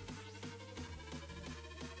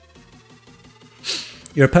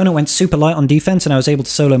 Your opponent went super light on defense and I was able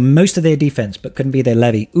to solo most of their defense, but couldn't be their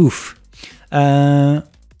levy. Oof.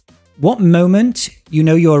 What moment you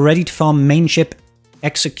know you're ready to farm main ship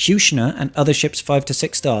Executioner and other ships 5 to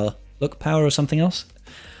 6 star? Look power or something else?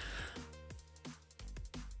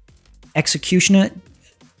 Executioner?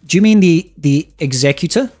 Do you mean the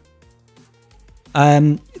Executor?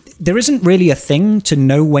 There isn't really a thing to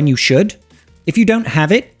know when you should. If you don't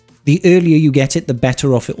have it, the earlier you get it, the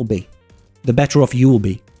better off it will be. The better off you will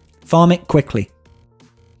be. Farm it quickly.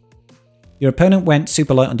 Your opponent went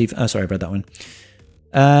super light on defense. Oh, sorry, I read that one.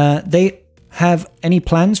 They have any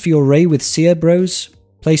plans for your Rey with Cere bros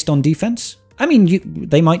placed on defense? I mean,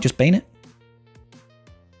 they might just Bane it.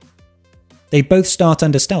 They both start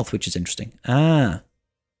under stealth, which is interesting. Ah.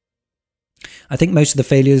 I think most of the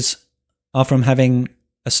failures are from having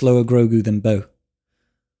a slower Grogu than Bo.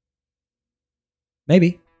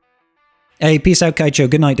 Maybe. Hey, peace out, Kaicho.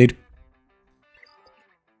 Good night, dude.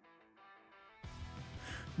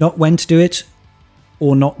 Not when to do it,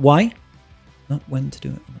 or not why. Not when to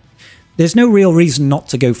do it. There's no real reason not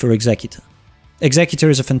to go for Executor. Executor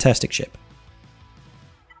is a fantastic ship.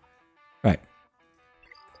 Right.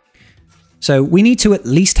 So we need to at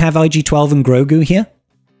least have IG-12 and Grogu here.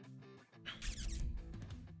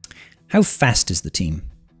 How fast is the team?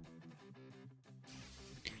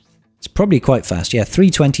 It's probably quite fast. Yeah,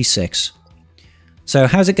 326. So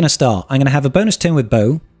how's it going to start? I'm going to have a bonus turn with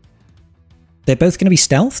Bo. They're both going to be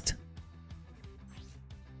stealthed?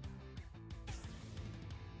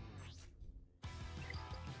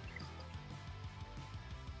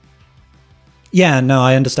 Yeah, no,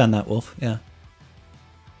 I understand that, Wolf. Yeah.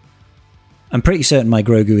 I'm pretty certain my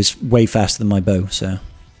Grogu is way faster than my Bo, so...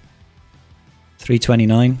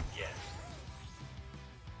 329.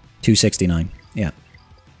 269. Yeah.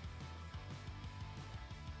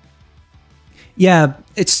 Yeah,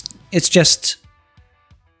 it's just...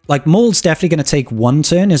 Like, Maul's definitely going to take one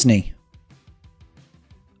turn, isn't he?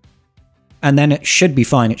 And then it should be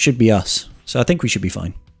fine. It should be us. So I think we should be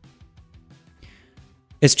fine.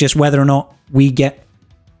 It's just whether or not we get...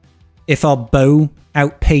 If our Bo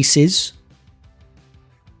outpaces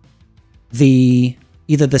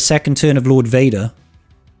either the second turn of Lord Vader...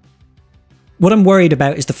 What I'm worried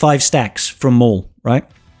about is the 5 stacks from Maul, right?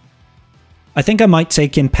 I think I might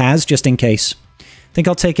take in Paz just in case. I think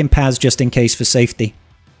I'll take in Paz just in case for safety.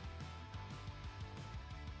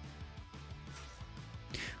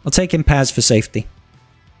 I'll take in Paz for safety.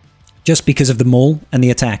 Just because of the Maul and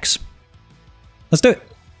the attacks. Let's do it.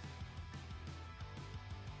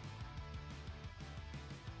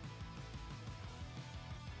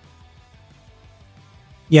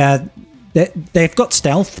 Yeah, they've got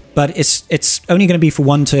stealth, but it's only going to be for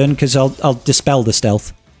one turn because I'll dispel the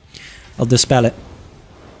stealth. I'll dispel it.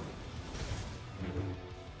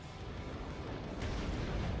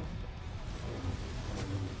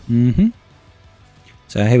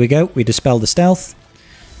 So here we go. We dispel the stealth.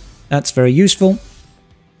 That's very useful.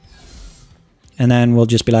 And then we'll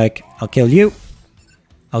just be like, I'll kill you.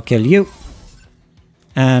 I'll kill you.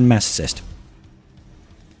 And mass assist.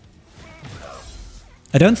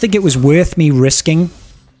 I don't think it was worth me risking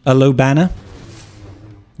a low banner.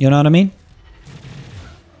 You know what I mean?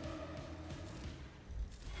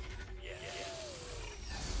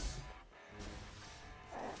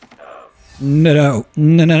 No.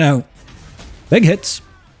 Big hits.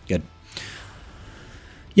 Good.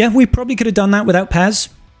 Yeah, we probably could have done that without Paz,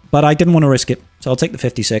 but I didn't want to risk it, so I'll take the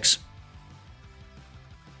 56.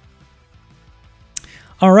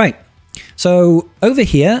 All right. So over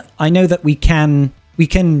here, I know that we can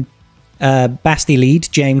Basti lead,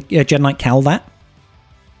 Gen Knight Cal that.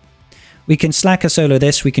 We can Slacker solo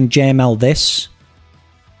this, we can JML this.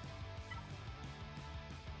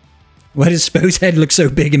 Why does Spo's head look so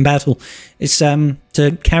big in battle? It's to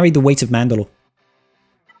carry the weight of Mandalore.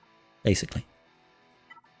 Basically.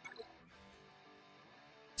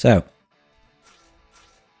 So.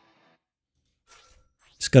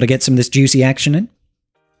 Just got to get some of this juicy action in.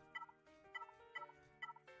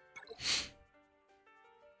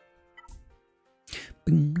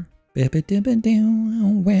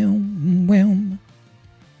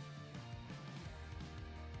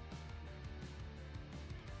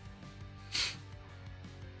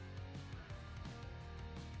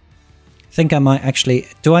 I think I might actually...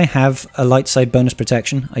 Do I have a light side bonus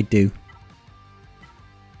protection? I do.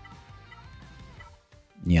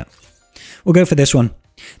 Yeah. We'll go for this one.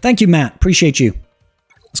 Thank you, Matt. Appreciate you.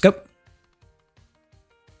 Let's go.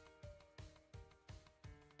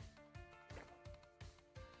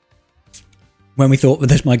 When we thought that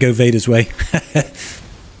this might go Vader's way.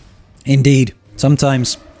 Indeed.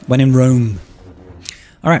 Sometimes. When in Rome.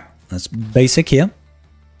 Alright. That's basic here.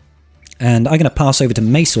 And I'm going to pass over to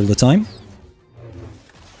Mace all the time.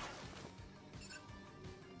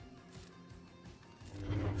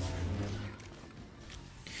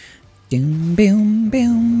 Doom, boom,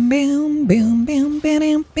 boom, boom, boom, boom,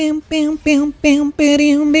 boom, boom, boom, boom, boom,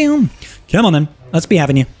 boom, boom. Come on then, let's be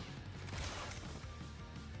having you.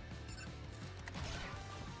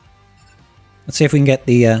 Let's see if we can get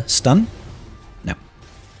the stun. No.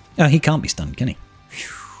 Oh, he can't be stunned, can he?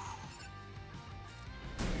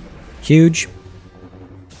 Huge.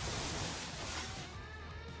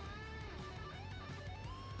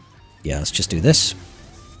 Yeah, let's just do this.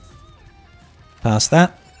 Pass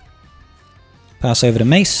that. Pass over to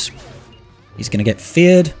Mace. He's going to get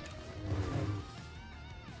feared.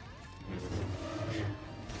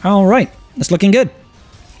 Alright, that's looking good.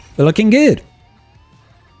 We're looking good.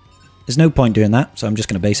 There's no point doing that, so I'm just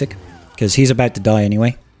going to basic. Because he's about to die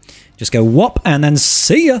anyway. Just go whop and then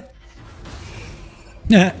see ya.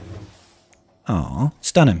 Yeah. Aw,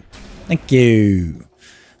 stun him. Thank you.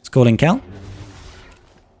 Let's call in Cal.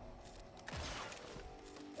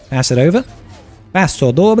 Pass it over.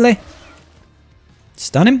 Passo doble.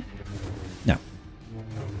 Stun him. No.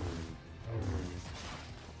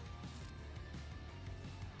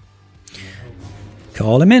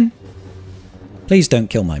 Call him in. Please don't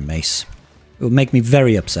kill my mace. It will make me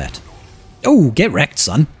very upset. Oh, get wrecked,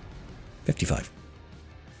 son. 55.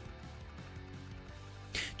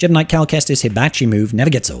 Jedi Knight Cal Kestis Hibachi move never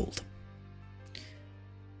gets old.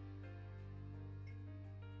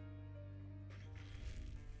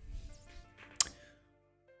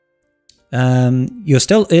 You're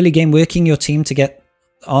still early game working your team to get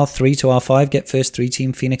R3 to R5, get first 3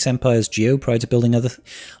 team Phoenix Empire's Geo prior to building other...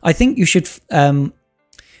 I think you should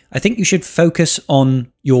focus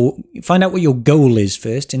on find out what your goal is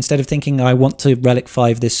first, instead of thinking I want to Relic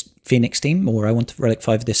 5 this Phoenix team, or I want to Relic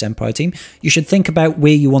 5 this Empire team. You should think about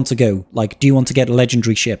where you want to go. Like, do you want to get a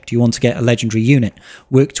legendary ship? Do you want to get a legendary unit?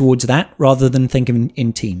 Work towards that rather than thinking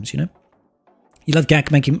in teams, you know? You love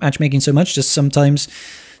GAC matchmaking so much, just sometimes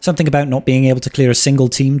something about not being able to clear a single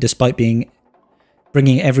team despite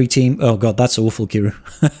bringing every team... Oh god, that's awful, Kiru.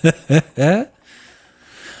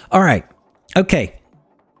 Alright, okay.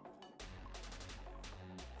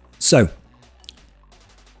 So,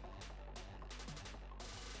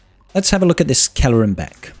 let's have a look at this Kelleran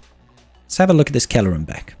Beq. Let's have a look at this Kelleran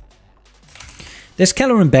Beq. This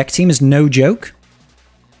Kelleran Beq team is no joke.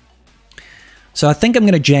 So I think I'm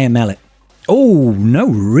going to JML it. Oh, no,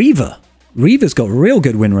 Reva. Reva's got real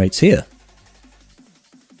good win rates here.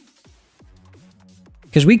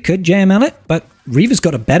 Because we could JML it, but Reva's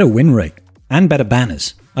got a better win rate. And better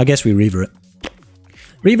banners. I guess we Reva it.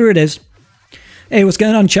 Reva it is. Hey, what's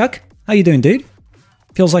going on, Chuck? How you doing, dude?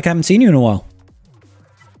 Feels like I haven't seen you in a while.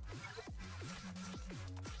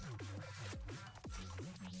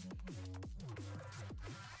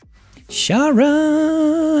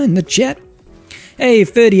 Shara in the chat. Hey,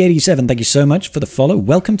 3087, thank you so much for the follow.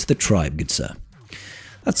 Welcome to the tribe, good sir.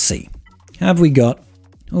 Let's see. Have we got...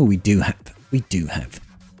 Oh, we do have. We do have.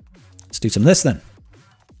 Let's do some of this then.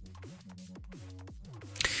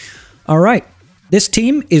 All right. This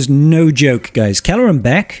team is no joke, guys. Kelleran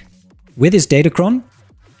Beq, with his Datacron,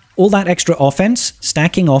 all that extra offense,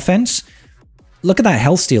 stacking offense. Look at that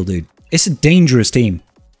health steal, dude. It's a dangerous team.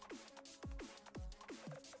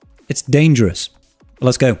 It's dangerous.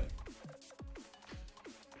 Let's go.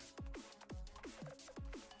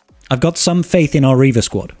 I've got some faith in our Reva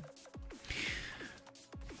squad.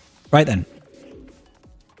 Right then.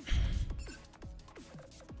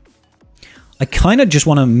 I kind of just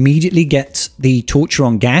want to immediately get the Torture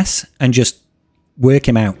on gas and just work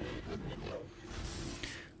him out.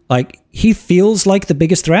 Like, he feels like the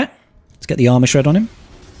biggest threat. Let's get the armor shred on him.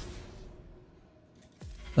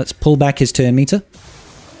 Let's pull back his turn meter.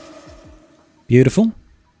 Beautiful.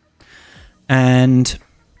 And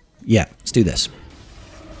yeah, let's do this.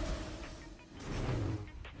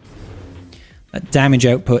 That damage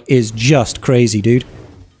output is just crazy, dude.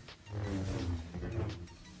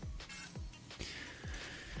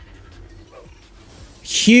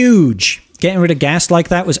 Huge. Getting rid of gas like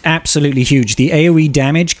that was absolutely huge. The AoE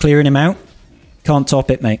damage, clearing him out. Can't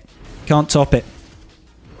top it, mate. Can't top it.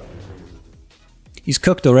 He's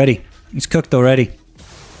cooked already. He's cooked already.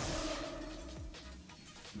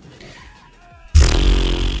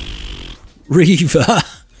 Reva.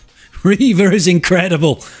 Reva is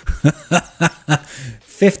incredible.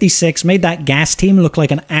 56 made that gas team look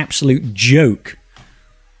like an absolute joke.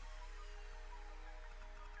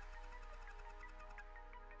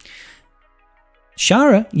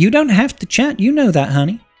 Shara, you don't have to chat. You know that,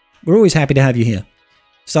 honey. We're always happy to have you here.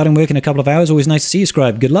 Starting work in a couple of hours. Always nice to see you,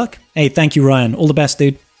 Scribe. Good luck. Hey, thank you, Ryan. All the best,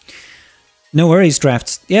 dude. No worries,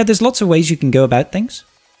 drafts. Yeah, there's lots of ways you can go about things.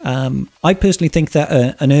 I personally think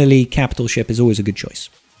that an early capital ship is always a good choice.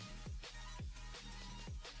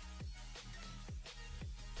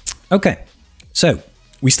 Okay, so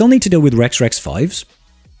we still need to deal with Rex 5s,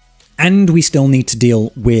 and we still need to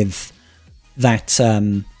deal with that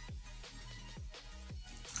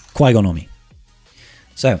Qui-Gon army.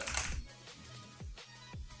 So,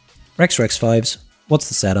 Rex 5s, what's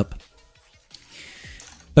the setup?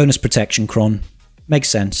 Bonus protection Cron, makes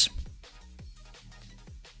sense.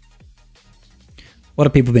 What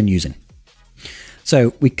have people been using?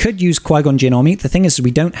 So, we could use Qui-Gon Jinn army. The thing is,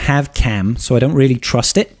 we don't have Cam, so I don't really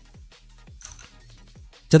trust it.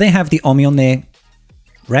 Do they have the army on their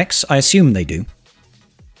Rex? I assume they do.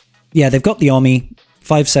 Yeah, they've got the army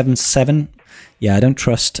 577. Yeah, I don't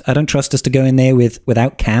trust us to go in there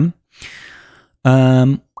without Cam.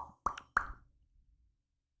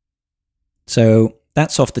 So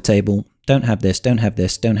that's off the table. Don't have this, don't have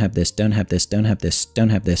this, don't have this, don't have this, don't have this, don't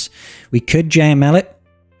have this. We could JML it.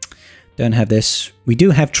 Don't have this. We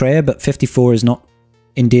do have Cere, but 54 is not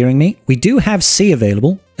endearing me. We do have C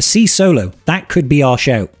available. A C solo. That could be our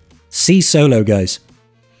shout. C solo, guys.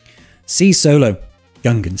 C solo.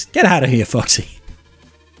 Gungans. Get out of here, Foxy.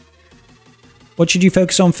 What should you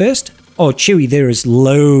focus on first? Oh, Chewie, there is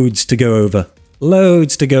loads to go over.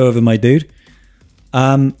 Loads to go over, my dude.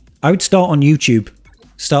 I would start on YouTube.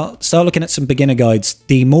 Start looking at some beginner guides.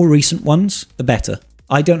 The more recent ones, the better.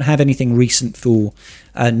 I don't have anything recent for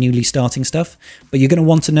newly starting stuff, but you're going to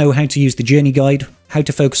want to know how to use the journey guide, how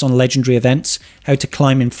to focus on legendary events, how to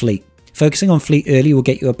climb in fleet. Focusing on fleet early will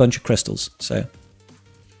get you a bunch of crystals. So,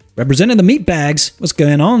 representing the meat bags. What's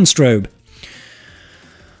going on, Strobe?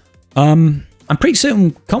 I'm pretty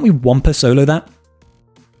certain, can't we Wampa solo that?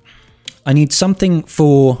 I need something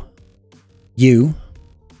for you.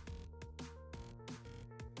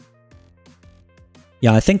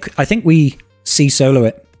 Yeah, I think we C solo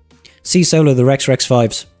it. C solo the Rex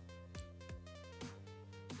 5s.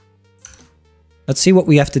 Let's see what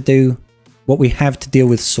we have to do, what we have to deal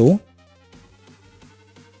with Saw.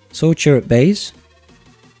 Saw Turret Bays.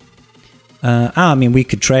 I mean, we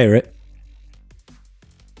could Cere it.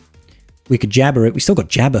 We could Jabba it. We still got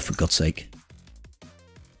Jabba, for God's sake.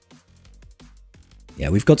 Yeah,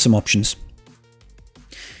 we've got some options.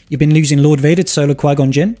 You've been losing Lord Vader to solo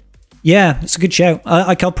Qui-Gon Jinn? Yeah, it's a good shout.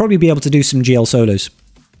 I'll probably be able to do some GL solos.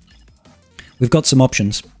 We've got some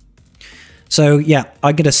options. So, yeah,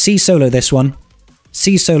 I'm going to C solo this one.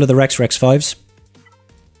 C solo the Rex 5s.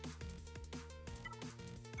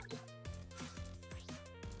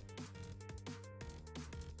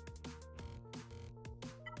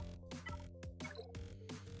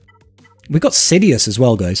 We got Sidious as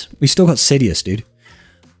well, guys. We still got Sidious, dude.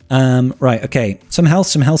 Right, okay. Some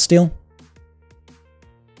health steal.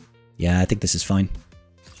 Yeah, I think this is fine.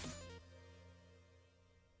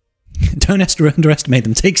 Don't underestimate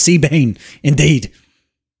them. Take C Bane. Indeed.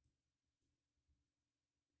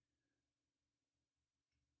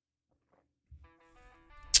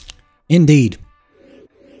 Indeed.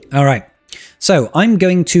 All right. So I'm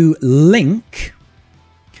going to link...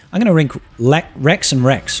 I'm going to link Rex and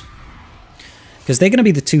Rex. Because they're going to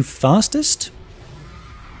be the two fastest.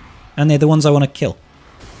 And they're the ones I want to kill.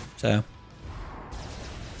 So...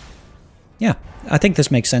 yeah, I think this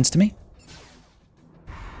makes sense to me.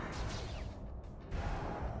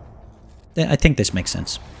 I think this makes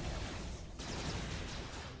sense.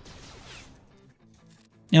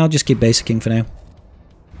 Yeah, I'll just keep basicking for now.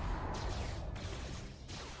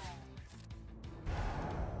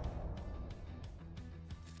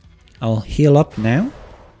 I'll heal up now.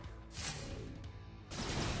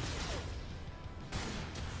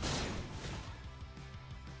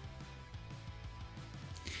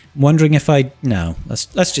 Wondering if I... no, let's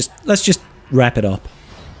just wrap it up.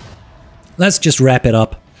 Let's just wrap it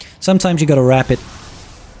up. Sometimes you gotta wrap it.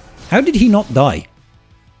 How did he not die?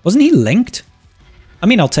 Wasn't he linked? I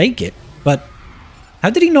mean, I'll take it, but how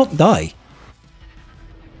did he not die?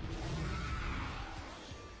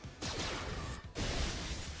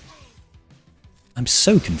 I'm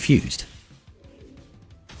so confused.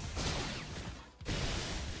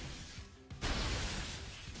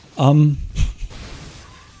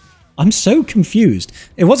 I'm so confused.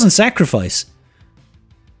 It wasn't sacrifice.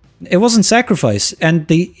 It wasn't sacrifice, and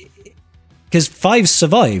because 5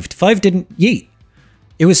 survived. 5 didn't yeet.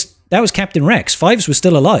 That was Captain Rex. 5s were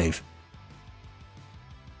still alive.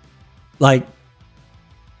 Like,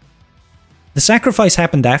 the sacrifice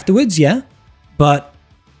happened afterwards, yeah, but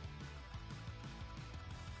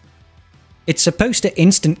it's supposed to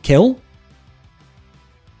instant kill.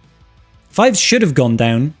 5s should have gone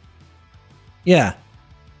down. Yeah.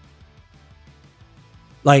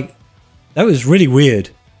 Like, that was really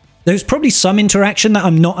weird. There's probably some interaction that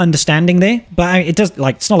I'm not understanding there, but it does,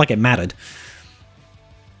 like, it's not like it mattered.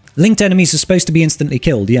 Linked enemies are supposed to be instantly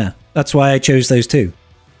killed, yeah. That's why I chose those two.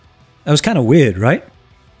 That was kind of weird, right?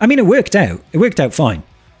 I mean, it worked out. It worked out fine.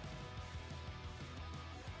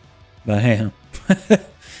 But hey, huh?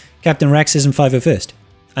 Captain Rex isn't 501st.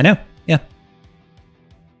 I know, yeah.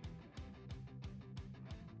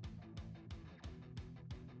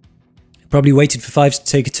 Probably waited for Fives to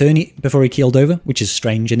take a turn before he keeled over, which is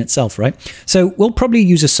strange in itself, right? So we'll probably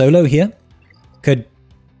use a solo here. Who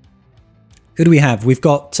do we have? We've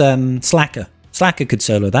got Slacker. Slacker could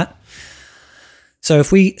solo that. So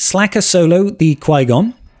if we Slacker solo the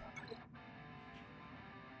Qui-Gon.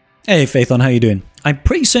 Hey, Faithon, how you doing? I'm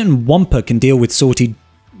pretty certain Wampa can deal with Sortie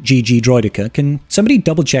GG Droidica. Can somebody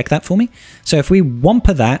double check that for me? So if we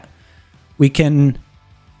Wampa that, we can...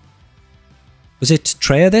 Was it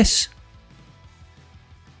Treya this?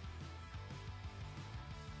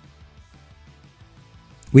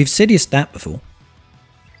 We've Sidious'd that before.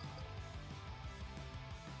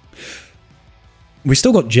 We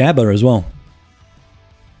still got Jabba as well.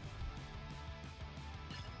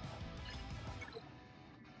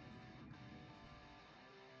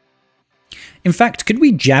 In fact, could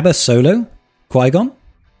we Jabba solo Qui-Gon?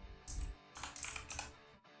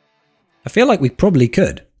 I feel like we probably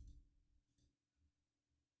could.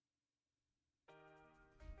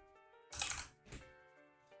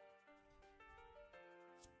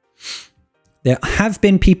 There have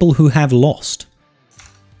been people who have lost.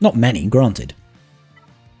 Not many, granted.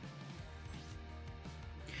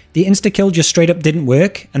 The insta-kill just straight up didn't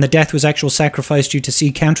work, and the death was actual sacrifice due to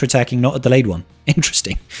C counterattacking, not a delayed one.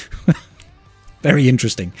 Interesting. Very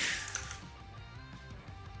interesting.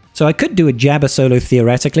 So I could do a Jabba solo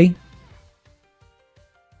theoretically.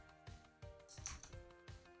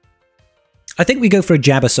 I think we go for a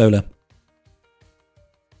Jabba solo.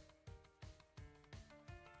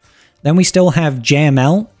 Then we still have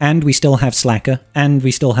JML, and we still have Slacker, and we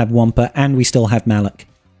still have Wampa, and we still have Malak.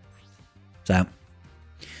 So,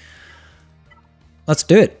 let's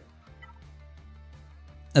do it.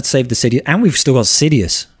 Let's save the Sidious. And we've still got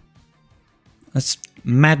Sidious. That's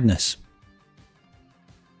madness.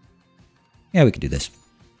 Yeah, we could do this.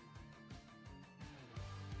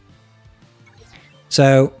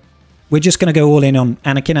 So, we're just going to go all in on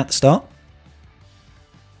Anakin at the start.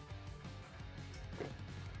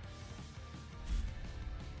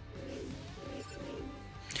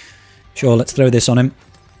 Sure, let's throw this on him.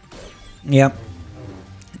 Yep.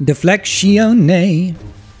 Deflection. And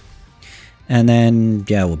then,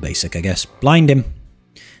 yeah, we'll basic, I guess. Blind him.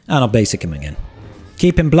 And I'll basic him again.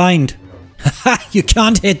 Keep him blind. Haha, you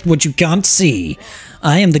can't hit what you can't see.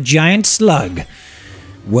 I am the giant slug.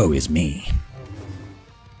 Woe is me.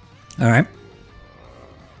 Alright.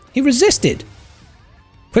 He resisted.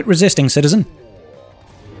 Quit resisting, citizen.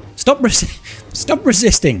 Stop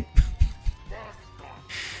resisting.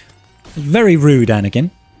 Very rude,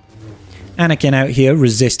 Anakin. Anakin out here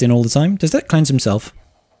resisting all the time. Does that cleanse himself?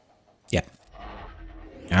 Yeah.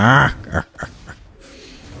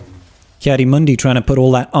 Kiadi Mundi trying to put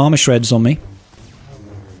all that armor shreds on me.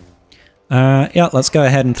 Yeah, let's go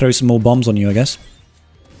ahead and throw some more bombs on you, I guess.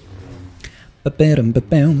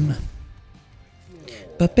 Ba-ba-dum-ba-bam.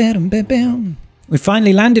 Ba-ba-dum-ba-bam. We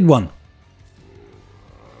finally landed one.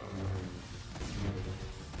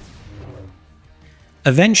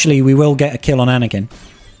 Eventually, we will get a kill on Anakin.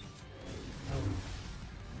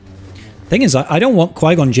 Thing is, I don't want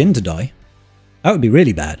Qui-Gon Jinn to die. That would be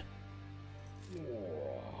really bad.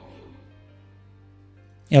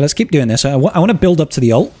 Yeah, let's keep doing this. I want to build up to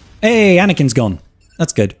the ult. Hey, Anakin's gone.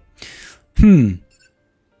 That's good. I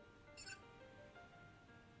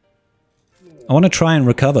want to try and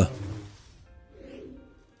recover.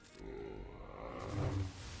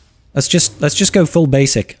 Let's just go full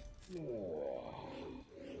basic.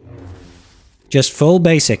 Just full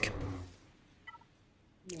basic.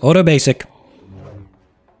 Auto basic.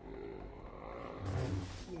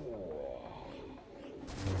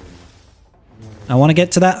 I want to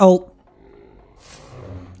get to that ult.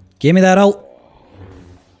 Give me that ult.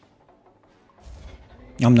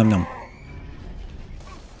 Nom nom nom.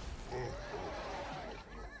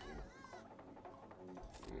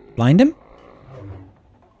 Blind him?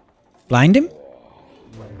 Blind him?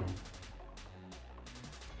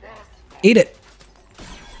 Eat it.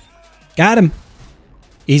 Got him.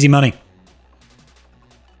 Easy money.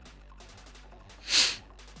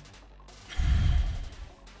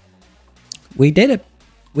 We did it.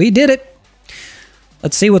 We did it.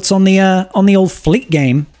 Let's see what's on the old fleet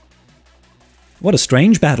game. What a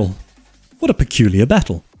strange battle. What a peculiar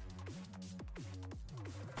battle.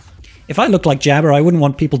 If I looked like Jabba, I wouldn't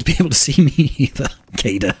want people to be able to see me either,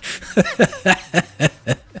 Kader.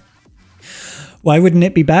 Why wouldn't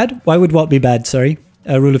it be bad? Why would what be bad? Sorry.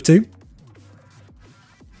 Rule of 2.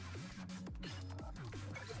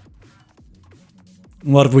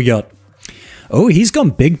 What have we got? Oh, he's gone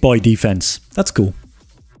big boy defense. That's cool.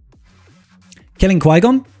 Killing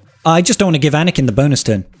Qui-Gon? I just don't want to give Anakin the bonus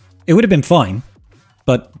turn. It would have been fine,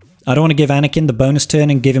 but I don't want to give Anakin the bonus turn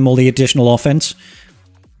and give him all the additional offense.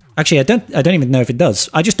 Actually, I don't even know if it does.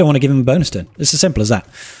 I just don't want to give him a bonus turn. It's as simple as that.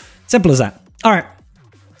 Simple as that. All right.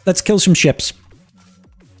 Let's kill some ships.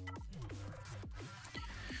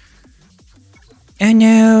 Oh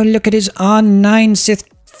no, look at his R9 Sith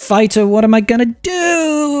fighter. What am I gonna do?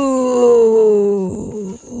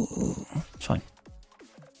 It's fine.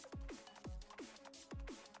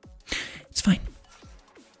 It's fine.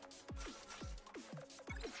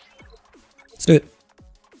 Let's do it.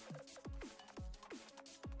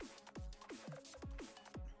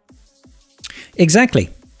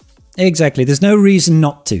 Exactly. Exactly. There's no reason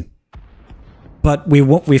not to. But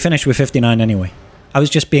we finished with 59 anyway. I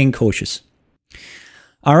was just being cautious.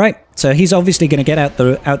 All right. So he's obviously going to get out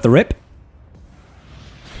the rip.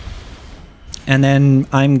 And then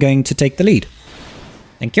I'm going to take the lead.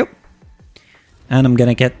 Thank you. And I'm going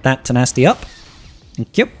to get that tenacity up.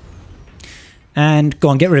 Thank you. And go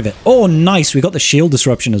on, get rid of it. Oh, nice. We got the shield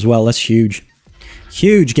disruption as well. That's huge.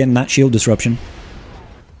 Huge getting that shield disruption.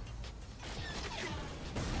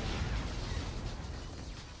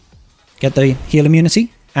 Get the heal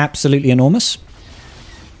immunity. Absolutely enormous.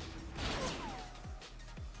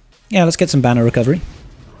 Yeah, let's get some banner recovery.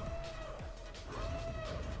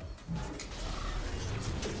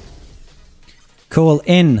 Call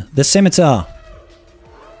in the scimitar.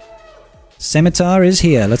 Scimitar is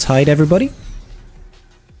here. Let's hide everybody.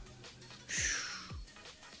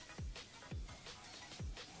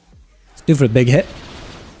 Let's do for a big hit.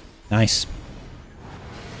 Nice.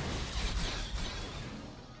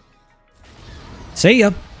 See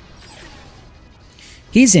ya.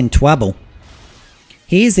 He's in trouble.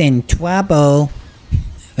 He's in trouble.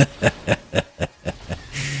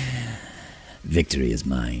 Victory is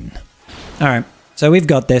mine. Alright, so we've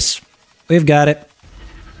got this. We've got it.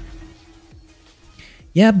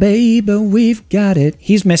 Yeah, baby, we've got it.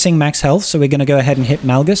 He's missing max health, so we're going to go ahead and hit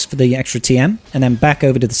Malgus for the extra TM, and then back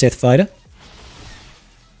over to the Sith fighter.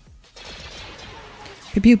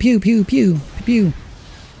 Pew, pew, pew, pew, pew, pew,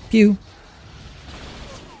 pew.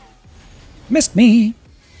 Missed me.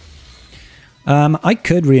 I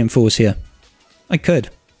could reinforce here. I could.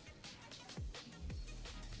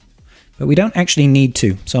 But we don't actually need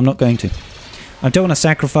to, so I'm not going to. I don't want to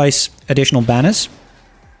sacrifice additional banners.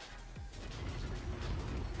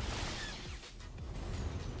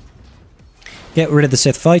 Get rid of the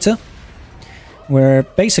Sith fighter. We're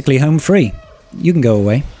basically home free. You can go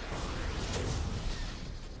away.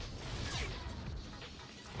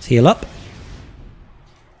 Let's heal up.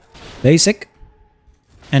 Basic.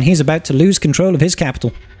 And he's about to lose control of his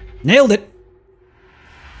capital. Nailed it!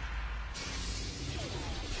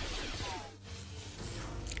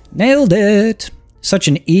 Nailed it! Such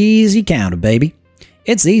an easy counter, baby.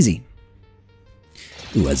 It's easy.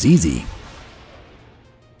 Ooh, it's easy.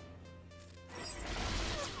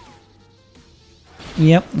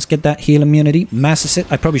 Yep, let's get that heal immunity. Mass assist.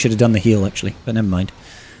 I probably should have done the heal, actually, but never mind.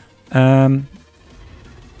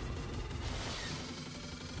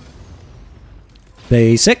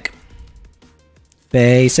 Basic.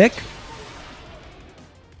 Basic.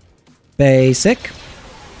 Basic.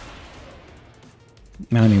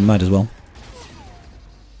 I mean, might as well.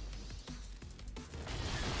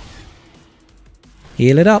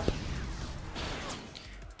 Heal it up.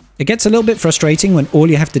 It gets a little bit frustrating when all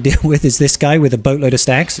you have to deal with is this guy with a boatload of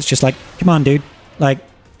stacks. It's just like, come on, dude. Like,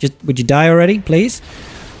 just would you die already, please?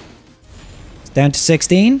 It's down to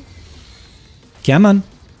 16. Come on.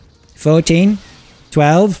 14.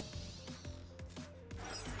 12.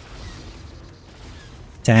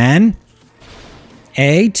 10.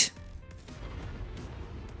 8.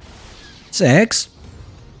 6.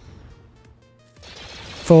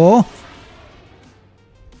 4.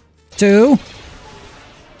 2.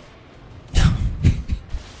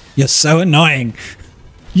 You're so annoying.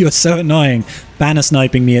 You're so annoying. Banner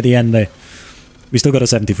sniping me at the end there. We still got a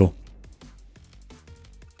 74.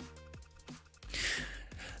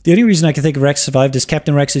 The only reason I can think of Rex survived is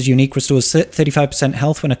Captain Rex's unique restores 35%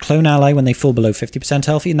 health when a clone ally when they fall below 50%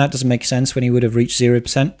 health, and that doesn't make sense when he would have reached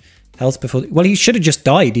 0% health before. Well, he should have just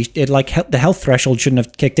died. The health threshold shouldn't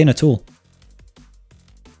have kicked in at all.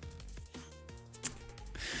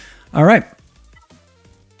 All right.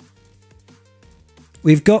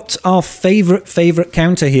 We've got our favorite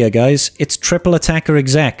counter here, guys. It's triple attacker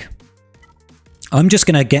exec. I'm just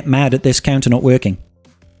going to get mad at this counter not working.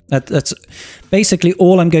 That's basically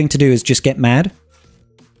all I'm going to do is just get mad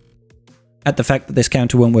at the fact that this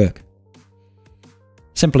counter won't work.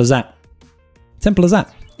 Simple as that. Simple as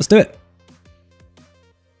that. Let's do it.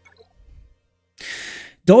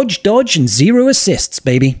 Dodge, dodge, and 0 assists,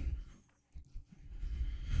 baby.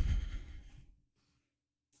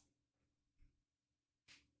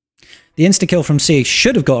 The insta-kill from Cere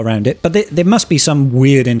should have got around it, but there must be some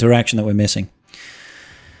weird interaction that we're missing.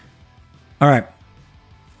 Alright.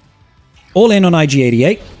 All in on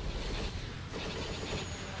IG-88.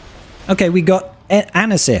 Okay, we got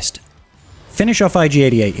an assist. Finish off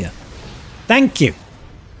IG-88 here. Thank you.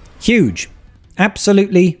 Huge.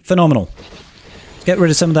 Absolutely phenomenal. Let's get rid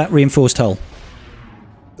of some of that reinforced hull.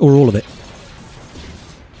 Or all of it.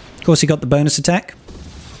 Of course, he got the bonus attack.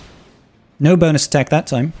 No bonus attack that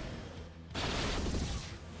time.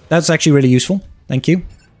 That's actually really useful. Thank you.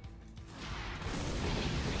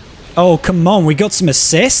 Oh, come on. We got some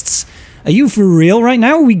assists? Are you for real right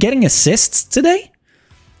now? Are we getting assists today?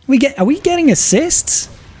 Are we getting assists?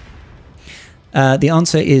 The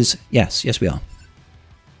answer is yes. Yes, we are.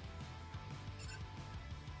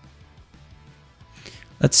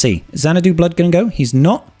 Let's see. Is Xanadu Blood going to go? He's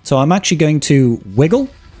not. So I'm actually going to wiggle.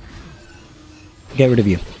 Get rid of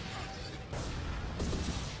you.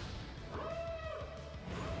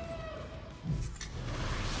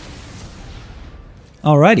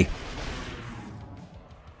 Alrighty.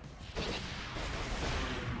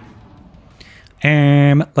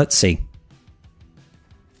 Let's see.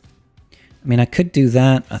 I mean, I could do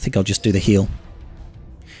that. I think I'll just do the heal.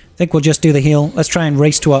 I think we'll just do the heal. Let's try and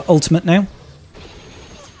race to our ultimate now.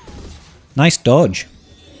 Nice dodge.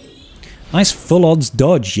 Nice full odds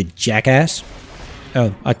dodge, you jackass.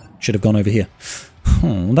 Oh, I should have gone over here.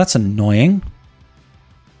 Oh, that's annoying.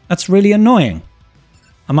 That's really annoying.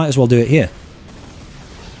 I might as well do it here.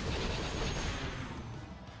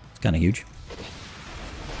 It's kind of huge.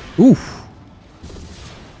 Oof.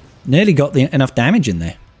 Nearly got enough damage in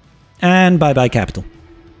there. And bye-bye, Capital.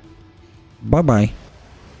 Bye-bye.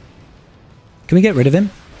 Can we get rid of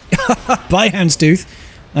him? Bye, Houndstooth.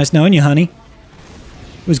 Nice knowing you, honey.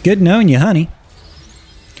 It was good knowing you, honey.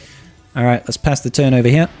 Alright, let's pass the turn over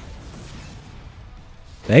here.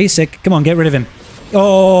 Basic. Come on, get rid of him.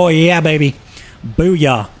 Oh, yeah, baby.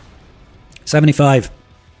 Booyah. 75.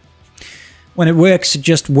 When it works, it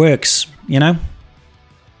just works, you know?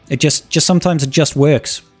 It just sometimes it just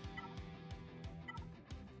works.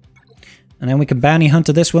 And then we can bounty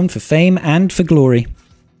hunter this one for fame and for glory.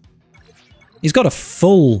 He's got a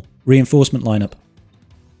full reinforcement lineup.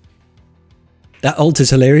 That ult is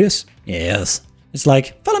hilarious. Yes. It's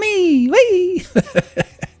like, follow me! Whee!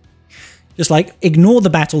 Just like, ignore the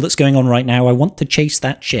battle that's going on right now. I want to chase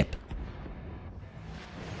that ship.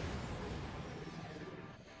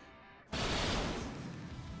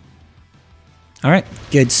 Alright,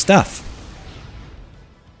 good stuff.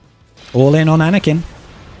 All in on Anakin.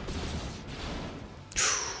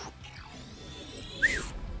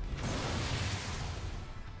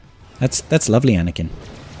 That's lovely, Anakin.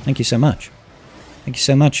 Thank you so much. Thank you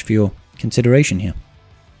so much for your consideration here.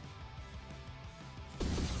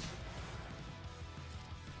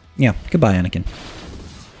 Yeah, goodbye, Anakin.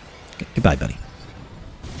 Goodbye, buddy.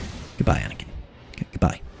 Goodbye, Anakin.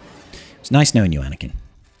 Goodbye. It's nice knowing you, Anakin.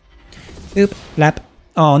 Oop, lap.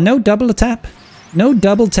 Oh, no double tap. No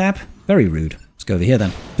double tap. Very rude. Let's go over here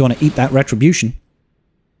then. Don't want to eat that retribution.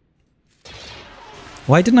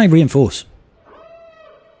 Why didn't I reinforce?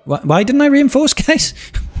 Why didn't I reinforce, guys?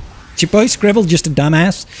 Is your boy Scribble just a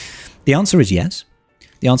dumbass? The answer is yes.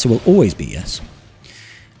 The answer will always be yes.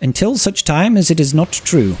 Until such time as it is not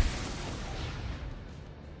true.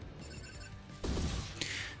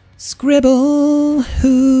 Scribble,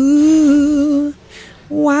 who?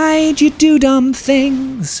 Why'd you do dumb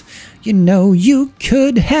things? You know you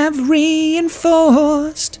could have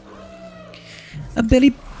reinforced. A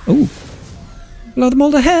Billy... Oh. Blow them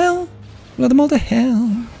all to hell. Blow them all to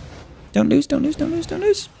hell. Don't lose, don't lose, don't lose, don't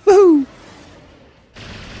lose. Woohoo!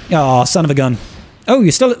 Oh, son of a gun. Oh,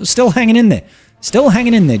 you're still hanging in there. Still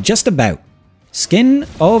hanging in there, just about. Skin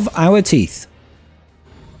of our teeth.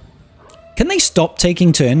 Can they stop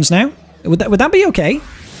taking turns now? Would that be okay?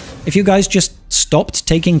 If you guys just stopped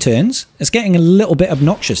taking turns? It's getting a little bit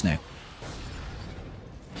obnoxious now.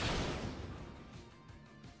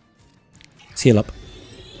 Let's heal up.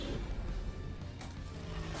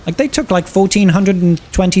 Like, they took like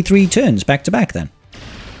 1,423 turns back to back then.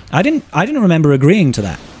 I didn't remember agreeing to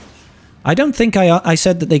that. I don't think I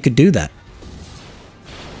said that they could do that.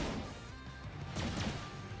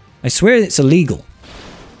 I swear it's illegal.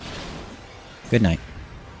 Good night.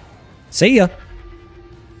 See ya.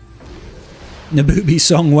 Nabooby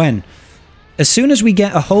song when? As soon as we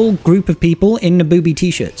get a whole group of people in Nabooby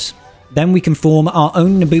t-shirts, then we can form our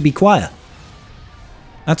own Nabooby choir.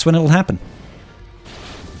 That's when it'll happen.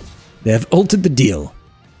 They have altered the deal.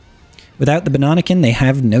 Without the Bananakin, they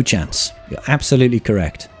have no chance. You're absolutely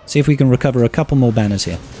correct. See if we can recover a couple more banners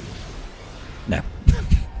here. No.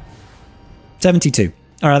 72.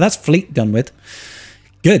 Alright, that's fleet done with.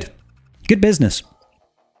 Good. Good business.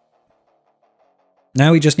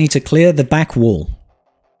 Now we just need to clear the back wall.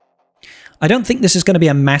 I don't think this is going to be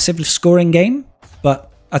a massive scoring game,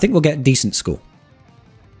 but I think we'll get a decent score.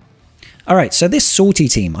 Alright, so this Sortie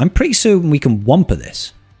team, I'm pretty certain we can Wampa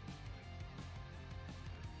this.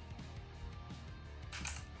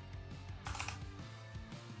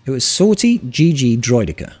 It was Sortie, GG,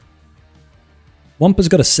 Droidica. Wampa's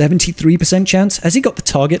got a 73% chance. Has he got the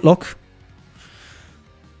target lock?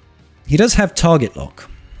 He does have target lock.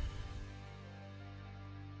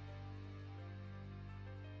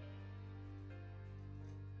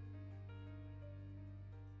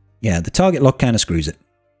 Yeah, the target lock kind of screws it.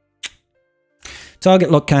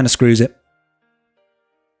 Target lock kind of screws it.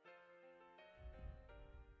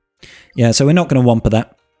 Yeah, so we're not going to Wampa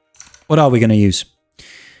that. What are we going to use?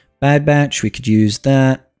 Bad Batch, we could use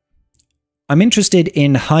that. I'm interested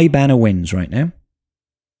in high banner wins right now.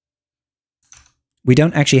 We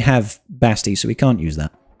don't actually have Basti, so we can't use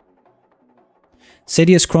that.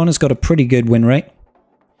 Sidious Kron has got a pretty good win rate.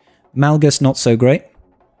 Malgus, not so great.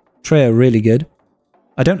 Cere, really good.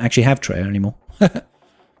 I don't actually have Cere anymore.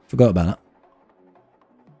 Forgot about that.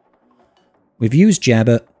 We've used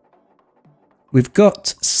Jabba. We've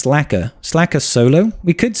got Slacker. Slacker solo.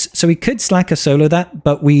 We could Slacker solo that,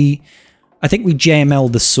 but I think we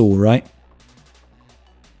JML the Saw, right?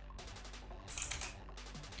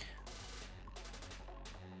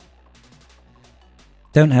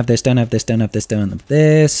 Don't have this, don't have this, don't have this, don't have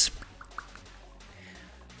this.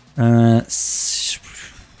 I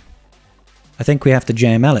think we have to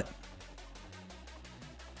JML it.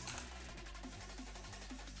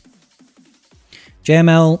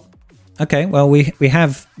 JML. Okay, well, we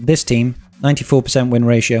have this team. 94% win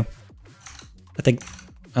ratio. I think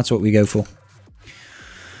that's what we go for.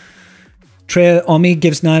 Cere Omi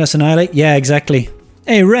gives Nihilus Annihilate. Yeah, exactly.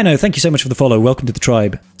 Hey, Reno, thank you so much for the follow. Welcome to the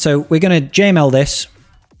tribe. So we're going to JML this.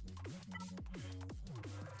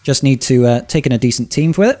 Just need to take in a decent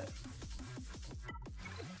team with it.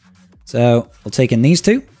 So we'll take in these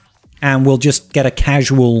two. And we'll just get a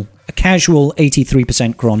casual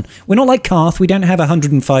 83% Kron. We're not like Karth. We don't have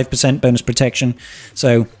 105% bonus protection.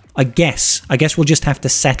 So I guess we'll just have to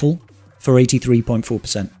settle for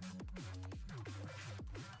 83.4%.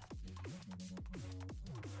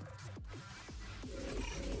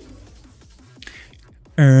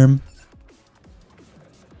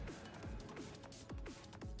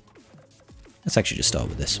 Let's actually just start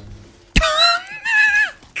with this.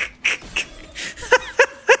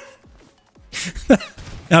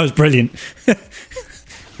 That was brilliant. It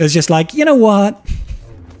was just like, you know what?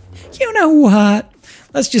 You know what?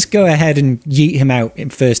 Let's just go ahead and yeet him out in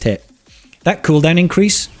first hit. That cooldown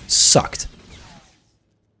increase sucked.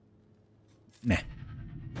 Meh.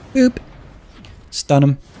 Boop. Stun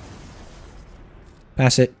him.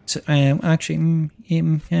 Pass it. Actually,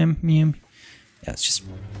 yeah, it's just...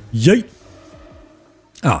 Yeet.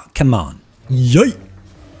 Oh, come on. Yeet.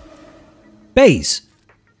 Baze.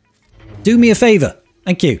 Do me a favor.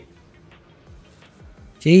 Thank you.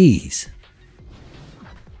 Jeez.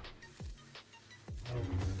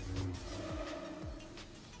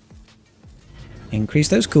 Increase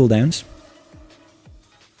those cooldowns.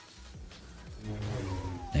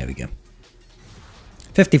 There we go.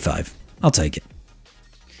 55. I'll take it.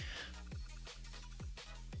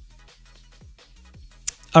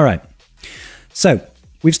 Alright. So,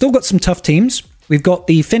 we've still got some tough teams. We've got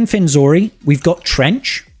the Fin Zorii. We've got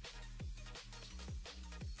Trench.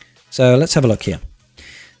 So let's have a look here.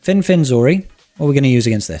 Fin Zorii. What are we going to use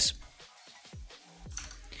against this?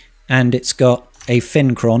 And it's got a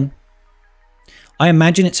Fin Kron. I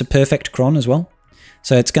imagine it's a perfect Kron as well.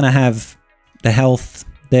 So it's going to have the health,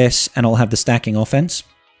 this, and I'll have the stacking offense.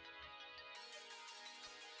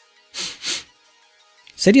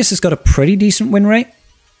 Sidious has got a pretty decent win rate.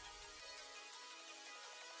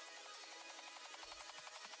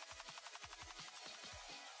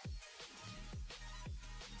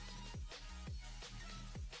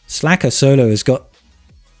 Slacker solo has got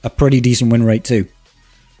a pretty decent win rate too.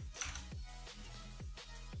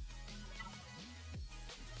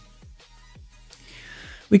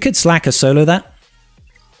 We could Slacker solo that.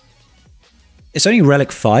 It's only relic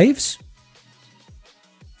 5s.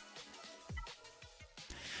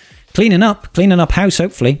 Cleaning up house,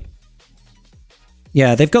 hopefully.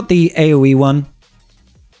 Yeah, they've got the AoE one.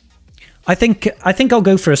 I think I'll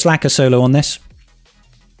go for a Slacker solo on this.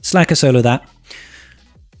 Slacker solo that.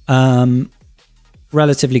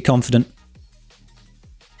 Relatively confident.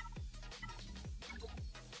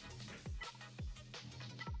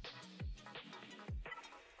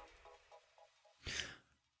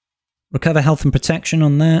 Recover health and protection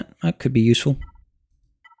on that. That could be useful.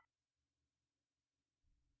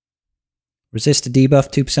 Resist a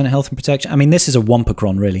debuff, 2% health and protection. I mean, this is a Wampa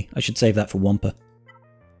cron, really. I should save that for Wampa.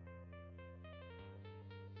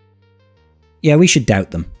 Yeah, we should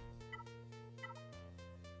doubt them.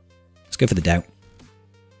 Let's go for the doubt.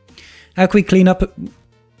 How can we clean up?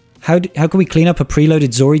 How can we clean up a preloaded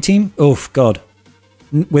Zorii team? Oh God,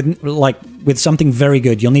 with something very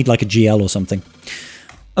good. You'll need like a GL or something.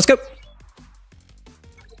 Let's go.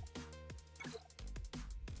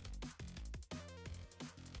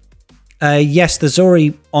 Yes, the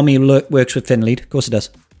Zorii Omi works with Finn lead. Of course it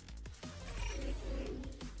does.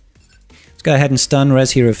 Let's go ahead and stun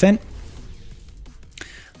Res Hero Finn.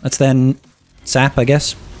 Let's then sap, I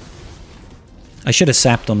guess. I should have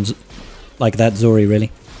sapped on like that Zorii,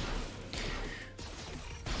 really.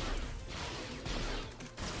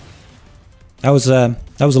 That was a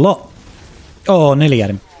lot. Oh, nearly had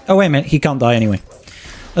him. Oh, wait a minute. He can't die anyway.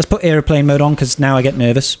 Let's put airplane mode on because now I get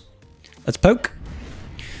nervous. Let's poke.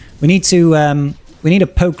 We need to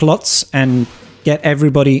poke lots and get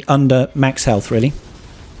everybody under max health, really.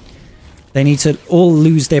 They need to all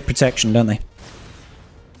lose their protection, don't they?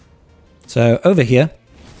 So, over here.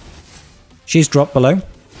 She's dropped below.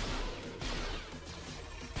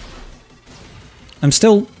 I'm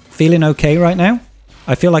still feeling okay right now.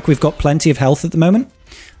 I feel like we've got plenty of health at the moment.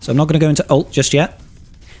 So I'm not going to go into ult just yet.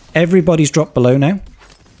 Everybody's dropped below now.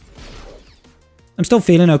 I'm still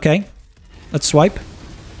feeling okay. Let's swipe.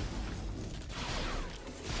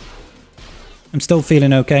 I'm still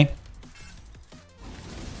feeling okay.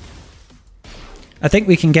 I think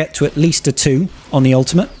we can get to at least a 2 on the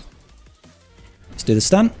ultimate. Let's do the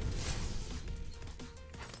stun.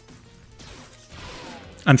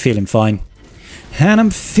 I'm feeling fine. And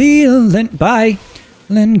I'm feeling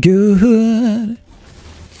good.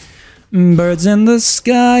 Birds in the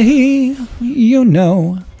sky, you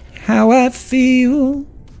know how I feel.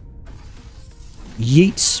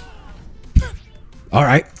 Yeets.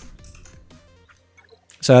 Alright.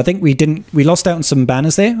 So I think we lost out on some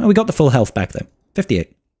banners there. Oh, we got the full health back though.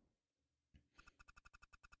 58.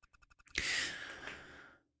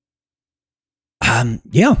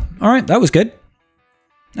 Yeah. Alright, that was good.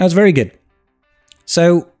 That was very good.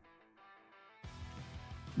 So,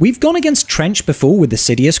 we've gone against Trench before with the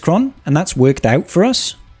Sidious Cron, and that's worked out for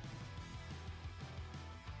us.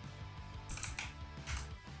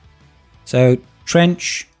 So,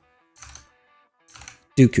 Trench,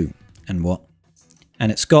 Dooku, and what? And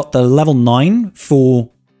it's got the level 9 for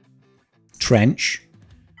Trench.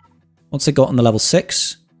 What's it got on the level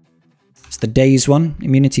 6? It's the Daze one,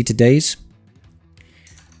 immunity to Daze.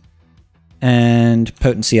 And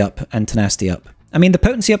potency up and tenacity up. I mean, the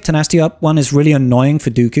potency up, tenacity up one is really annoying for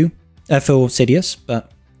Dooku, for Sidious,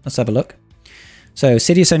 but let's have a look. So,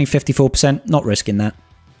 Sidious only 54%, not risking that.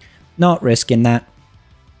 Not risking that.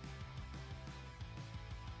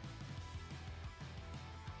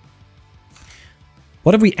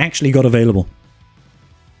 What have we actually got available?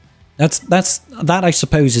 That I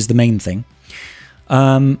suppose is the main thing.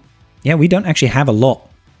 Yeah, we don't actually have a lot.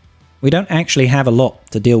 We don't actually have a lot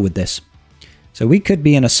to deal with this. So we could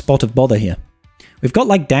be in a spot of bother here. We've got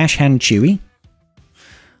like Dash Hand Chewie.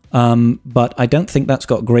 But I don't think that's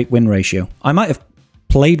got a great win ratio. I might have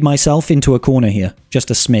played myself into a corner here. Just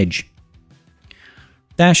a smidge.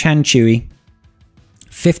 Dash Hand Chewie.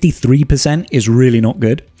 53% is really not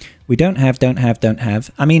good. We don't have.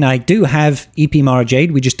 I mean, I do have EP Mara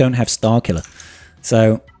Jade. We just don't have Starkiller.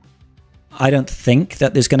 So I don't think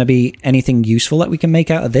that there's going to be anything useful that we can make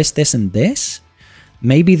out of this, this, and this.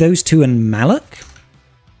 Maybe those two and Malak.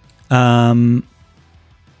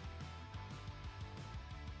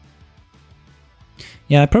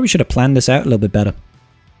 Yeah, I probably should have planned this out a little bit better.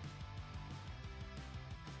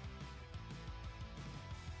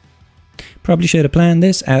 Probably should have planned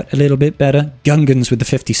this out a little bit better. Gungans with the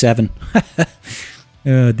 57.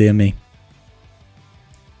 Oh, dear me.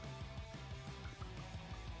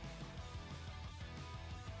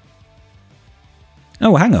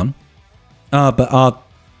 Oh, hang on. But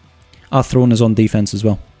our Thrawn is on defense as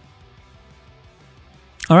well.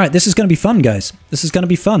 Alright, this is going to be fun, guys. This is going to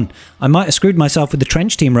be fun. I might have screwed myself with the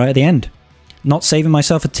Trench team right at the end. Not saving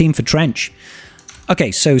myself a team for Trench.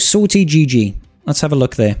 Okay, so Sortie GG. Let's have a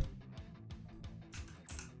look there.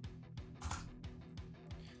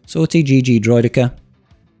 Sortie GG Droidica.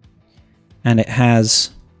 And it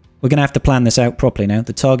has... We're going to have to plan this out properly now.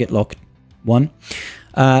 The target lock one.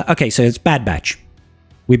 Okay, so it's Bad Batch.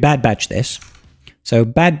 We Bad Batch this. So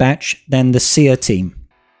Bad Batch, then the Cere team.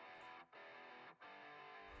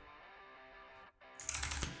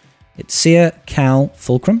 It's Cere, Cal,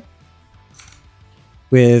 Fulcrum.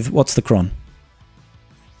 With, what's the cron?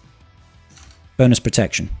 Bonus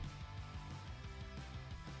protection.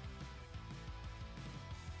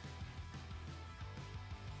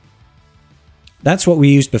 That's what we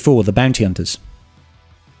used before, the bounty hunters.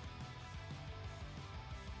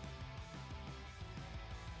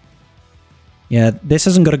 Yeah, this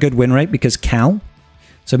hasn't got a good win rate because Cal.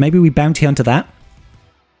 So maybe we bounty hunter that.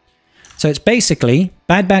 So it's basically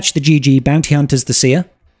Bad Batch the GG, bounty hunters the Cere,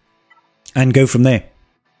 and go from there.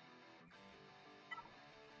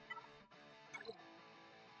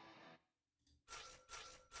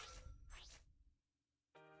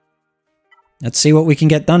 Let's see what we can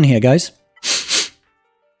get done here, guys.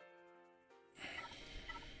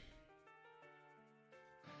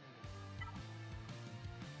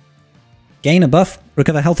 Gain a buff,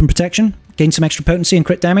 recover health and protection, gain some extra potency and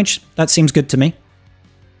crit damage. That seems good to me.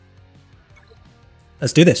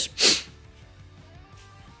 Let's do this.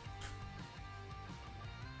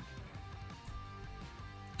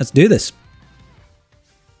 Let's do this.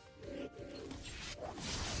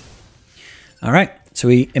 All right, so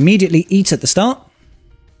we immediately eat at the start.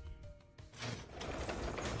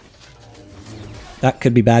 That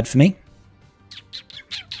could be bad for me.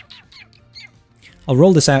 I'll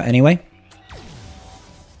roll this out anyway.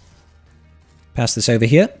 Pass this over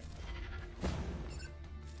here.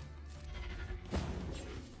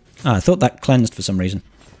 Ah, I thought that cleansed for some reason.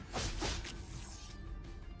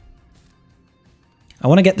 I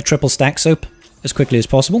want to get the triple stack soap as quickly as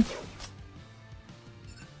possible.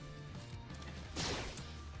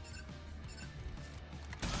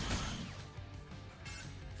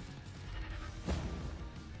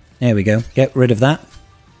 There we go. Get rid of that.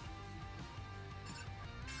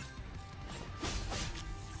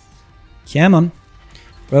 Come on.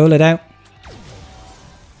 Roll it out.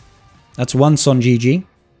 That's once on GG.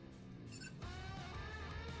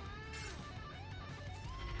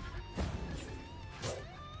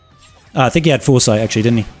 I think he had foresight actually,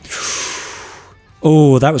 didn't he?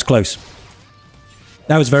 Oh, that was close.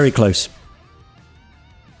 That was very close.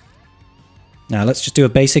 Now let's just do a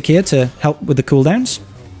basic here to help with the cooldowns.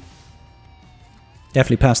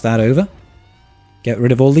 Definitely pass that over. Get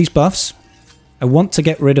rid of all these buffs. I want to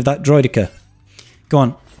get rid of that droidica. Go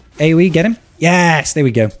on. AoE, get him? Yes, there we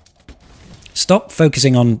go. Stop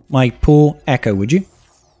focusing on my poor Echo, would you?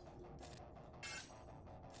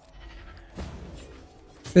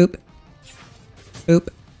 Boop. Boop.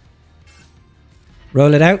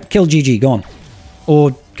 Roll it out. Kill GG, go on.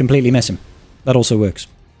 Or completely miss him. That also works.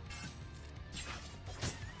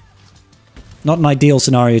 Not an ideal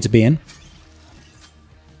scenario to be in.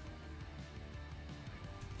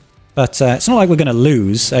 But it's not like we're going to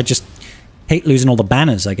lose. I just hate losing all the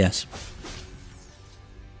banners, I guess.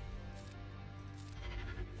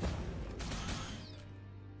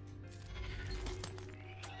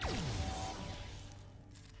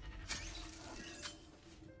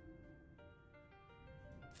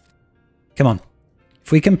 Come on.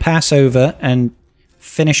 If we can pass over and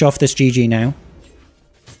finish off this GG now.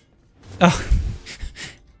 Oh.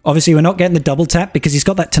 Obviously, we're not getting the double tap because he's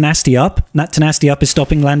got that tenacity up. And that tenacity up is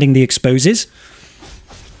stopping landing the exposes.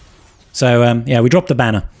 So, yeah, we dropped the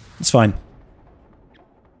banner. It's fine.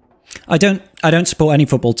 I don't support any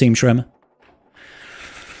football team, Shrem.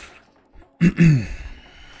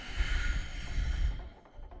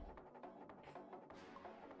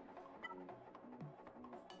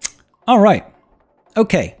 All right.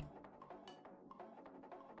 Okay.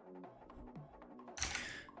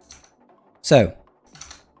 So,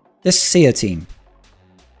 this Cere team.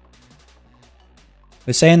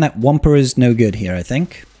 We're saying that Wampa is no good here, I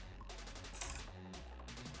think.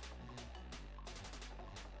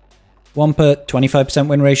 Wampa, 25%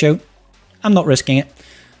 win ratio. I'm not risking it.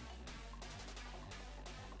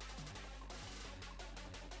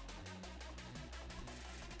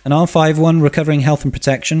 An R5 one, recovering health and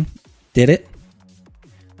protection. Did it.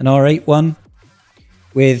 An R8 one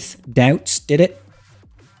with doubts. Did it.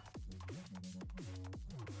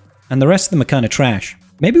 And the rest of them are kind of trash.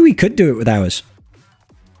 Maybe we could do it with ours.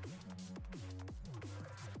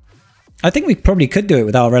 I think we probably could do it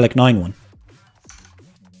with our Relic 9 one.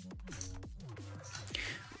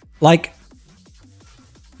 Like,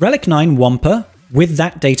 Relic 9 Wampa, with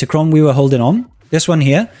that Datacron we were holding on, this one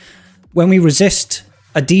here, when we resist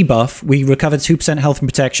a debuff, we recover 2% health and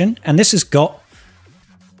protection, and this has got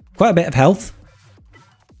quite a bit of health.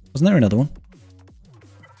 Wasn't there another one?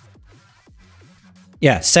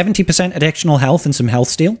 Yeah, 70% additional health and some health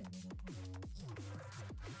steal.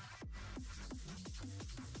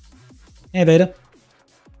 Hey, Vader.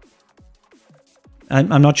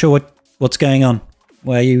 I'm not sure what's going on.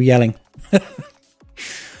 Why are you yelling?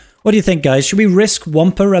 What do you think, guys? Should we risk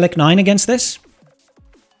Wampa Relic 9 against this?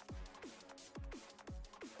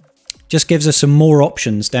 Just gives us some more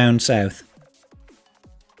options down south.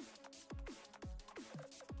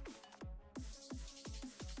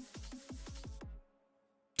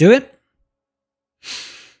 Do it?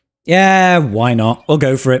 Yeah, why not? We'll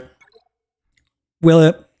go for it. Will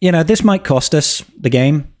it? You know, this might cost us the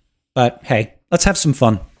game, but hey, let's have some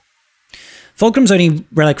fun. Fulcrum's only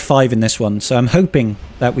Relic 5 in this one, so I'm hoping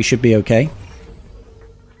that we should be okay.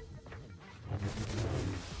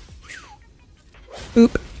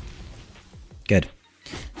 Boop. Good.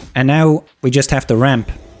 And now we just have to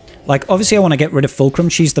ramp. Like, obviously I want to get rid of Fulcrum.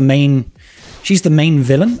 She's the main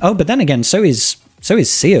villain. Oh, but then again, so is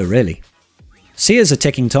Cere, really. Cere's a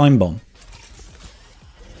ticking time bomb.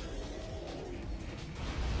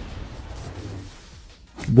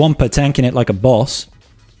 Wampa tanking it like a boss.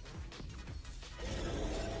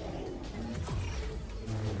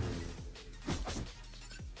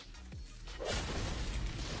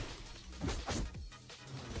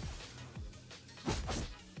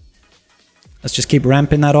 Let's just keep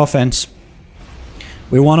ramping that offense.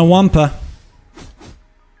 We want a Wampa.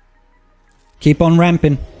 Keep on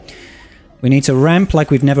ramping. We need to ramp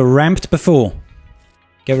like we've never ramped before.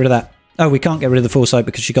 Get rid of that. Oh, we can't get rid of the foresight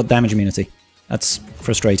because she got damage immunity. That's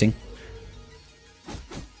frustrating.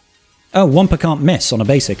 Oh, Wampa can't miss on a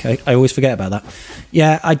basic. I always forget about that.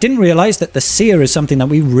 Yeah, I didn't realize that the Cere is something that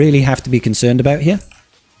we really have to be concerned about here.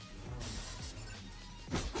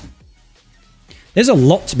 There's a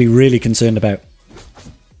lot to be really concerned about.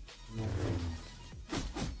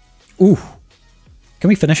 Ooh. Can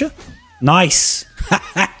we finish her? Nice!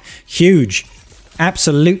 Huge.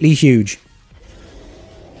 Absolutely huge.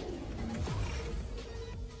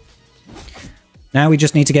 Now we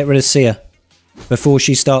just need to get rid of Cere before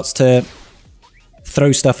she starts to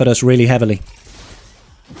throw stuff at us really heavily.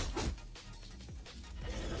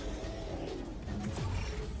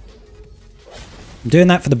 I'm doing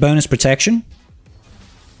that for the bonus protection.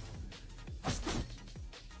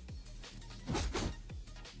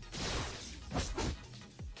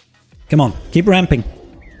 Come on, keep ramping.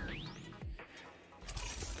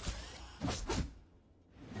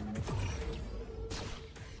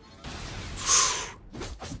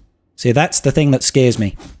 See, that's the thing that scares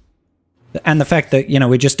me. And the fact that, you know,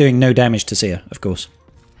 we're just doing no damage to Cere, of course.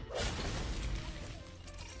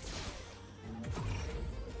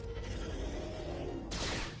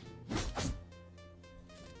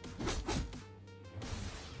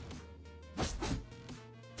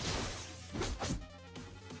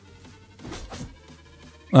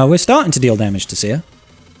 Well, we're starting to deal damage to Cere.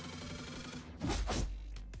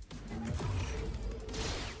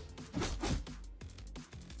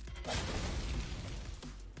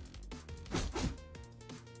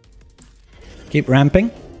 Keep ramping.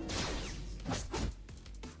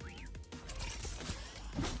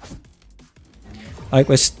 Like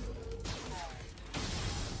we're...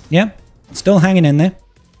 Yeah, still hanging in there.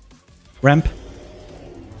 Ramp.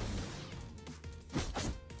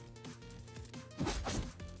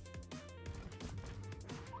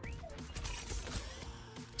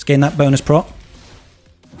 Let's gain that bonus prot.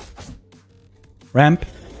 Ramp.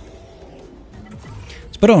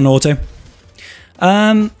 Let's put it on auto.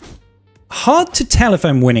 Hard to tell if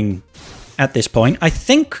I'm winning at this point. I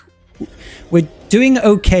think we're doing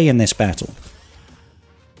okay in this battle.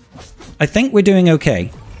 I think we're doing okay.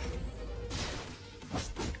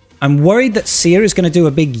 I'm worried that Cere is going to do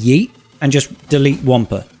a big yeet and just delete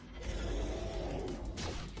Wampa.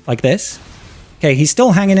 Like this. Okay, he's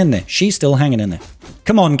still hanging in there. She's still hanging in there.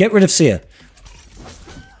 Come on, get rid of Cere.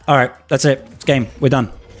 Alright, that's it. It's game. We're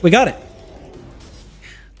done. We got it.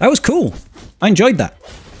 That was cool. I enjoyed that.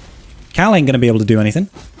 Cal ain't going to be able to do anything.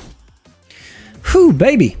 Whew,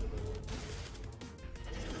 baby.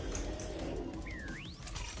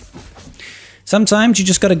 Sometimes you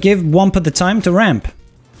just got to give Wampa the time to ramp.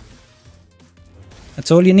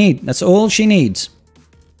 That's all you need. That's all she needs.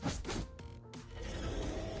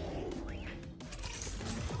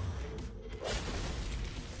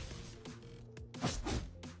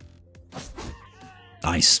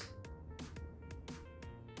 Nice.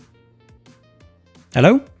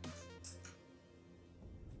 Hello?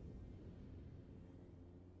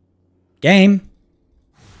 Game.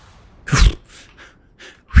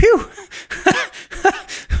 Phew.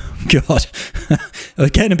 God. I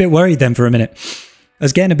was getting a bit worried then for a minute.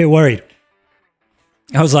 was getting a bit worried.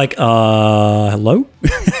 I was like, hello?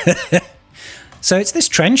 So it's this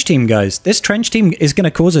trench team, guys. This trench team is going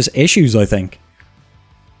to cause us issues, I think.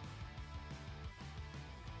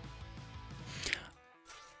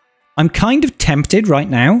 I'm kind of tempted right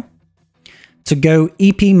now to go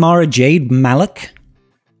EP Mara Jade Malak.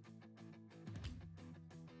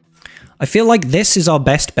 I feel like this is our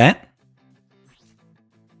best bet.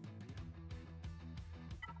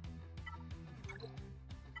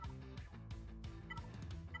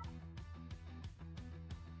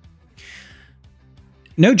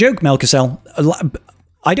 No joke, Melkicel.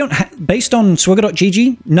 I don't based on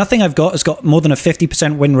swgoh.gg, nothing I've got has got more than a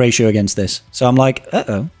 50% win ratio against this. So I'm like,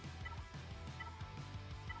 uh-oh.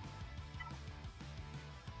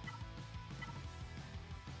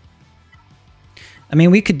 I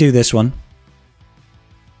mean, we could do this one.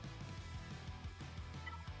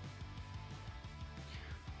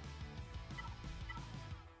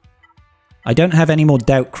 I don't have any more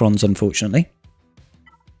doubt crons, unfortunately.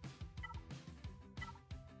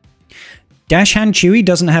 Dash Hand Chewie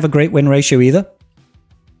doesn't have a great win ratio either.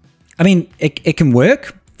 I mean, it can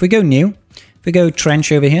work. If we go new, if we go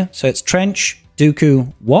Trench over here, so it's Trench,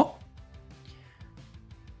 Dooku, what?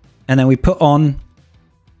 And then we put on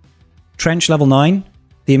Trench level 9,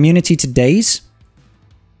 the immunity to daze,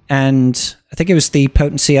 and I think it was the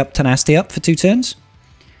potency up, tenacity up for 2 turns.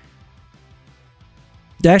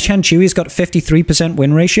 Dash Hand Chewie's got 53%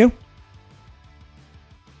 win ratio.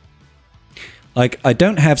 Like, I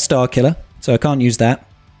don't have Star Killer, so I can't use that.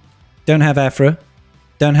 Don't have Afra.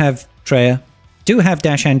 Don't have Treya. Do have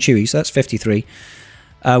Dash Hand Chewie, so that's 53.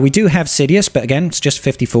 We do have Sidious, but again, it's just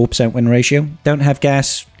 54% win ratio. Don't have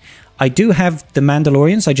Gas. I do have the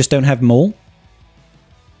Mandalorians, I just don't have Maul.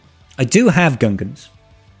 I do have Gungans.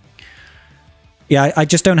 Yeah, I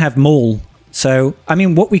just don't have Maul. So, I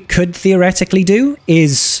mean, what we could theoretically do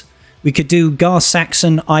is we could do Gar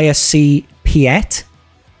Saxon ISC Piet.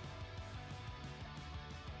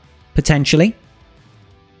 Potentially.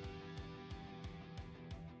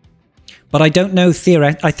 But I don't know,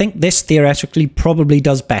 I think this theoretically probably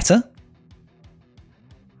does better.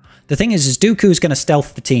 The thing is Dooku is going to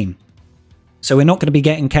stealth the team. So we're not going to be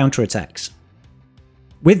getting counterattacks.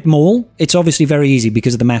 With Maul, it's obviously very easy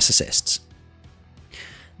because of the mass assists.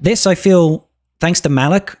 This, I feel, thanks to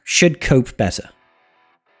Malak, should cope better.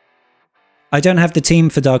 I don't have the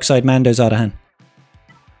team for Darkside Mando Zardahan.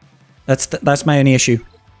 That's my only issue.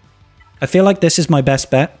 I feel like this is my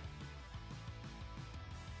best bet.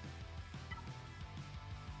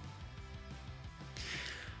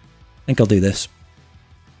 I think I'll do this.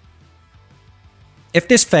 If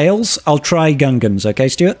this fails, I'll try Gungans, okay,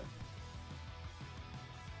 Stuart?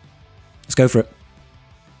 Let's go for it.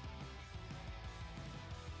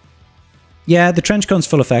 Yeah, the Trench Con's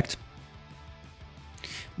full effect.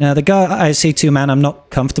 Now, the guy I see 2-man I'm not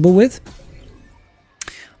comfortable with.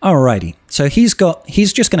 Alrighty, so he's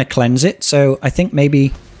just going to cleanse it, so I think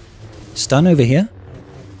maybe stun over here.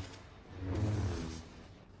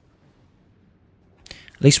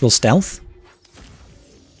 At least we'll stealth.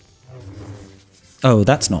 Oh,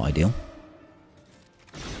 that's not ideal.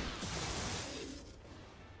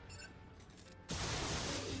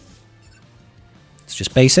 It's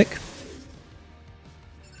just basic.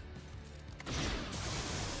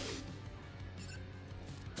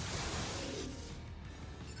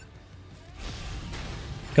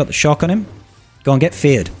 Got the shock on him. Go and get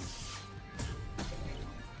feared.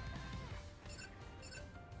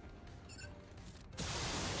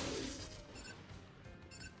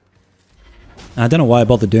 I don't know why I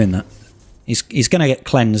bothered doing that. He's going to get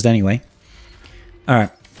cleansed anyway. Alright.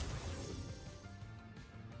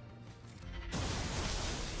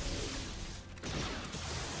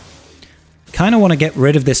 Kind of want to get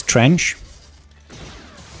rid of this trench.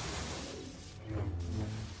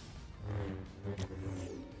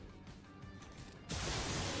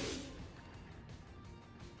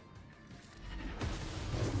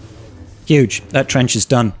 Huge. That trench is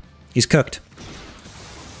done. He's cooked.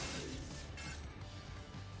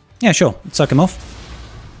 Yeah, sure. Let's suck him off.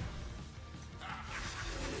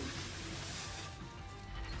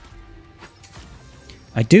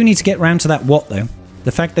 I do need to get round to that Watt, though.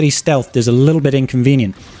 The fact that he's stealthed is a little bit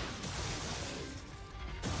inconvenient.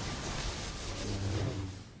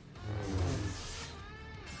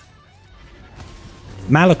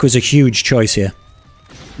 Malak was a huge choice here.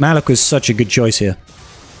 Malak was such a good choice here.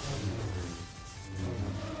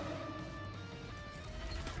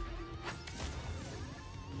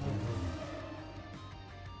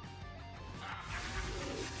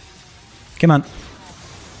 Come on.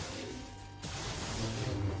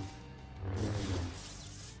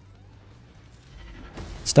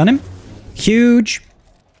 Stun him. Huge.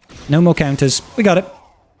 No more counters. We got it.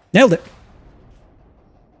 Nailed it.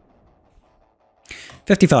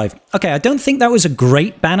 55. Okay, I don't think that was a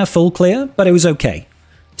great banner full clear, but it was okay.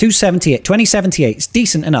 278. 2078. It's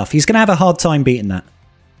decent enough. He's going to have a hard time beating that.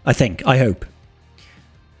 I think. I hope.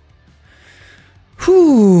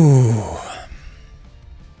 Whew.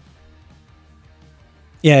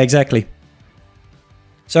 Yeah, exactly.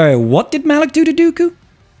 Sorry, what did Malak do to Dooku?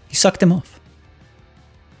 He sucked him off.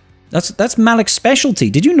 That's Malak's specialty.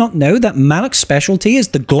 Did you not know that Malak's specialty is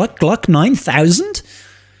the Gluck Gluck 9000?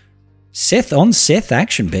 Sith on Sith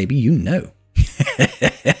action, baby, you know.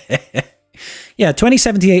 Yeah,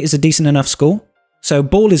 2078 is a decent enough score. So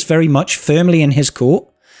Ball is very much firmly in his court.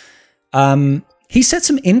 He set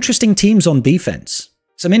some interesting teams on defense.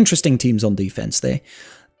 Some interesting teams on defense there.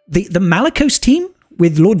 The Malakos team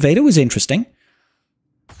with Lord Vader was interesting.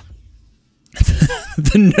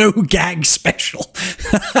 The no gag special.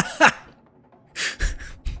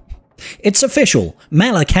 It's official.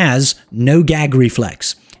 Malak has no gag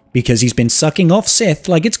reflex because he's been sucking off Sith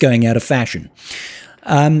like it's going out of fashion.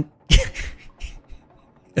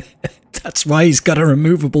 That's why he's got a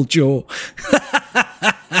removable jaw.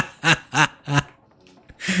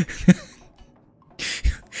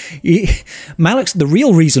 The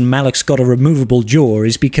real reason Malak's got a removable jaw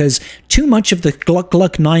is because too much of the Gluck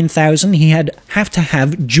Gluck 9000 he have to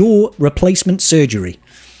have jaw replacement surgery.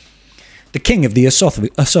 The king of the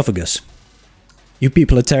esophagus. You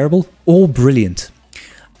people are terrible or brilliant.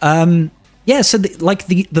 Yeah, so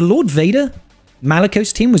the Lord Vader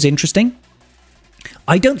Malakos team was interesting.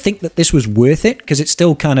 I don't think that this was worth it because it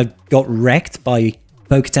still kind of got wrecked by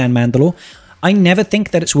Bo-Katan Mandalore. I never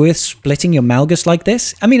think that it's worth splitting your Malgus like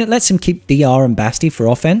this. I mean, it lets him keep DR and Basti for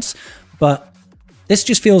offense, but this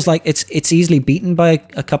just feels like it's easily beaten by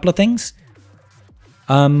a couple of things.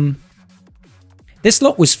 This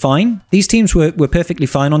lot was fine. These teams were perfectly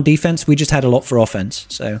fine on defense. We just had a lot for offense,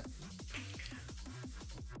 so...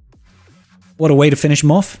 What a way to finish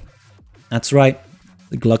them off. That's right.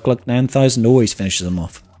 The Gluck Gluck 9000 always finishes them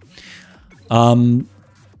off. And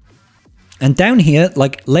down here,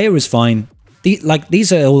 like, Leia is fine.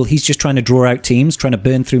 These are all... He's just trying to draw out teams, trying to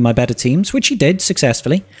burn through my better teams, which he did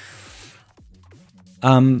successfully.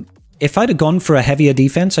 If I'd have gone for a heavier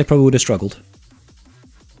defense, I probably would have struggled.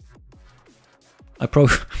 I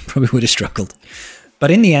probably would have struggled.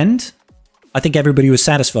 But in the end, I think everybody was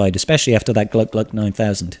satisfied, especially after that Gluck Gluck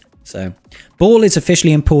 9000. So, Ball is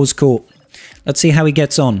officially in Paul's court. Let's see how he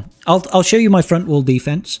gets on. I'll show you my front wall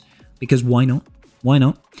defense, because why not? Why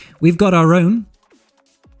not? We've got our own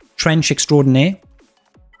Trench Extraordinaire.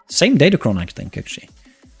 Same Datacron, I think, actually.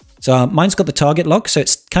 So mine's got the target lock, so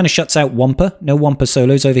it kind of shuts out Wampa. No Wampa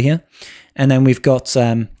solos over here. And then we've got,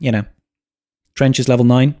 you know, Trench is level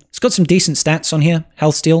 9. It's got some decent stats on here.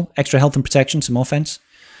 Health steal, extra health and protection, some offense.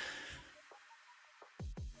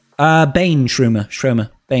 Bane,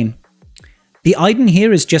 Shroomer, Bane. The Iden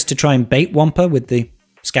here is just to try and bait Wampa with the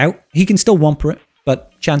Scout. He can still Wampa it,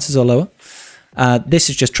 but chances are lower.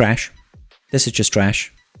 This is just trash. This is just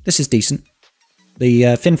trash. This is decent.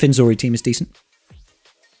 The Fin Zorii team is decent.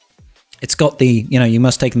 It's got the, you know, you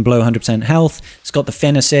must take them below 100% health. It's got the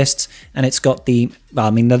Fin assists, and it's got the, well,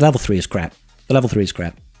 I mean, the level 3 is crap. The level 3 is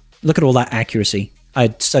crap. Look at all that accuracy. I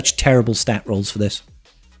had such terrible stat rolls for this.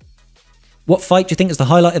 What fight do you think is the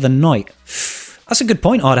highlight of the night? That's a good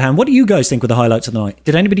point, Ardahan. What do you guys think were the highlights of the night?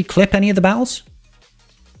 Did anybody clip any of the battles?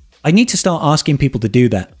 I need to start asking people to do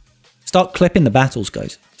that. Start clipping the battles,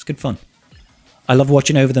 guys. It's good fun. I love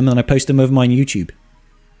watching over them, and I post them over my YouTube.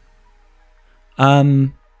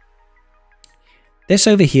 This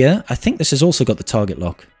over here, I think this has also got the target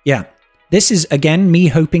lock. Yeah. This is, again, me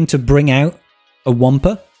hoping to bring out a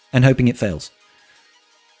Wampa and hoping it fails.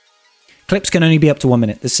 Clips can only be up to 1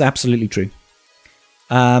 minute. This is absolutely true.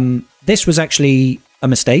 This was actually a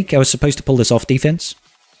mistake. I was supposed to pull this off defense.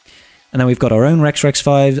 And then we've got our own Rex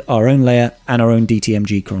 5, our own Leia, and our own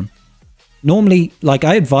DTMG Kron. Normally, like,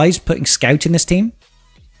 I advise putting Scout in this team.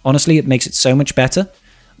 Honestly, it makes it so much better.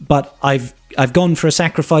 But I've gone for a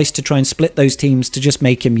sacrifice to try and split those teams to just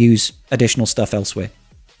make him use additional stuff elsewhere.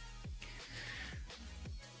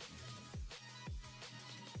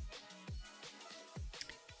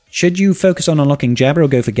 Should you focus on unlocking Jabba or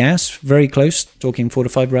go for gas? Very close, talking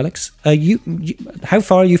fortified relics. How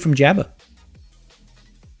far are you from Jabba?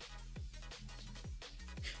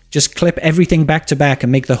 Just clip everything back to back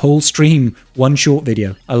and make the whole stream one short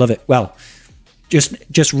video. I love it. Well,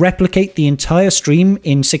 just replicate the entire stream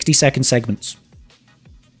in 60-second segments.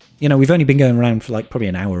 You know, we've only been going around for like probably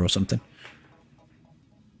an hour or something.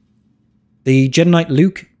 The Jedi Knight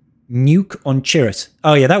Luke Nuke on Cere.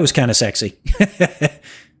 Oh yeah, that was kind of sexy. That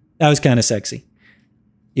was kind of sexy.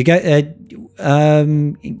 You get,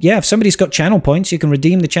 yeah, if somebody's got channel points, you can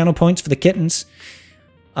redeem the channel points for the kittens.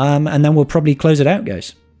 And then we'll probably close it out,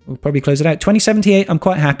 guys. We'll probably close it out. 2078, I'm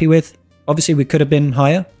quite happy with. Obviously, we could have been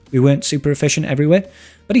higher. We weren't super efficient everywhere.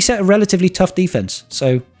 But he set a relatively tough defense.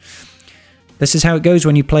 So this is how it goes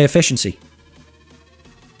when you play efficiency.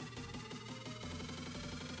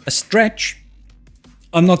 A stretch.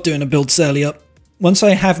 I'm not doing a build Surly up. Once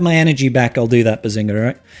I have my energy back, I'll do that, Bazinga,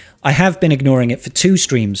 alright? I have been ignoring it for 2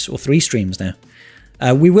 streams, or 3 streams now.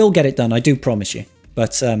 We will get it done, I do promise you.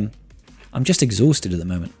 But I'm just exhausted at the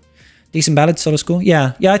moment. Decent ballad, solid score?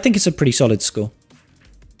 Yeah, I think it's a pretty solid score.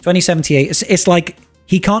 2078, it's like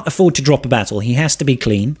he can't afford to drop a battle. He has to be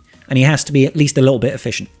clean, and he has to be at least a little bit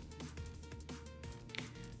efficient.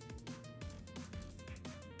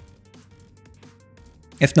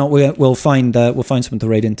 If not, we'll find something to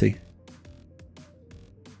raid into.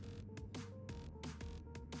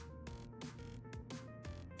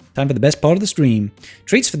 Time for the best part of the stream.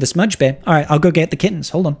 Treats for the smudge bear. Alright, I'll go get the kittens.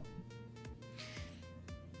 Hold on.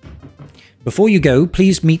 Before you go,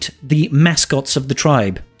 please meet the mascots of the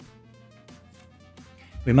tribe.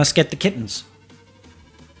 We must get the kittens.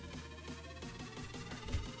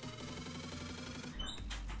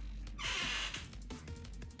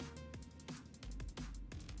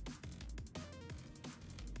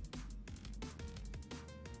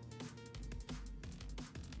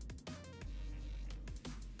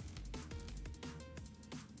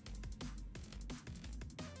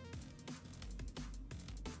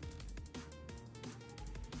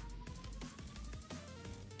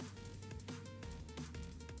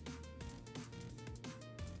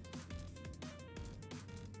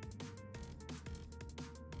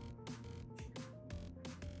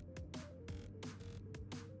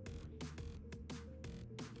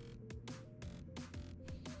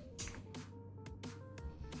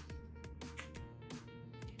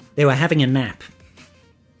 They were having a nap.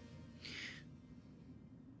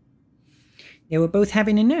 They were both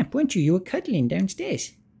having a nap, weren't you? You were cuddling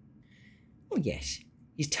downstairs. Oh, yes.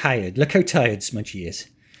 He's tired. Look how tired Smudgy is.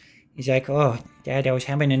 He's like, oh, Dad, I was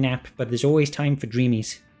having a nap, but there's always time for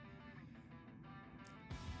dreamies.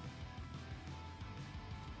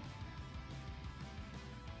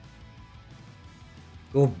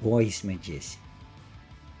 Good boy, Smudges.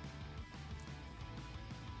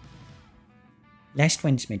 Last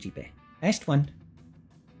one, Smudgy Bear. Last one.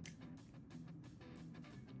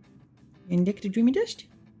 And lick the dreamy dust.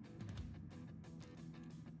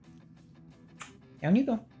 Down you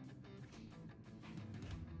go.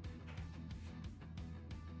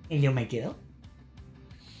 Hello, my girl.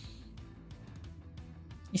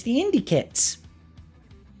 It's the indie kits.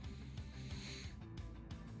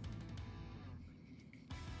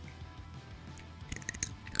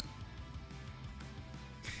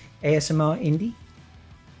 ASMR indie.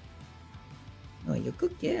 Oh, you're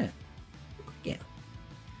good, yeah. Good,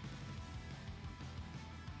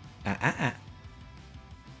 yeah.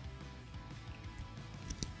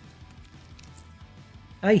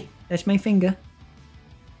 Hey, that's my finger.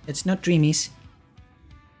 It's not Dreamies.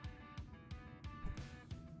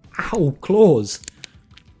 Ow, claws.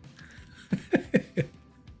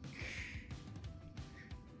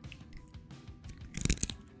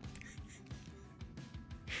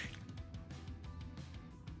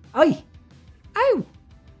 Oi! Ow!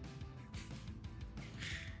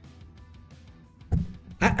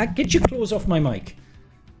 Get your claws off my mic.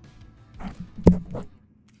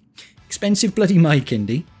 Expensive bloody mic,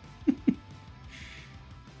 Indy.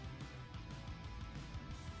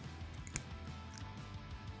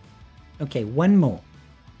 Okay, one more.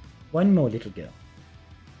 One more, little girl.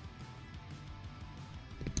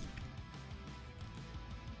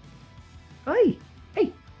 Hey!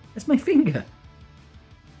 Hey! That's my finger.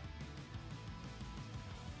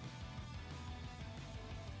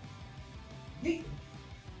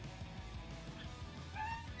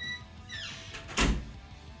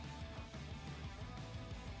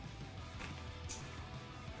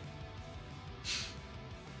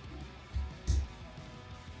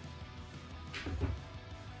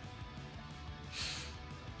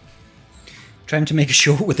 Trying to make a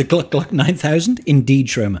short with the Gluck Gluck 9000? Indeed,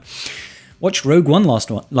 Shroma. Watched Rogue One last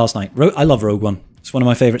night. I love Rogue One. It's one of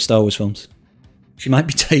my favourite Star Wars films. She might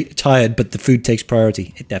be tired, but the food takes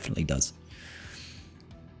priority. It definitely does.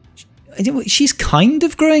 She's kind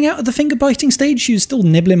of growing out of the finger-biting stage. She was still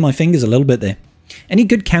nibbling my fingers a little bit there. Any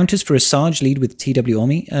good counters for a Sarge lead with TW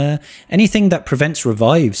Army? Anything that prevents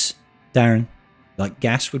revives, Darren. Like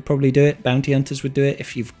gas would probably do it. Bounty Hunters would do it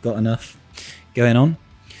if you've got enough going on.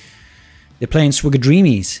 They're playing swgoh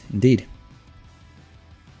Dreamies, indeed.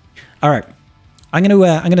 All right, I'm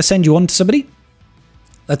gonna send you on to somebody.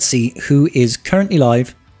 Let's see who is currently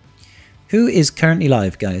live. Who is currently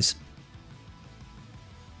live, guys?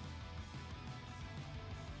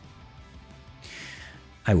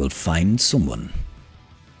 I will find someone.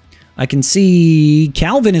 I can see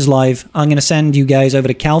Calvin is live. I'm going to send you guys over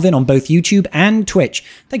to Calvin on both YouTube and Twitch.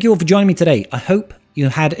 Thank you all for joining me today. I hope you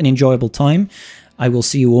had an enjoyable time. I will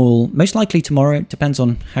see you all most likely tomorrow. It depends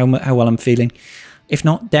on how well I'm feeling. If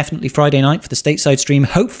not, definitely Friday night for the stateside stream.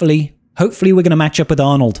 Hopefully we're going to match up with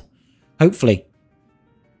Arnold. Hopefully.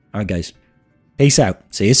 All right, guys. Peace out.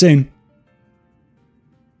 See you soon.